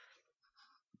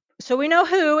 So we know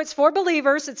who. It's for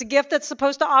believers. It's a gift that's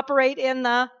supposed to operate in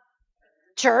the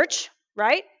church,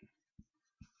 right?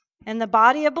 In the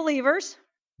body of believers.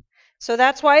 So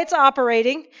that's why it's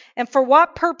operating. And for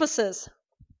what purposes?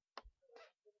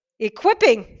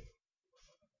 Equipping.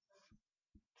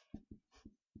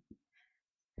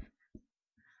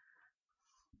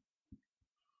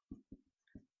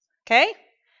 Okay?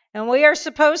 And we are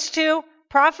supposed to,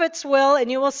 prophets will, and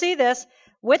you will see this,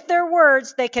 with their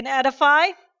words, they can edify,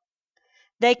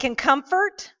 they can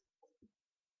comfort,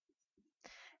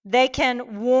 they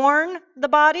can warn the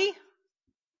body,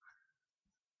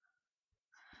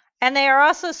 and they are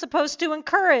also supposed to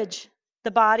encourage the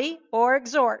body or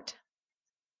exhort.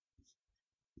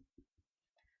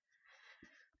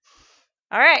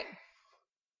 All right.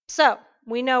 So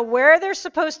we know where they're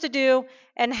supposed to do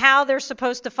and how they're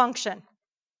supposed to function,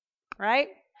 right?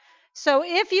 So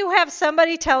if you have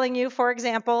somebody telling you, for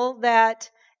example,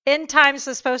 that end times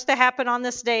is supposed to happen on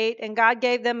this date and God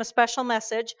gave them a special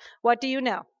message, what do you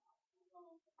know?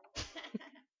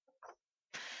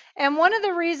 And one of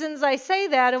the reasons I say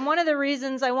that, and one of the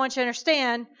reasons I want you to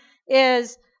understand,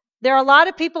 is there are a lot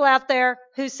of people out there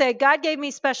who say, God gave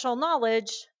me special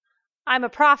knowledge. I'm a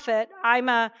prophet.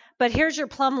 But here's your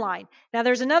plumb line. Now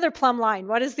there's another plumb line.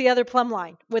 What is the other plumb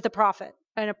line with a prophet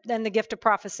and the gift of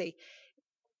prophecy?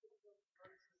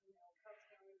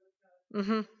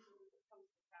 Mm-hmm.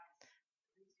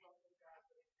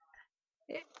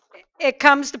 It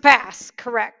comes to pass,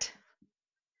 correct.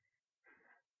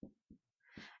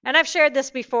 And I've shared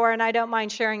this before, and I don't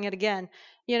mind sharing it again.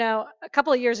 You know, a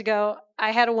couple of years ago,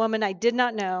 I had a woman I did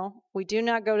not know. We do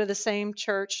not go to the same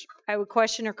church. I would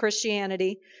question her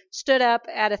Christianity. Stood up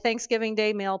at a Thanksgiving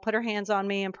Day meal, put her hands on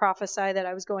me, and prophesied that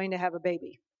I was going to have a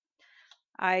baby.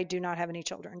 I do not have any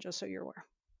children, just so you're aware.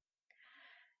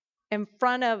 In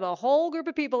front of a whole group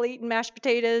of people eating mashed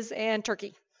potatoes and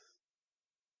turkey.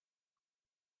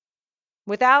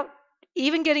 Without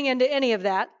even getting into any of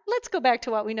that, let's go back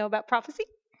to what we know about prophecy.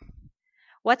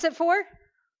 What's it for?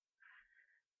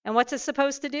 And what's it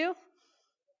supposed to do?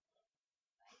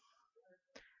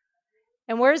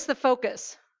 And where's the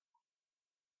focus?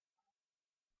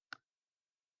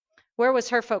 Where was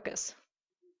her focus?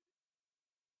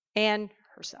 And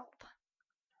herself.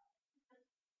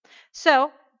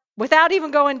 So, without even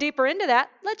going deeper into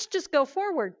that, let's just go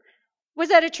forward. Was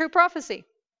that a true prophecy?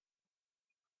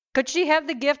 Could she have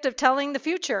the gift of telling the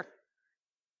future?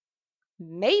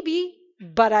 Maybe,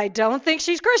 but I don't think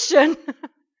she's Christian.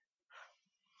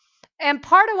 And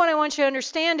part of what I want you to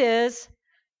understand is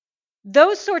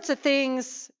those sorts of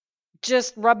things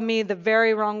just rub me the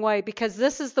very wrong way, because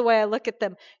this is the way I look at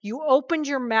them. You opened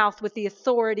your mouth with the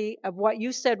authority of what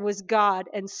you said was God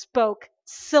and spoke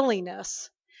silliness.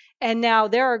 And now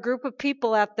there are a group of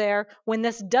people out there, when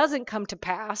this doesn't come to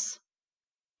pass,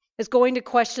 is going to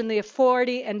question the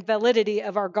authority and validity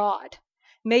of our God.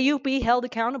 May you be held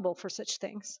accountable for such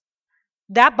things.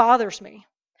 That bothers me.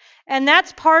 And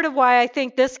that's part of why I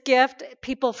think this gift,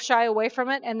 people shy away from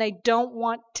it and they don't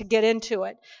want to get into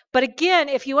it. But again,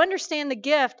 if you understand the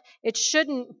gift, it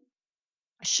shouldn't,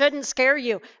 Shouldn't scare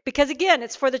you, because again,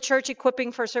 it's for the church,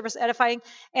 equipping for service, edifying,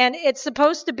 and it's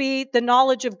supposed to be the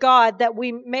knowledge of God that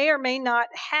we may or may not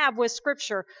have with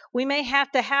Scripture. We may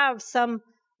have to have some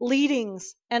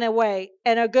leadings in a way,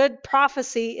 and a good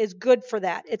prophecy is good for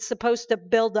that. It's supposed to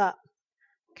build up.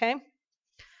 Okay?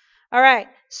 All right.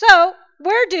 So,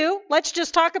 let's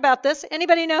just talk about this.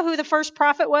 Anybody know who the first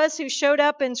prophet was who showed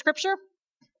up in Scripture?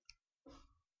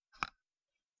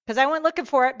 Because I went looking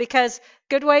for it, because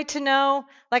good way to know,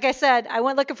 like I said, I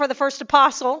went looking for the first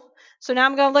apostle. So now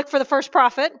I'm going to look for the first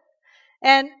prophet.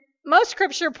 And most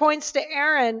Scripture points to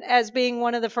Aaron as being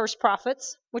one of the first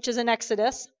prophets, which is in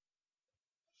Exodus.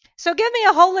 So give me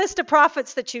a whole list of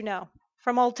prophets that you know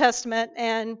from Old Testament.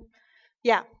 And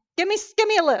yeah, give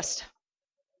me a list.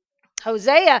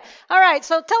 Hosea. All right,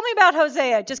 so tell me about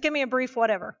Hosea. Just give me a brief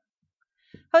whatever.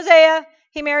 Hosea,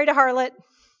 he married a harlot.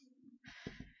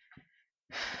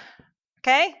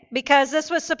 Okay? Because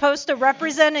this was supposed to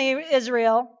represent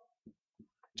Israel,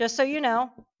 just so you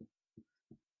know.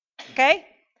 Okay?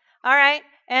 All right.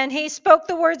 And he spoke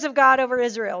the words of God over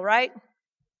Israel, right?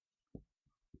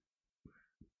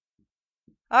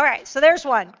 All right, so there's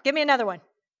one. Give me another one.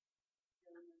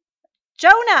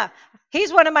 Jonah.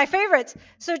 He's one of my favorites.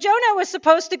 So Jonah was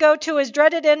supposed to go to his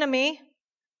dreaded enemy,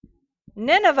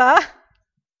 Nineveh,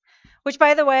 which,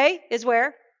 by the way, is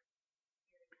where?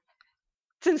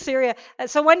 It's in Syria.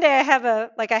 So one day I have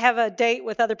a date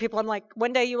with other people. I'm like,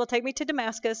 one day you will take me to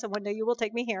Damascus, and one day you will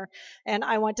take me here, and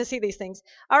I want to see these things.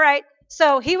 All right.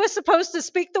 So he was supposed to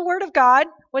speak the word of God.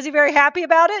 Was he very happy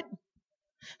about it?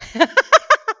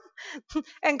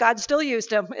 And God still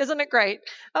used him. Isn't it great?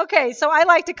 Okay. So I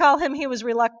like to call him, he was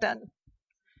reluctant.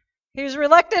 He was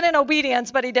reluctant in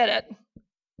obedience, but he did it.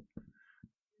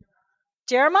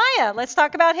 Jeremiah. Let's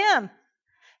talk about him.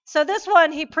 So this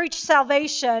one, he preached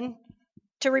salvation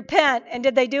to repent. And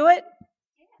did they do it?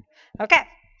 Okay.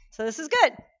 So this is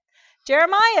good.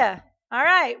 Jeremiah. All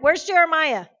right. Where's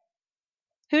Jeremiah?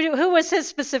 Who was his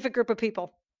specific group of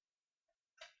people?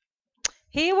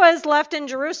 He was left in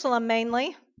Jerusalem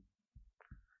mainly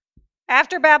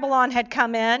after Babylon had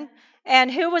come in. And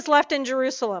who was left in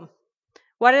Jerusalem?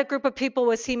 What group of people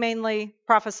was he mainly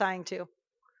prophesying to?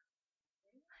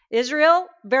 Israel.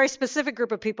 Very specific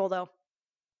group of people, though.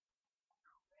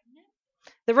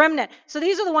 The remnant. So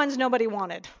these are the ones nobody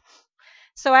wanted.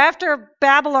 So after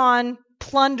Babylon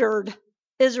plundered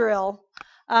Israel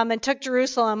and took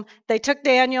Jerusalem, they took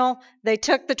Daniel, they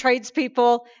took the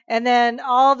tradespeople, and then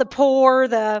all the poor,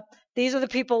 these are the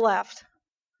people left.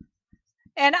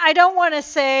 And I don't want to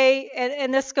say,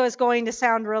 and this is going to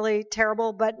sound really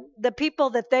terrible, but the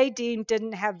people that they deemed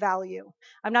didn't have value.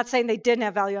 I'm not saying they didn't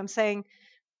have value. I'm saying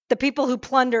the people who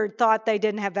plundered thought they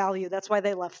didn't have value. That's why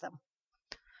they left them.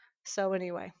 So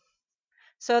anyway,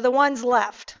 so the ones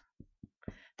left.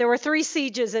 There were 3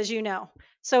 sieges, as you know.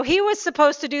 So he was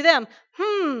supposed to do them.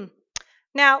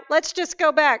 Now, let's just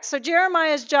go back. So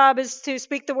Jeremiah's job is to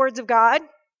speak the words of God.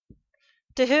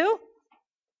 To who?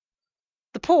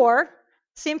 The poor.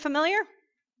 Seem familiar?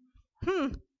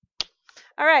 All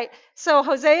right. So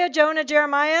Hosea, Jonah,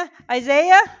 Jeremiah,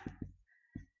 Isaiah.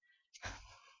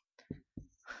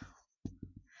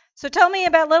 So tell me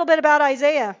a little bit about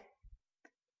Isaiah.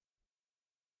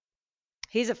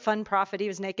 He's a fun prophet. He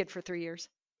was naked for 3 years.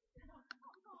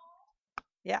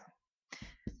 Yeah.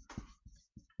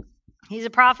 He's a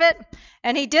prophet.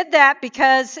 And he did that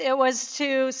because it was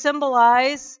to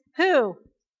symbolize who?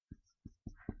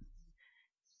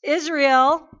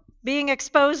 Israel being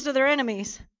exposed to their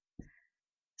enemies.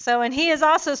 So, and he is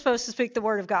also supposed to speak the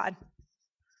word of God.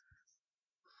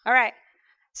 All right.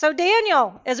 So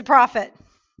Daniel is a prophet.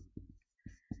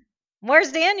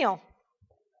 Where's Daniel?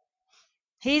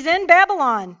 He's in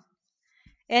Babylon.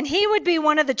 And he would be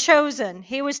one of the chosen.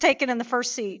 He was taken in the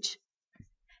first siege.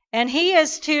 And he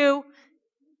is to...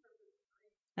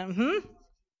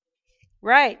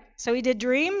 Right. So he did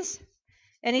dreams.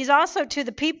 And he's also to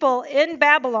the people in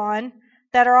Babylon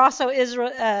that are also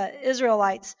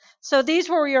Israelites. So these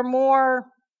were your more,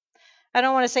 I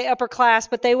don't want to say upper class,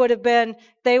 but they were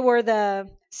the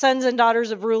sons and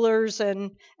daughters of rulers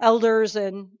and elders,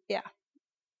 and yeah,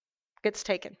 gets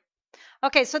taken.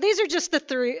 Okay, so these are just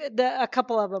a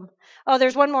couple of them. Oh,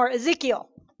 there's one more, Ezekiel.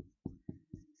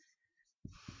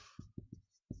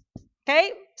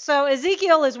 Okay, so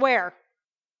Ezekiel is where?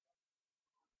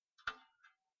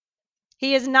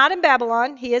 He is not in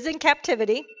Babylon. He is in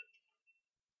captivity.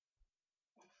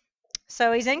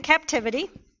 So he's in captivity,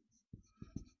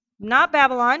 not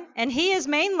Babylon, and he is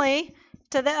mainly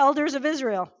to the elders of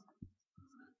Israel.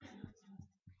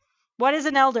 What is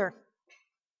an elder?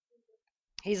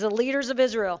 He's the leaders of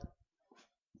Israel.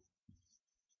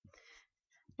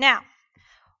 Now,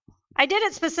 I did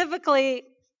it specifically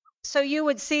so you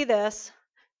would see this.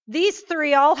 These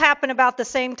three all happen about the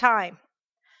same time.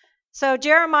 So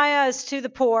Jeremiah is to the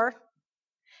poor.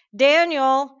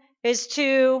 Daniel is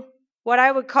to what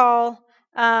I would call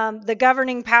the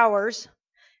governing powers.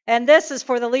 And this is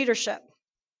for the leadership.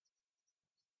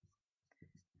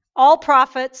 All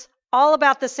prophets, all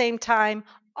about the same time,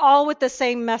 all with the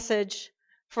same message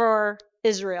for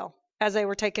Israel as they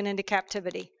were taken into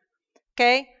captivity.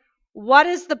 Okay? What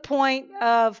is the point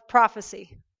of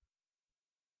prophecy?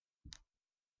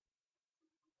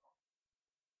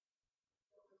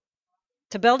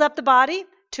 To build up the body,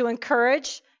 to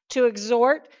encourage, to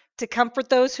exhort, to comfort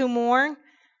those who mourn.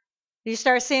 You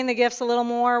start seeing the gifts a little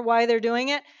more why they're doing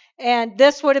it. And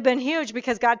this would have been huge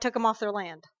because God took them off their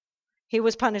land. He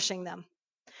was punishing them.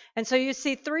 And so you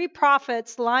see three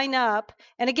prophets line up.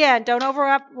 And again, don't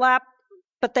overlap,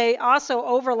 but they also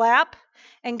overlap.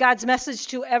 And God's message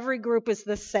to every group is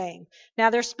the same. Now,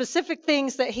 there's specific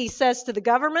things that he says to the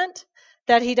government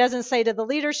that he doesn't say to the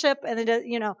leadership.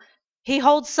 And, he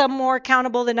holds some more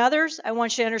accountable than others. I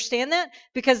want you to understand that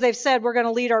because they've said we're going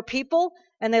to lead our people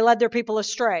and they led their people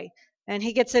astray. And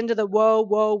he gets into the woe,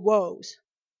 woe, woes.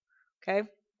 Okay?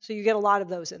 So you get a lot of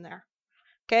those in there.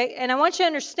 Okay? And I want you to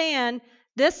understand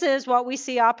this is what we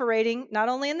see operating not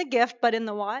only in the gift, but in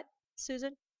the what,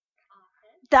 Susan?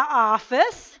 The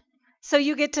office. So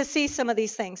you get to see some of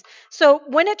these things. So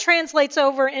when it translates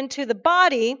over into the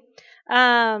body,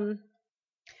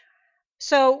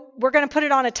 so we're going to put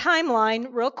it on a timeline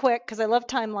real quick because I love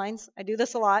timelines. I do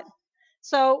this a lot.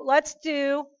 So let's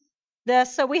do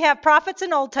this. So we have prophets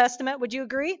in Old Testament. Would you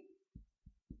agree?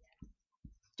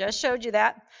 Just showed you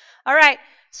that. All right.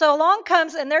 So along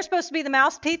comes, and they're supposed to be the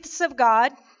mouthpiece of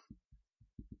God.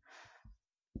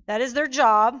 That is their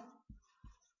job.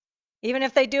 Even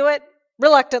if they do it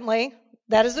reluctantly,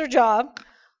 that is their job.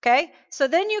 Okay. So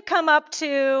then you come up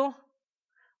to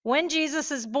when Jesus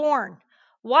is born.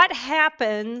 What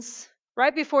happens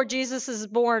right before Jesus is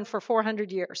born for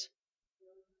 400 years?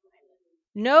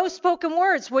 No spoken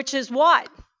words, which is what?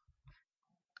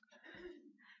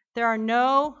 There are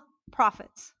no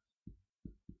prophets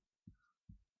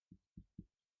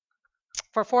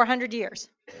for 400 years.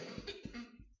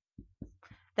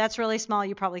 That's really small.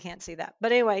 You probably can't see that.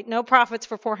 But anyway, no prophets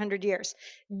for 400 years.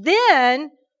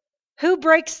 Then, who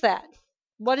breaks that?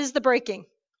 What is the breaking?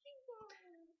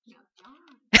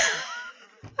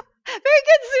 Very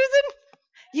good, Susan.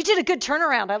 You did a good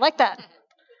turnaround. I like that.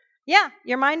 Yeah,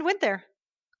 your mind went there.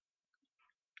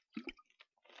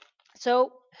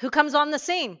 So, who comes on the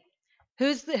scene?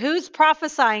 Who's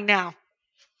prophesying now?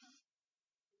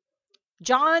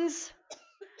 John's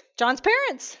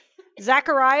parents,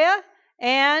 Zachariah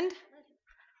and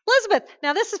Elizabeth.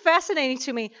 Now, this is fascinating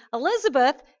to me.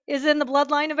 Elizabeth is in the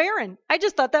bloodline of Aaron. I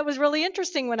just thought that was really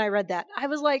interesting when I read that. I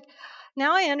was like,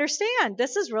 now I understand.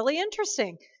 This is really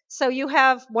interesting. So you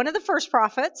have one of the first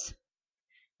prophets.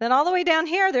 Then all the way down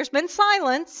here, there's been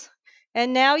silence.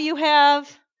 And now you have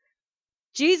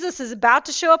Jesus is about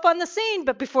to show up on the scene.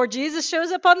 But before Jesus shows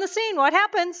up on the scene, what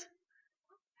happens?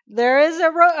 There is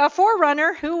a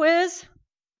forerunner who is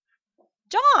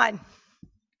John.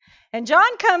 And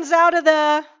John comes out of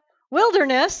the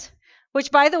wilderness,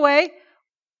 which, by the way,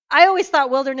 I always thought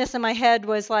wilderness in my head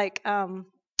was like, I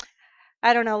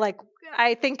don't know, like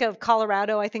I think of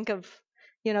Colorado. I think of,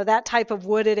 that type of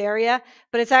wooded area.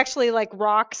 But it's actually like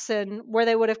rocks and where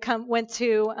they would have went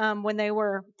to when they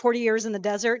were 40 years in the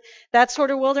desert, that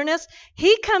sort of wilderness.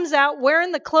 He comes out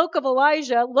wearing the cloak of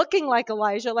Elijah, looking like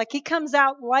Elijah, like he comes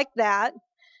out like that,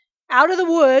 out of the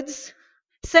woods,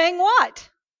 saying what?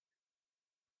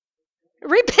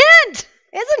 Repent!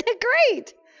 Isn't it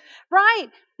great? Right.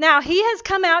 Now, he has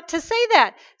come out to say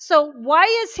that. So why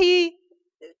is he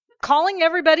calling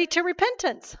everybody to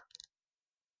repentance?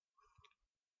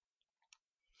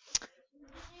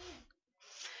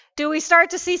 Do we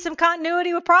start to see some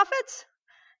continuity with prophets?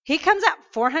 He comes out,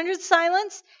 400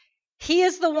 silence. He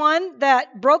is the one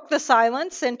that broke the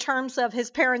silence in terms of his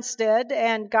parents did,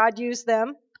 and God used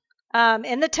them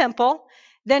in the temple.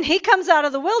 Then he comes out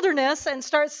of the wilderness and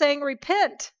starts saying,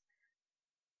 repent,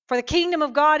 for the kingdom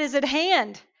of God is at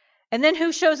hand. And then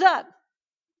who shows up?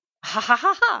 Ha, ha,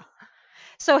 ha, ha.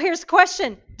 So here's the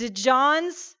question. Did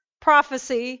John's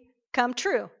prophecy come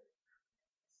true?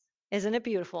 Isn't it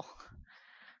beautiful?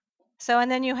 So,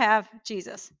 and then you have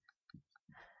Jesus.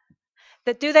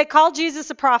 Do they call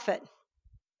Jesus a prophet?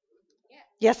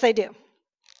 Yes, they do.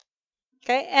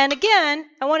 Okay, and again,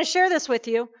 I want to share this with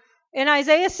you. In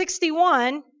Isaiah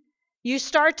 61, you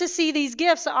start to see these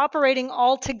gifts operating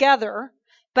all together.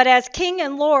 But as King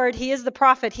and Lord, he is the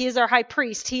prophet. He is our high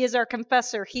priest. He is our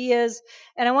confessor. He is,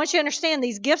 and I want you to understand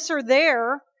these gifts are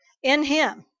there in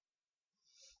him.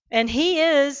 And he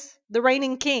is the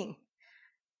reigning king.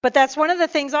 But that's one of the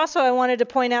things also I wanted to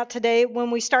point out today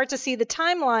when we start to see the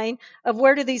timeline of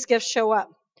where do these gifts show up.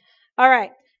 All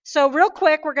right. So real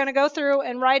quick, we're going to go through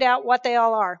and write out what they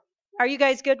all are. Are you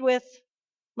guys good with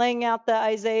laying out the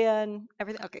Isaiah and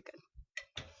everything? Okay, good.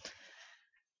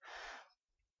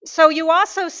 So you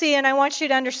also see, and I want you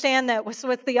to understand that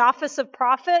with the office of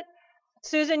prophet,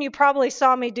 Susan, you probably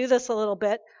saw me do this a little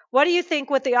bit. What do you think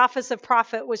with the office of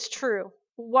prophet was true?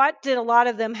 What did a lot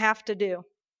of them have to do?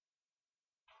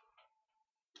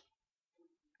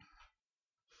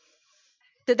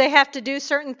 Did they have to do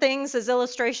certain things as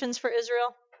illustrations for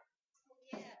Israel?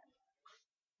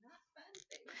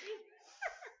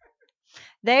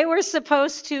 They were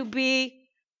supposed to be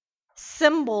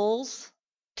symbols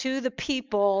to the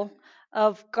people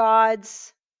of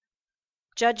God's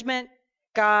judgment,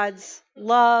 God's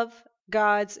love,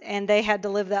 God's, and they had to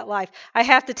live that life. I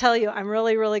have to tell you, I'm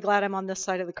really, really glad I'm on this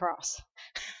side of the cross.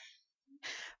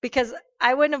 Because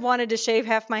I wouldn't have wanted to shave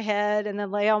half my head and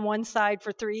then lay on one side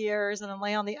for 3 years and then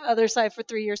lay on the other side for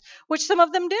 3 years, which some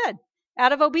of them did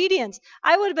out of obedience.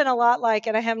 I would have been a lot like,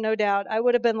 and I have no doubt, I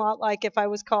would have been a lot like if I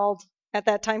was called at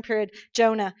that time period,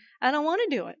 Jonah. I don't want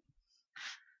to do it.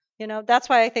 That's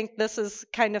why I think this is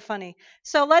kind of funny.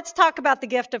 So let's talk about the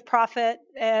gift of prophet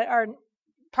or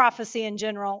prophecy in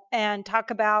general and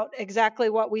talk about exactly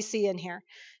what we see in here.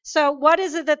 So what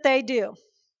is it that they do?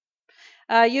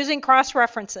 Using cross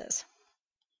references.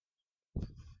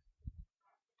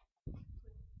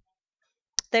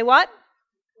 They what?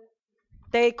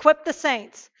 They equip the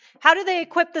saints. How do they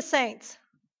equip the saints?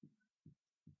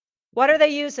 What are they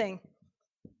using?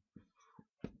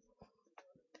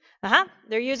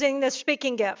 They're using the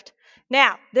speaking gift.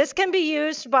 Now, this can be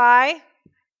used by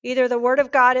either the Word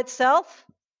of God itself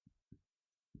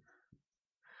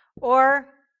or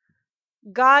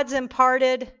God's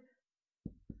imparted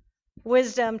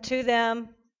wisdom to them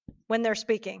when they're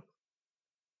speaking.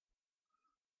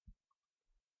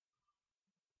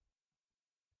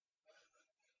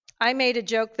 I made a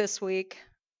joke this week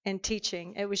in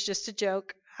teaching. It was just a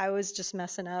joke. I was just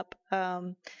messing up.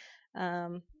 All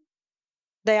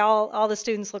the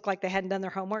students looked like they hadn't done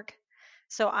their homework.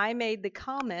 So I made the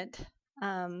comment.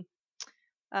 I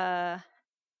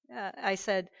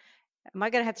said, "Am I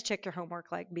going to have to check your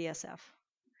homework like BSF?"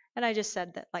 And I just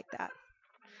said that like that.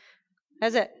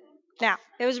 That's it. Now,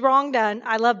 it was wrong done.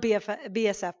 I love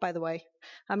BSF, by the way.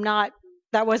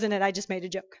 That wasn't it. I just made a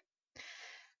joke.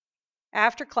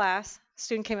 After class, a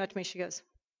student came up to me. She goes,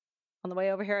 "On the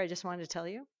way over here, I just wanted to tell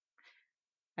you,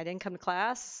 I didn't come to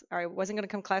class, or I wasn't going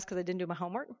to come to class because I didn't do my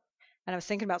homework. And I was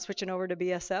thinking about switching over to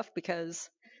BSF because,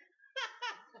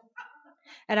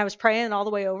 and I was praying all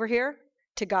the way over here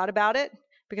to God about it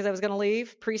because I was going to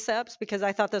leave precepts because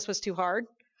I thought this was too hard."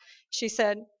 She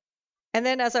said, and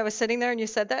then as I was sitting there and you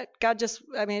said that, it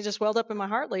just welled up in my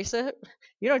heart, "Lisa,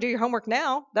 you don't do your homework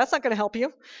now. That's not going to help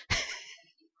you."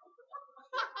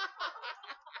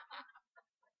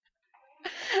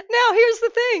 Now, here's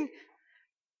the thing.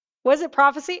 Was it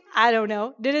prophecy? I don't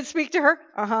know. Did it speak to her?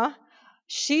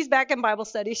 She's back in Bible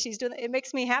study. She's doing it. It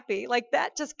makes me happy. Like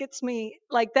that just gets me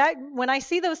like that. When I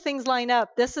see those things line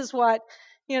up, this is what,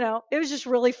 it was just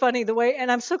really funny the way,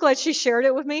 and I'm so glad she shared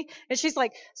it with me. And she's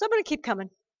like, "So I'm going to keep coming."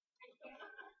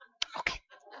 Okay.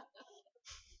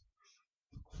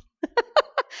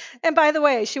 And by the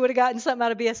way, she would have gotten something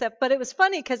out of BSF, but it was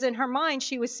funny because in her mind,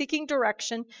 she was seeking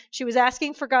direction. She was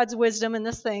asking for God's wisdom in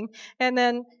this thing. And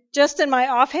then just in my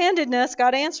offhandedness,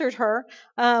 God answered her,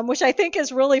 which I think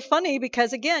is really funny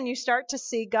because, again, you start to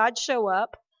see God show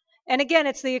up. And again,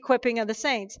 it's the equipping of the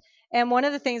saints. And one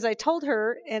of the things I told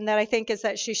her, and that I think is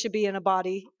that she should be in a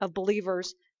body of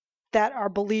believers that are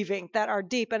believing, that are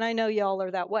deep. And I know y'all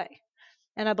are that way.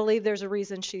 And I believe there's a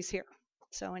reason she's here.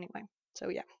 So anyway,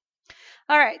 yeah.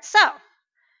 All right, so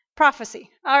prophecy.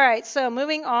 All right, so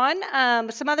moving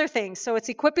on, some other things. So it's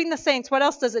equipping the saints. What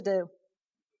else does it do?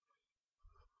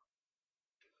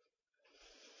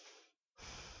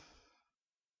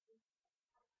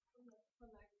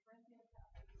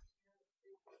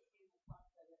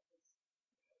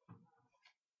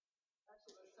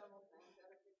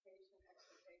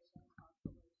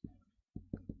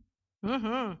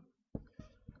 Mm-hmm.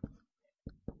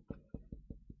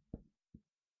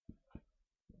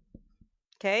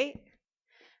 Okay.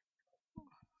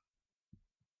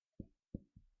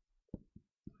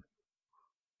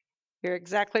 You're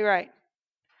exactly right.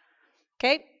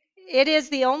 Okay. It is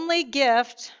the only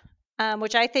gift,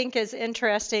 which I think is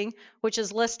interesting, which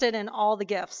is listed in all the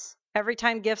gifts. Every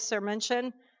time gifts are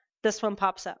mentioned, this one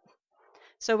pops up.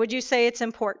 So would you say it's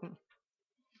important?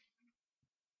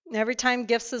 Every time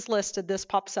gifts is listed, this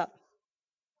pops up.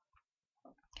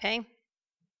 Okay.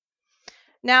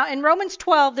 Now, in Romans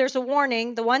 12, there's a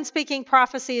warning. The one speaking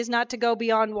prophecy is not to go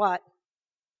beyond what?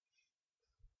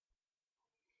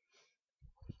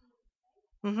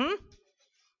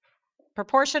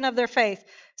 Proportion of their faith.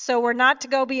 So we're not to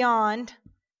go beyond.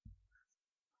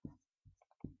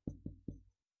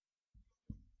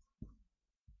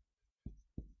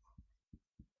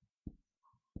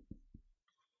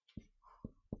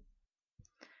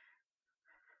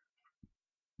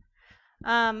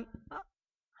 And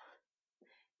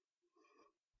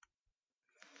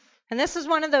this is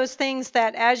one of those things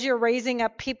that as you're raising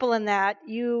up people in that,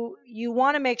 you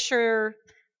want to make sure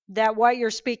that what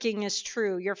you're speaking is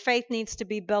true. Your faith needs to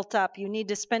be built up. You need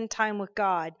to spend time with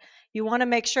God. You want to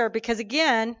make sure, because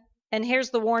again, and here's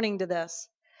the warning to this.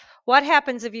 What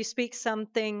happens if you speak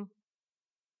something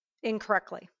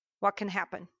incorrectly? What can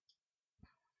happen?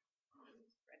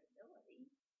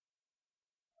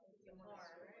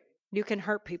 You can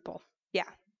hurt people. Yeah.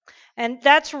 And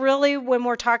that's really when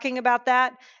we're talking about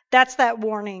that, that's that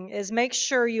warning is make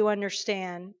sure you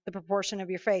understand the proportion of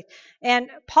your faith. And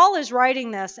Paul is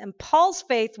writing this, and Paul's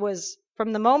faith was,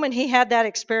 from the moment he had that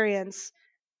experience,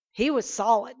 he was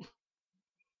solid.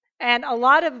 And a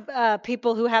lot of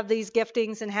people who have these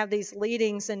giftings and have these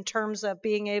leadings in terms of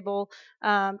being able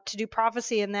to do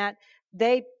prophecy and that,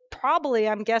 they probably,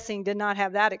 I'm guessing, did not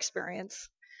have that experience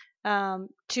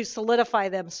to solidify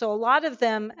them. So a lot of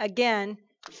them, again,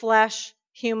 flesh,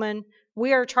 human,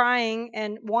 we are trying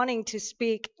and wanting to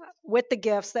speak with the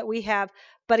gifts that we have.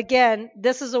 But again,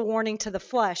 this is a warning to the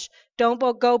flesh.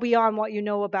 Don't go beyond what you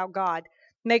know about God.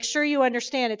 Make sure you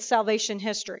understand it's salvation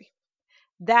history.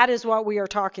 That is what we are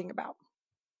talking about.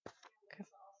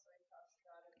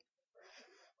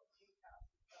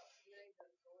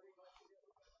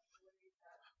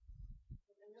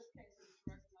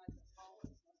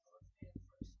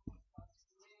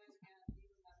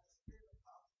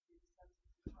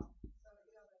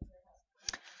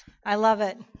 I love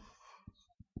it.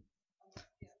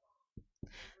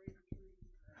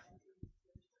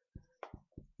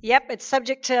 Yep, it's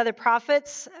subject to other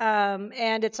prophets,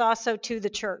 and it's also to the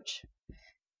church.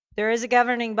 There is a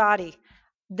governing body.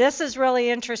 This is really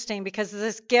interesting because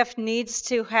this gift needs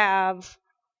to have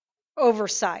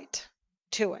oversight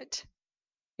to it.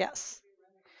 Yes.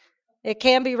 It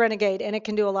can be renegade, and it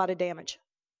can do a lot of damage.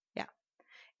 Yeah.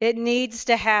 It needs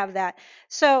to have that.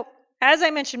 So, as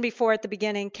I mentioned before at the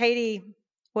beginning, Katie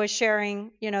was sharing,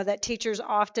 that teachers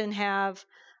often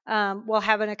will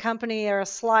have an accompany or a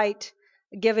slight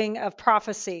giving of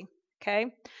prophecy.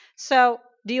 Okay. So,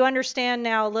 do you understand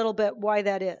now a little bit why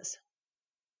that is?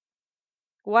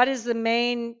 What is the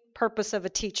main purpose of a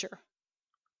teacher?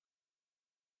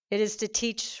 It is to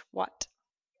teach what?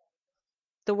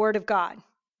 The Word of God.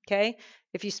 Okay?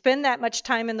 If you spend that much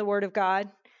time in the Word of God,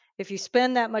 if you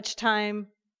spend that much time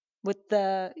with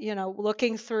the,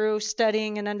 looking through,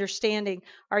 studying, and understanding,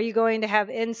 are you going to have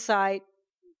insight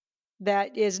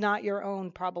that is not your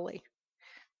own, probably?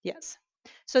 Yes.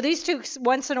 So these two,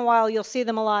 once in a while, you'll see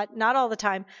them a lot, not all the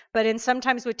time, but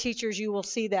sometimes with teachers, you will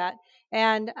see that.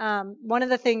 And one of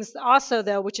the things also,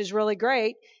 though, which is really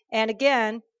great, and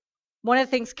again, one of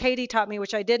the things Katie taught me,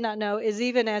 which I did not know, is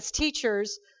even as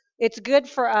teachers, it's good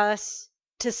for us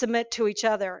to submit to each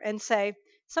other and say,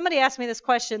 somebody asked me this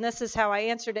question, this is how I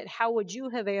answered it, how would you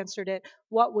have answered it,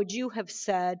 what would you have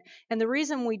said? And the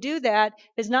reason we do that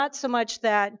is not so much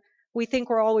that we think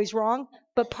we're always wrong,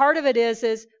 but part of it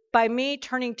is by me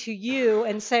turning to you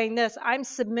and saying this, I'm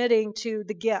submitting to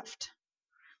the gift.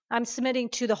 I'm submitting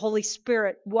to the Holy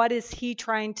Spirit. What is He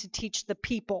trying to teach the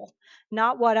people?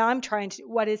 Not what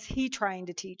what is He trying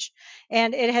to teach?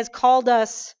 And it has called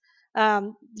us,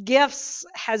 gifts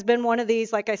has been one of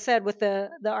these, like I said, with the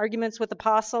arguments with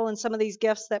apostle and some of these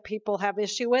gifts that people have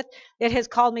issue with. It has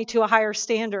called me to a higher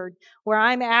standard where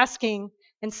I'm asking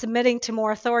and submitting to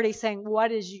more authority, saying,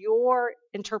 what is your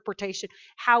interpretation?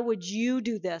 How would you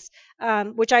do this?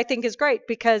 Which I think is great,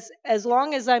 because as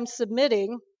long as I'm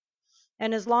submitting,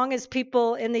 and as long as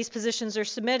people in these positions are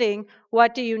submitting,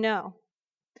 what do you know?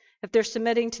 If they're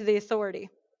submitting to the authority,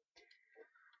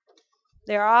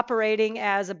 they are operating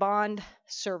as a bond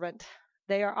servant.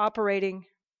 They are operating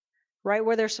right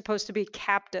where they're supposed to be,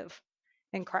 captive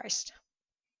in Christ.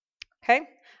 Okay?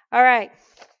 All right.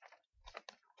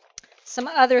 Some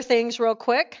other things real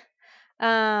quick.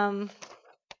 1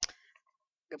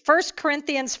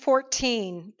 Corinthians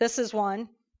 14. This is one.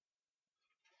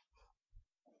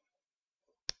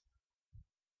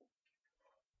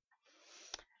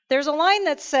 There's a line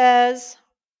that says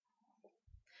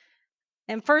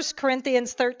in 1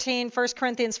 Corinthians 13, 1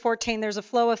 Corinthians 14, there's a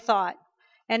flow of thought.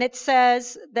 And it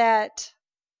says that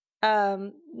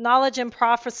knowledge and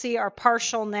prophecy are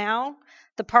partial now.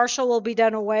 The partial will be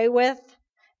done away with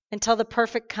until the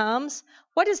perfect comes.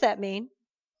 What does that mean?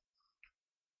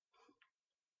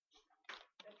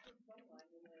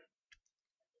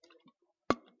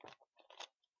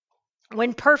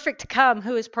 When perfect come,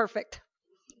 who is perfect?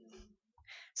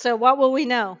 So what will we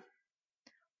know?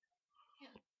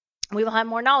 We will have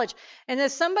more knowledge. And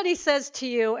if somebody says to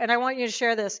you, and I want you to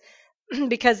share this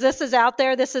because this is out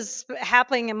there, this is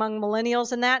happening among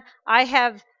millennials and that, I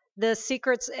have the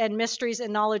secrets and mysteries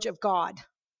and knowledge of God.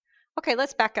 Okay,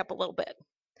 let's back up a little bit.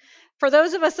 For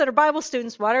those of us that are Bible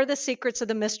students, what are the secrets of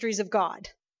the mysteries of God?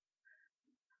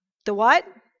 The what?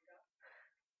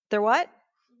 They're what?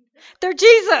 They're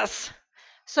Jesus.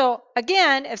 So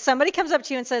again, if somebody comes up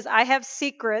to you and says, I have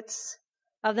secrets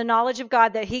of the knowledge of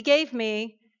God that he gave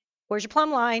me, where's your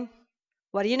plumb line?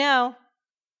 What do you know?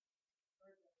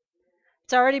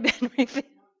 It's already been revealed.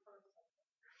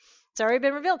 It's already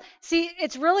been revealed. See,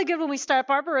 it's really good when we start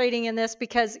operating in this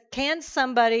because can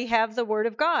somebody have the word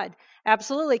of God?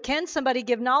 Absolutely. Can somebody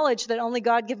give knowledge that only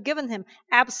God have given him?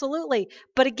 Absolutely.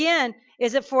 But again,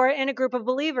 is it for in a group of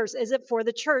believers? Is it for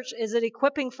the church? Is it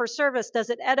equipping for service? Does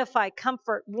it edify,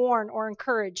 comfort, warn, or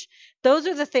encourage? Those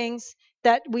are the things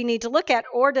that we need to look at.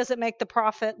 Or does it make the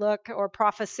prophet look, or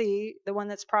prophecy, the one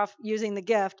that's using the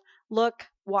gift, look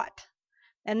what?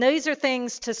 And these are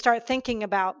things to start thinking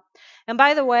about. And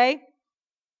by the way,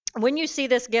 when you see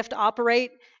this gift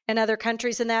operate in other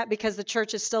countries and that, because the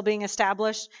church is still being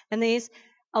established in these,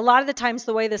 a lot of the times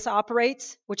the way this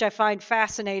operates, which I find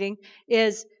fascinating,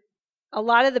 is a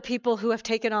lot of the people who have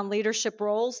taken on leadership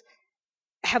roles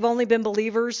have only been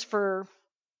believers for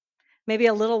maybe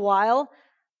a little while.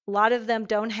 A lot of them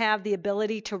don't have the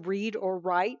ability to read or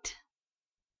write.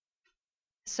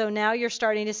 So now you're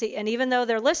starting to see, and even though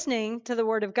they're listening to the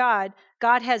word of God,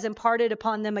 God has imparted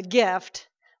upon them a gift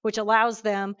which allows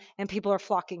them, and people are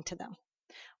flocking to them,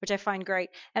 which I find great.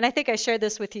 And I think I shared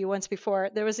this with you once before.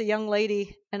 There was a young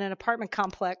lady in an apartment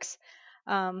complex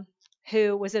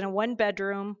who was in a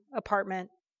one-bedroom apartment.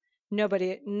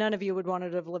 None of you would want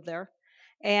to have lived there.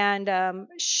 And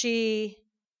she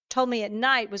told me at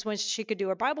night was when she could do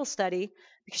her Bible study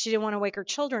because she didn't want to wake her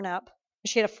children up.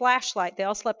 She had a flashlight. They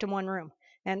all slept in one room,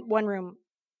 and one room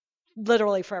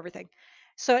literally for everything.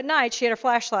 So at night, she had her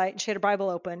flashlight and she had her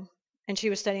Bible open and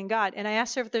she was studying God. And I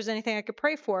asked her if there's anything I could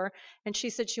pray for her. And she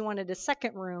said she wanted a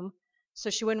second room so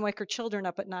she wouldn't wake her children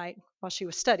up at night while she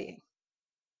was studying.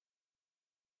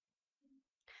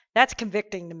 That's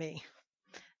convicting to me.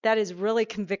 That is really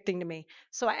convicting to me.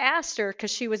 So I asked her,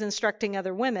 because she was instructing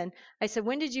other women, I said,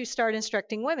 when did you start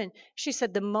instructing women? She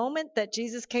said, the moment that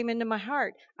Jesus came into my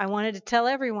heart, I wanted to tell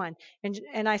everyone.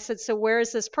 And I said, so where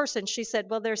is this person? She said,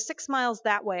 well, they're 6 miles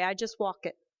that way. I just walk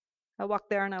it. I walk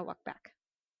there and I walk back.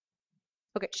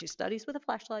 Okay, she studies with a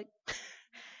flashlight.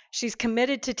 She's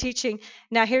committed to teaching.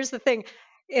 Now, here's the thing.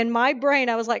 In my brain,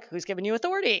 I was like, who's giving you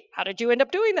authority? How did you end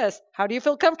up doing this? How do you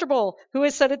feel comfortable? Who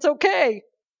has said it's okay?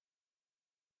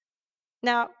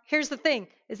 Now, here's the thing.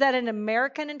 Is that an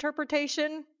American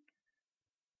interpretation?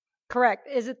 Correct.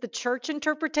 Is it the church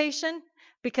interpretation?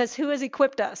 Because who has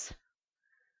equipped us?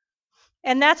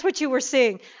 And that's what you were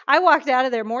seeing. I walked out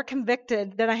of there more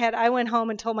convicted than I had. I went home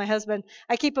and told my husband,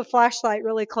 I keep a flashlight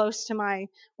really close to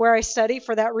where I study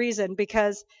for that reason,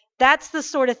 because that's the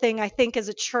sort of thing I think as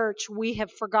a church we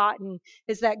have forgotten,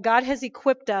 is that God has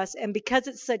equipped us. And because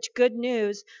it's such good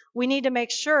news, we need to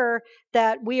make sure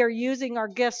that we are using our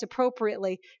gifts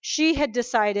appropriately. She had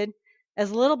decided,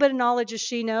 as little bit of knowledge as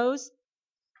she knows,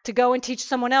 to go and teach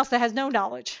someone else that has no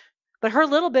knowledge. But her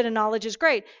little bit of knowledge is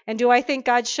great. And do I think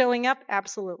God's showing up?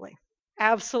 Absolutely.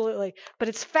 Absolutely. But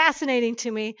it's fascinating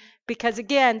to me because,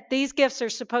 again, these gifts are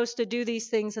supposed to do these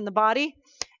things in the body.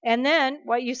 And then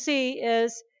what you see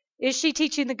is she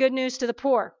teaching the good news to the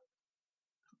poor?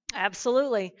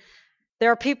 Absolutely.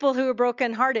 There are people who are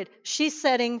brokenhearted. She's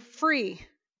setting free.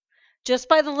 Just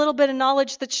by the little bit of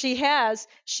knowledge that she has,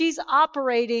 she's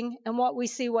operating in what we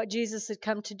see what Jesus had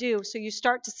come to do. So you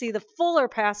start to see the fuller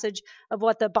passage of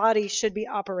what the body should be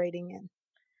operating in.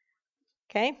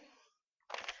 Okay?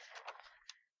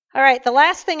 All right, the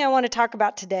last thing I want to talk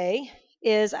about today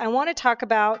is I want to talk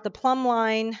about the plumb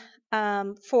line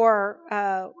for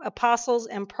apostles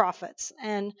and prophets.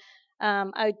 And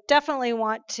I definitely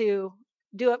want to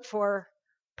do it for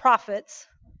prophets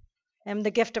and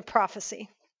the gift of prophecy.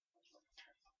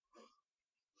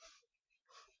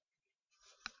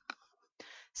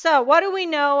 So what do we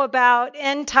know about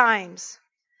end times?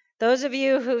 Those of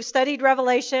you who studied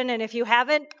Revelation, and if you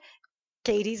haven't,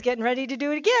 Katie's getting ready to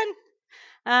do it again.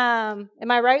 Am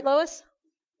I right, Lois?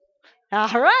 All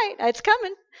right, it's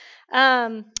coming.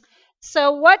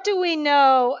 So what do we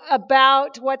know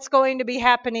about what's going to be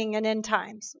happening in end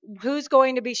times? Who's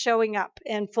going to be showing up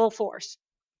in full force?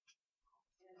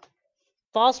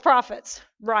 False prophets,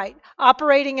 right.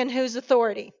 Operating in whose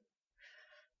authority?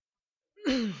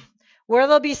 Where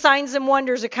there'll be signs and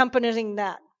wonders accompanying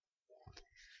that.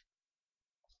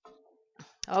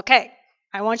 Okay,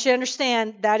 I want you to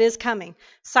understand that is coming.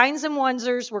 Signs and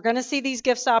wonders, we're going to see these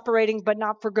gifts operating, but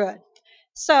not for good.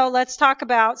 So let's talk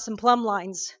about some plumb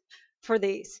lines for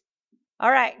these.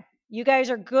 All right, you guys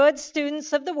are good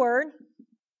students of the word.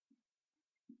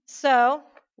 So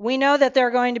we know that there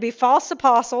are going to be false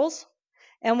apostles,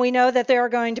 and we know that there are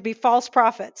going to be false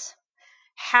prophets.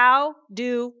 How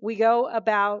do we go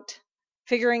about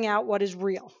figuring out what is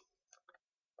real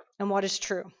and what is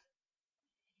true?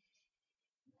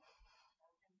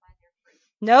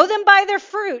 Know them by their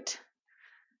fruit.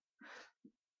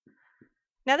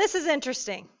 Now, this is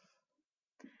interesting.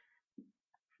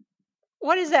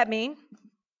 What does that mean?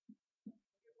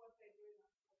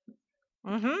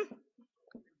 Now,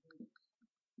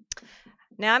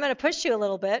 I'm going to push you a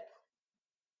little bit.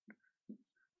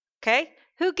 Okay?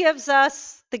 Who gives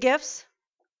us the gifts?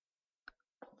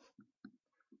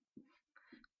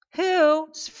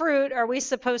 Whose fruit are we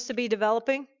supposed to be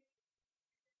developing?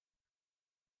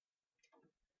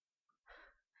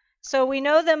 So we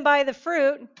know them by the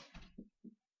fruit.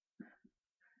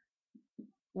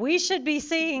 We should be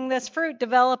seeing this fruit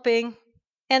developing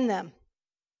in them.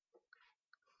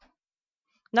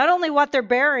 Not only what they're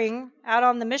bearing out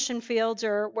on the mission fields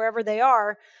or wherever they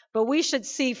are, but we should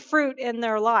see fruit in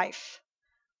their life.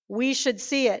 We should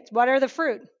see it. What are the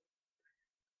fruit?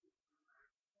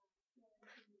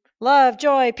 Love,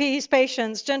 joy, peace,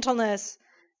 patience, gentleness.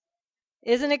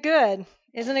 Isn't it good?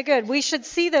 Isn't it good? We should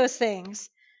see those things.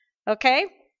 Okay?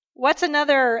 What's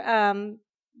another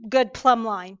good plumb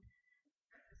line?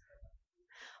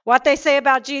 What they say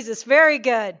about Jesus. Very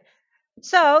good.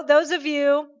 So, those of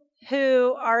you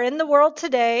who are in the world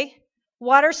today,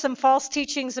 what are some false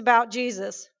teachings about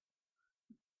Jesus?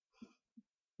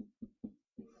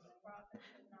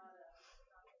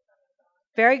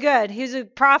 Very good. He's a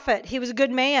prophet. He was a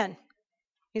good man.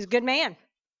 He's a good man.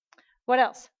 What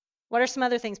else? What are some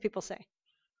other things people say?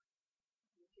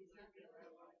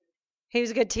 He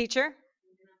was a good teacher.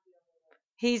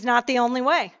 He's not the only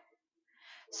way.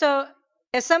 So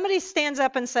if somebody stands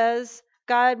up and says,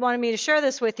 God wanted me to share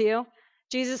this with you,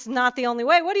 Jesus is not the only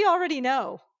way, what do you already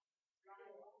know?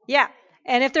 Yeah.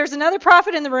 And if there's another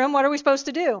prophet in the room, what are we supposed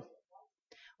to do?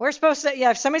 We're supposed to,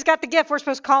 if somebody's got the gift, we're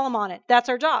supposed to call them on it. That's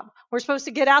our job. We're supposed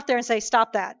to get out there and say,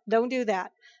 stop that. Don't do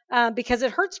that. Because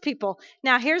it hurts people.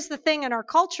 Now, here's the thing in our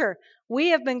culture.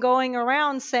 We have been going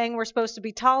around saying we're supposed to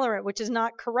be tolerant, which is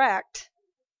not correct.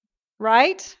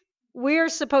 Right? We're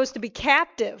supposed to be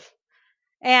captive.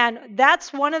 And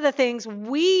that's one of the things.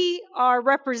 We are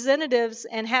representatives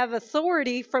and have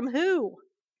authority from who?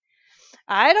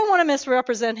 I don't want to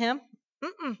misrepresent him.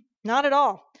 Not at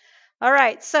all. All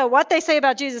right. So what they say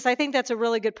about Jesus, I think that's a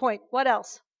really good point. What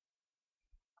else?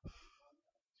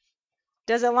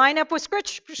 Does it line up with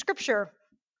Scripture?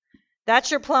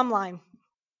 That's your plumb line.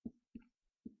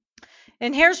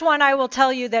 And here's one I will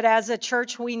tell you that as a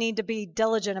church we need to be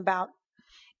diligent about.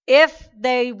 If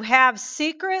they have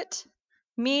secret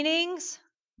meetings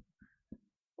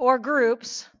or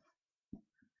groups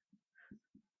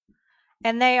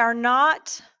and they are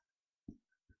not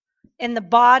in the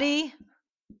body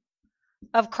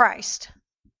of Christ,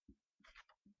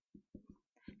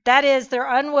 that is,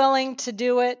 they're unwilling to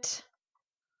do it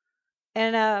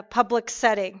in a public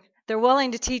setting. They're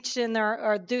willing to teach in their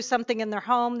or do something in their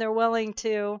home. They're willing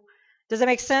to. Does that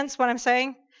make sense what I'm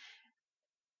saying?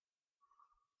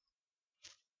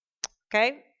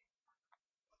 Okay.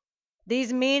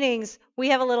 These meetings, we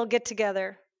have a little get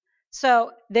together.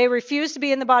 So they refuse to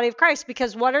be in the body of Christ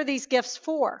because what are these gifts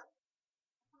for?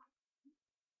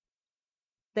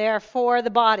 They are for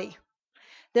the body.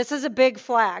 This is a big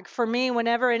flag for me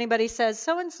whenever anybody says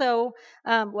so-and-so,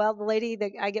 the lady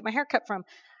that I get my hair cut from,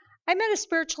 I met a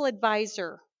spiritual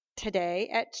advisor today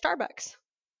at Starbucks.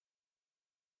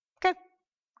 Okay.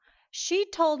 She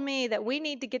told me that we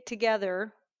need to get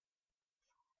together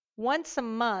once a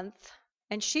month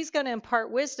and she's going to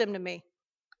impart wisdom to me.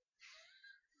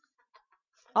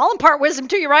 I'll impart wisdom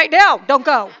to you right now. Don't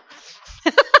go.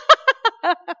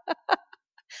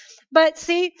 But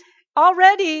see,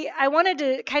 already I wanted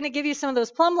to kind of give you some of those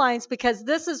plumb lines because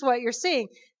this is what you're seeing.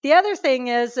 The other thing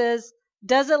is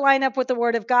Does it line up with the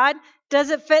Word of God? Does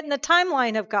it fit in the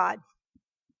timeline of God?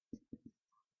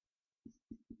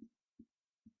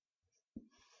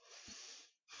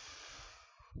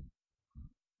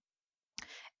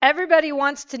 Everybody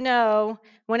wants to know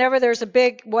whenever there's a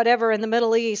big whatever in the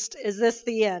Middle East, is this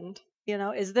the end?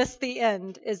 Is this the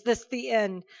end? Is this the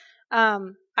end?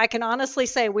 I can honestly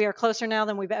say we are closer now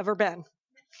than we've ever been.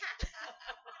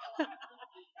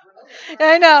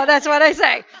 I know, that's what I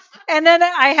say. And then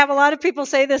I have a lot of people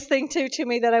say this thing too to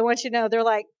me that I want you to know. They're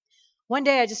like, one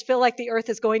day I just feel like the earth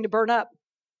is going to burn up.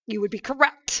 You would be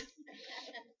correct.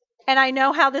 And I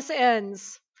know how this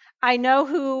ends. I know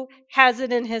who has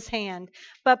it in his hand.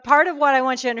 But part of what I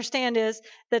want you to understand is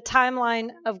the timeline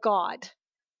of God.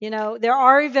 There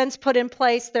are events put in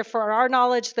place. They're for our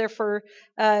knowledge. They're for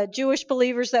Jewish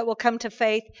believers that will come to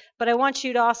faith. But I want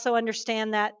you to also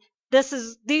understand that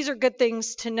these are good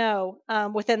things to know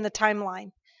within the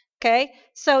timeline. Okay?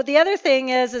 So the other thing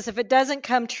is if it doesn't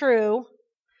come true,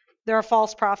 they're a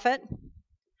false prophet.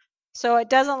 So it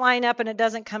doesn't line up and it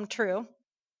doesn't come true.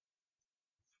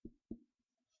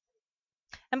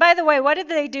 And by the way, what did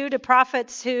they do to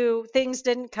prophets who things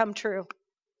didn't come true?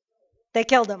 They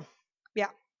killed them. Yeah.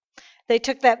 They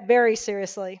took that very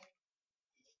seriously.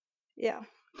 Yeah.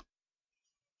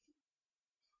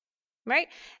 Right?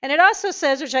 And it also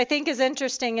says, which I think is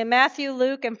interesting, in Matthew,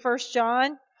 Luke, and 1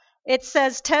 John, it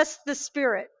says, test the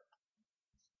spirit,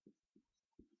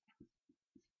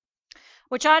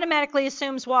 which automatically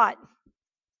assumes what?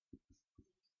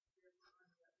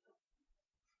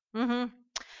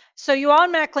 So you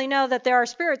automatically know that there are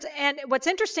spirits. And what's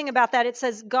interesting about that, it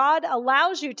says God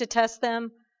allows you to test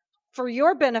them for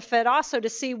your benefit also to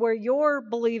see where your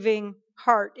believing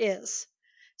heart is.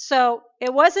 So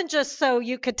it wasn't just so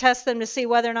you could test them to see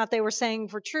whether or not they were saying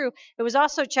for true. It was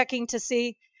also checking to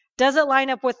see, does it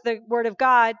line up with the Word of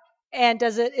God? And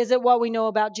is it what we know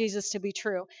about Jesus to be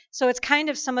true? So it's kind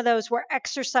of some of those, we're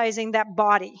exercising that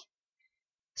body.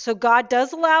 So God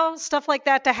does allow stuff like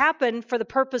that to happen for the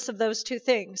purpose of those two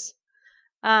things.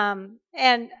 And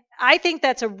I think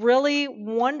that's a really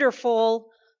wonderful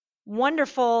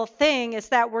thing, is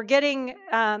that we're getting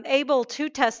able to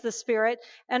test the spirit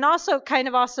and also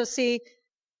see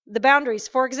the boundaries.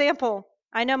 For example,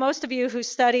 I know most of you who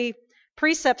study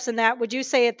precepts and that, would you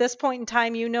say at this point in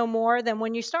time you know more than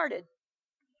when you started?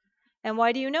 And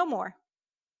why do you know more?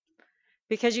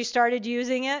 Because you started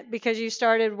using it, because you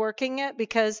started working it,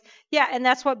 and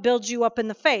that's what builds you up in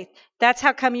the faith. That's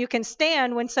how come you can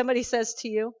stand when somebody says to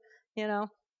you,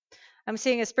 I'm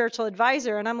seeing a spiritual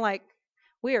advisor and I'm like,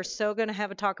 we are so going to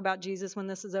have a talk about Jesus when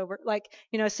this is over. Like,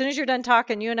 as soon as you're done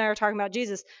talking, you and I are talking about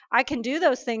Jesus. I can do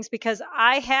those things because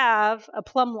I have a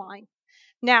plumb line.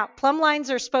 Now, plumb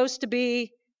lines are supposed to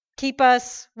keep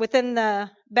us within the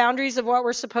boundaries of what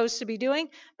we're supposed to be doing.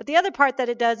 But the other part that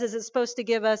it does is it's supposed to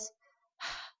give us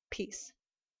peace.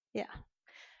 Yeah.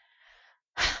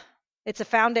 It's a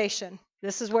foundation.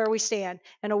 This is where we stand.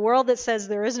 In a world that says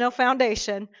there is no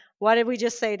foundation, what did we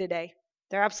just say today?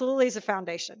 There absolutely is a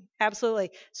foundation.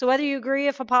 Absolutely. So whether you agree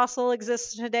if apostle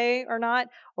exists today or not,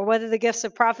 or whether the gifts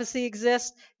of prophecy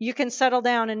exist, you can settle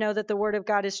down and know that the Word of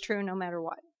God is true no matter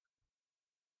what.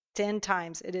 10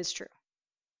 times it is true.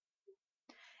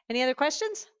 Any other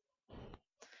questions?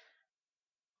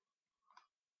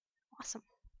 Awesome.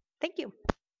 Thank you.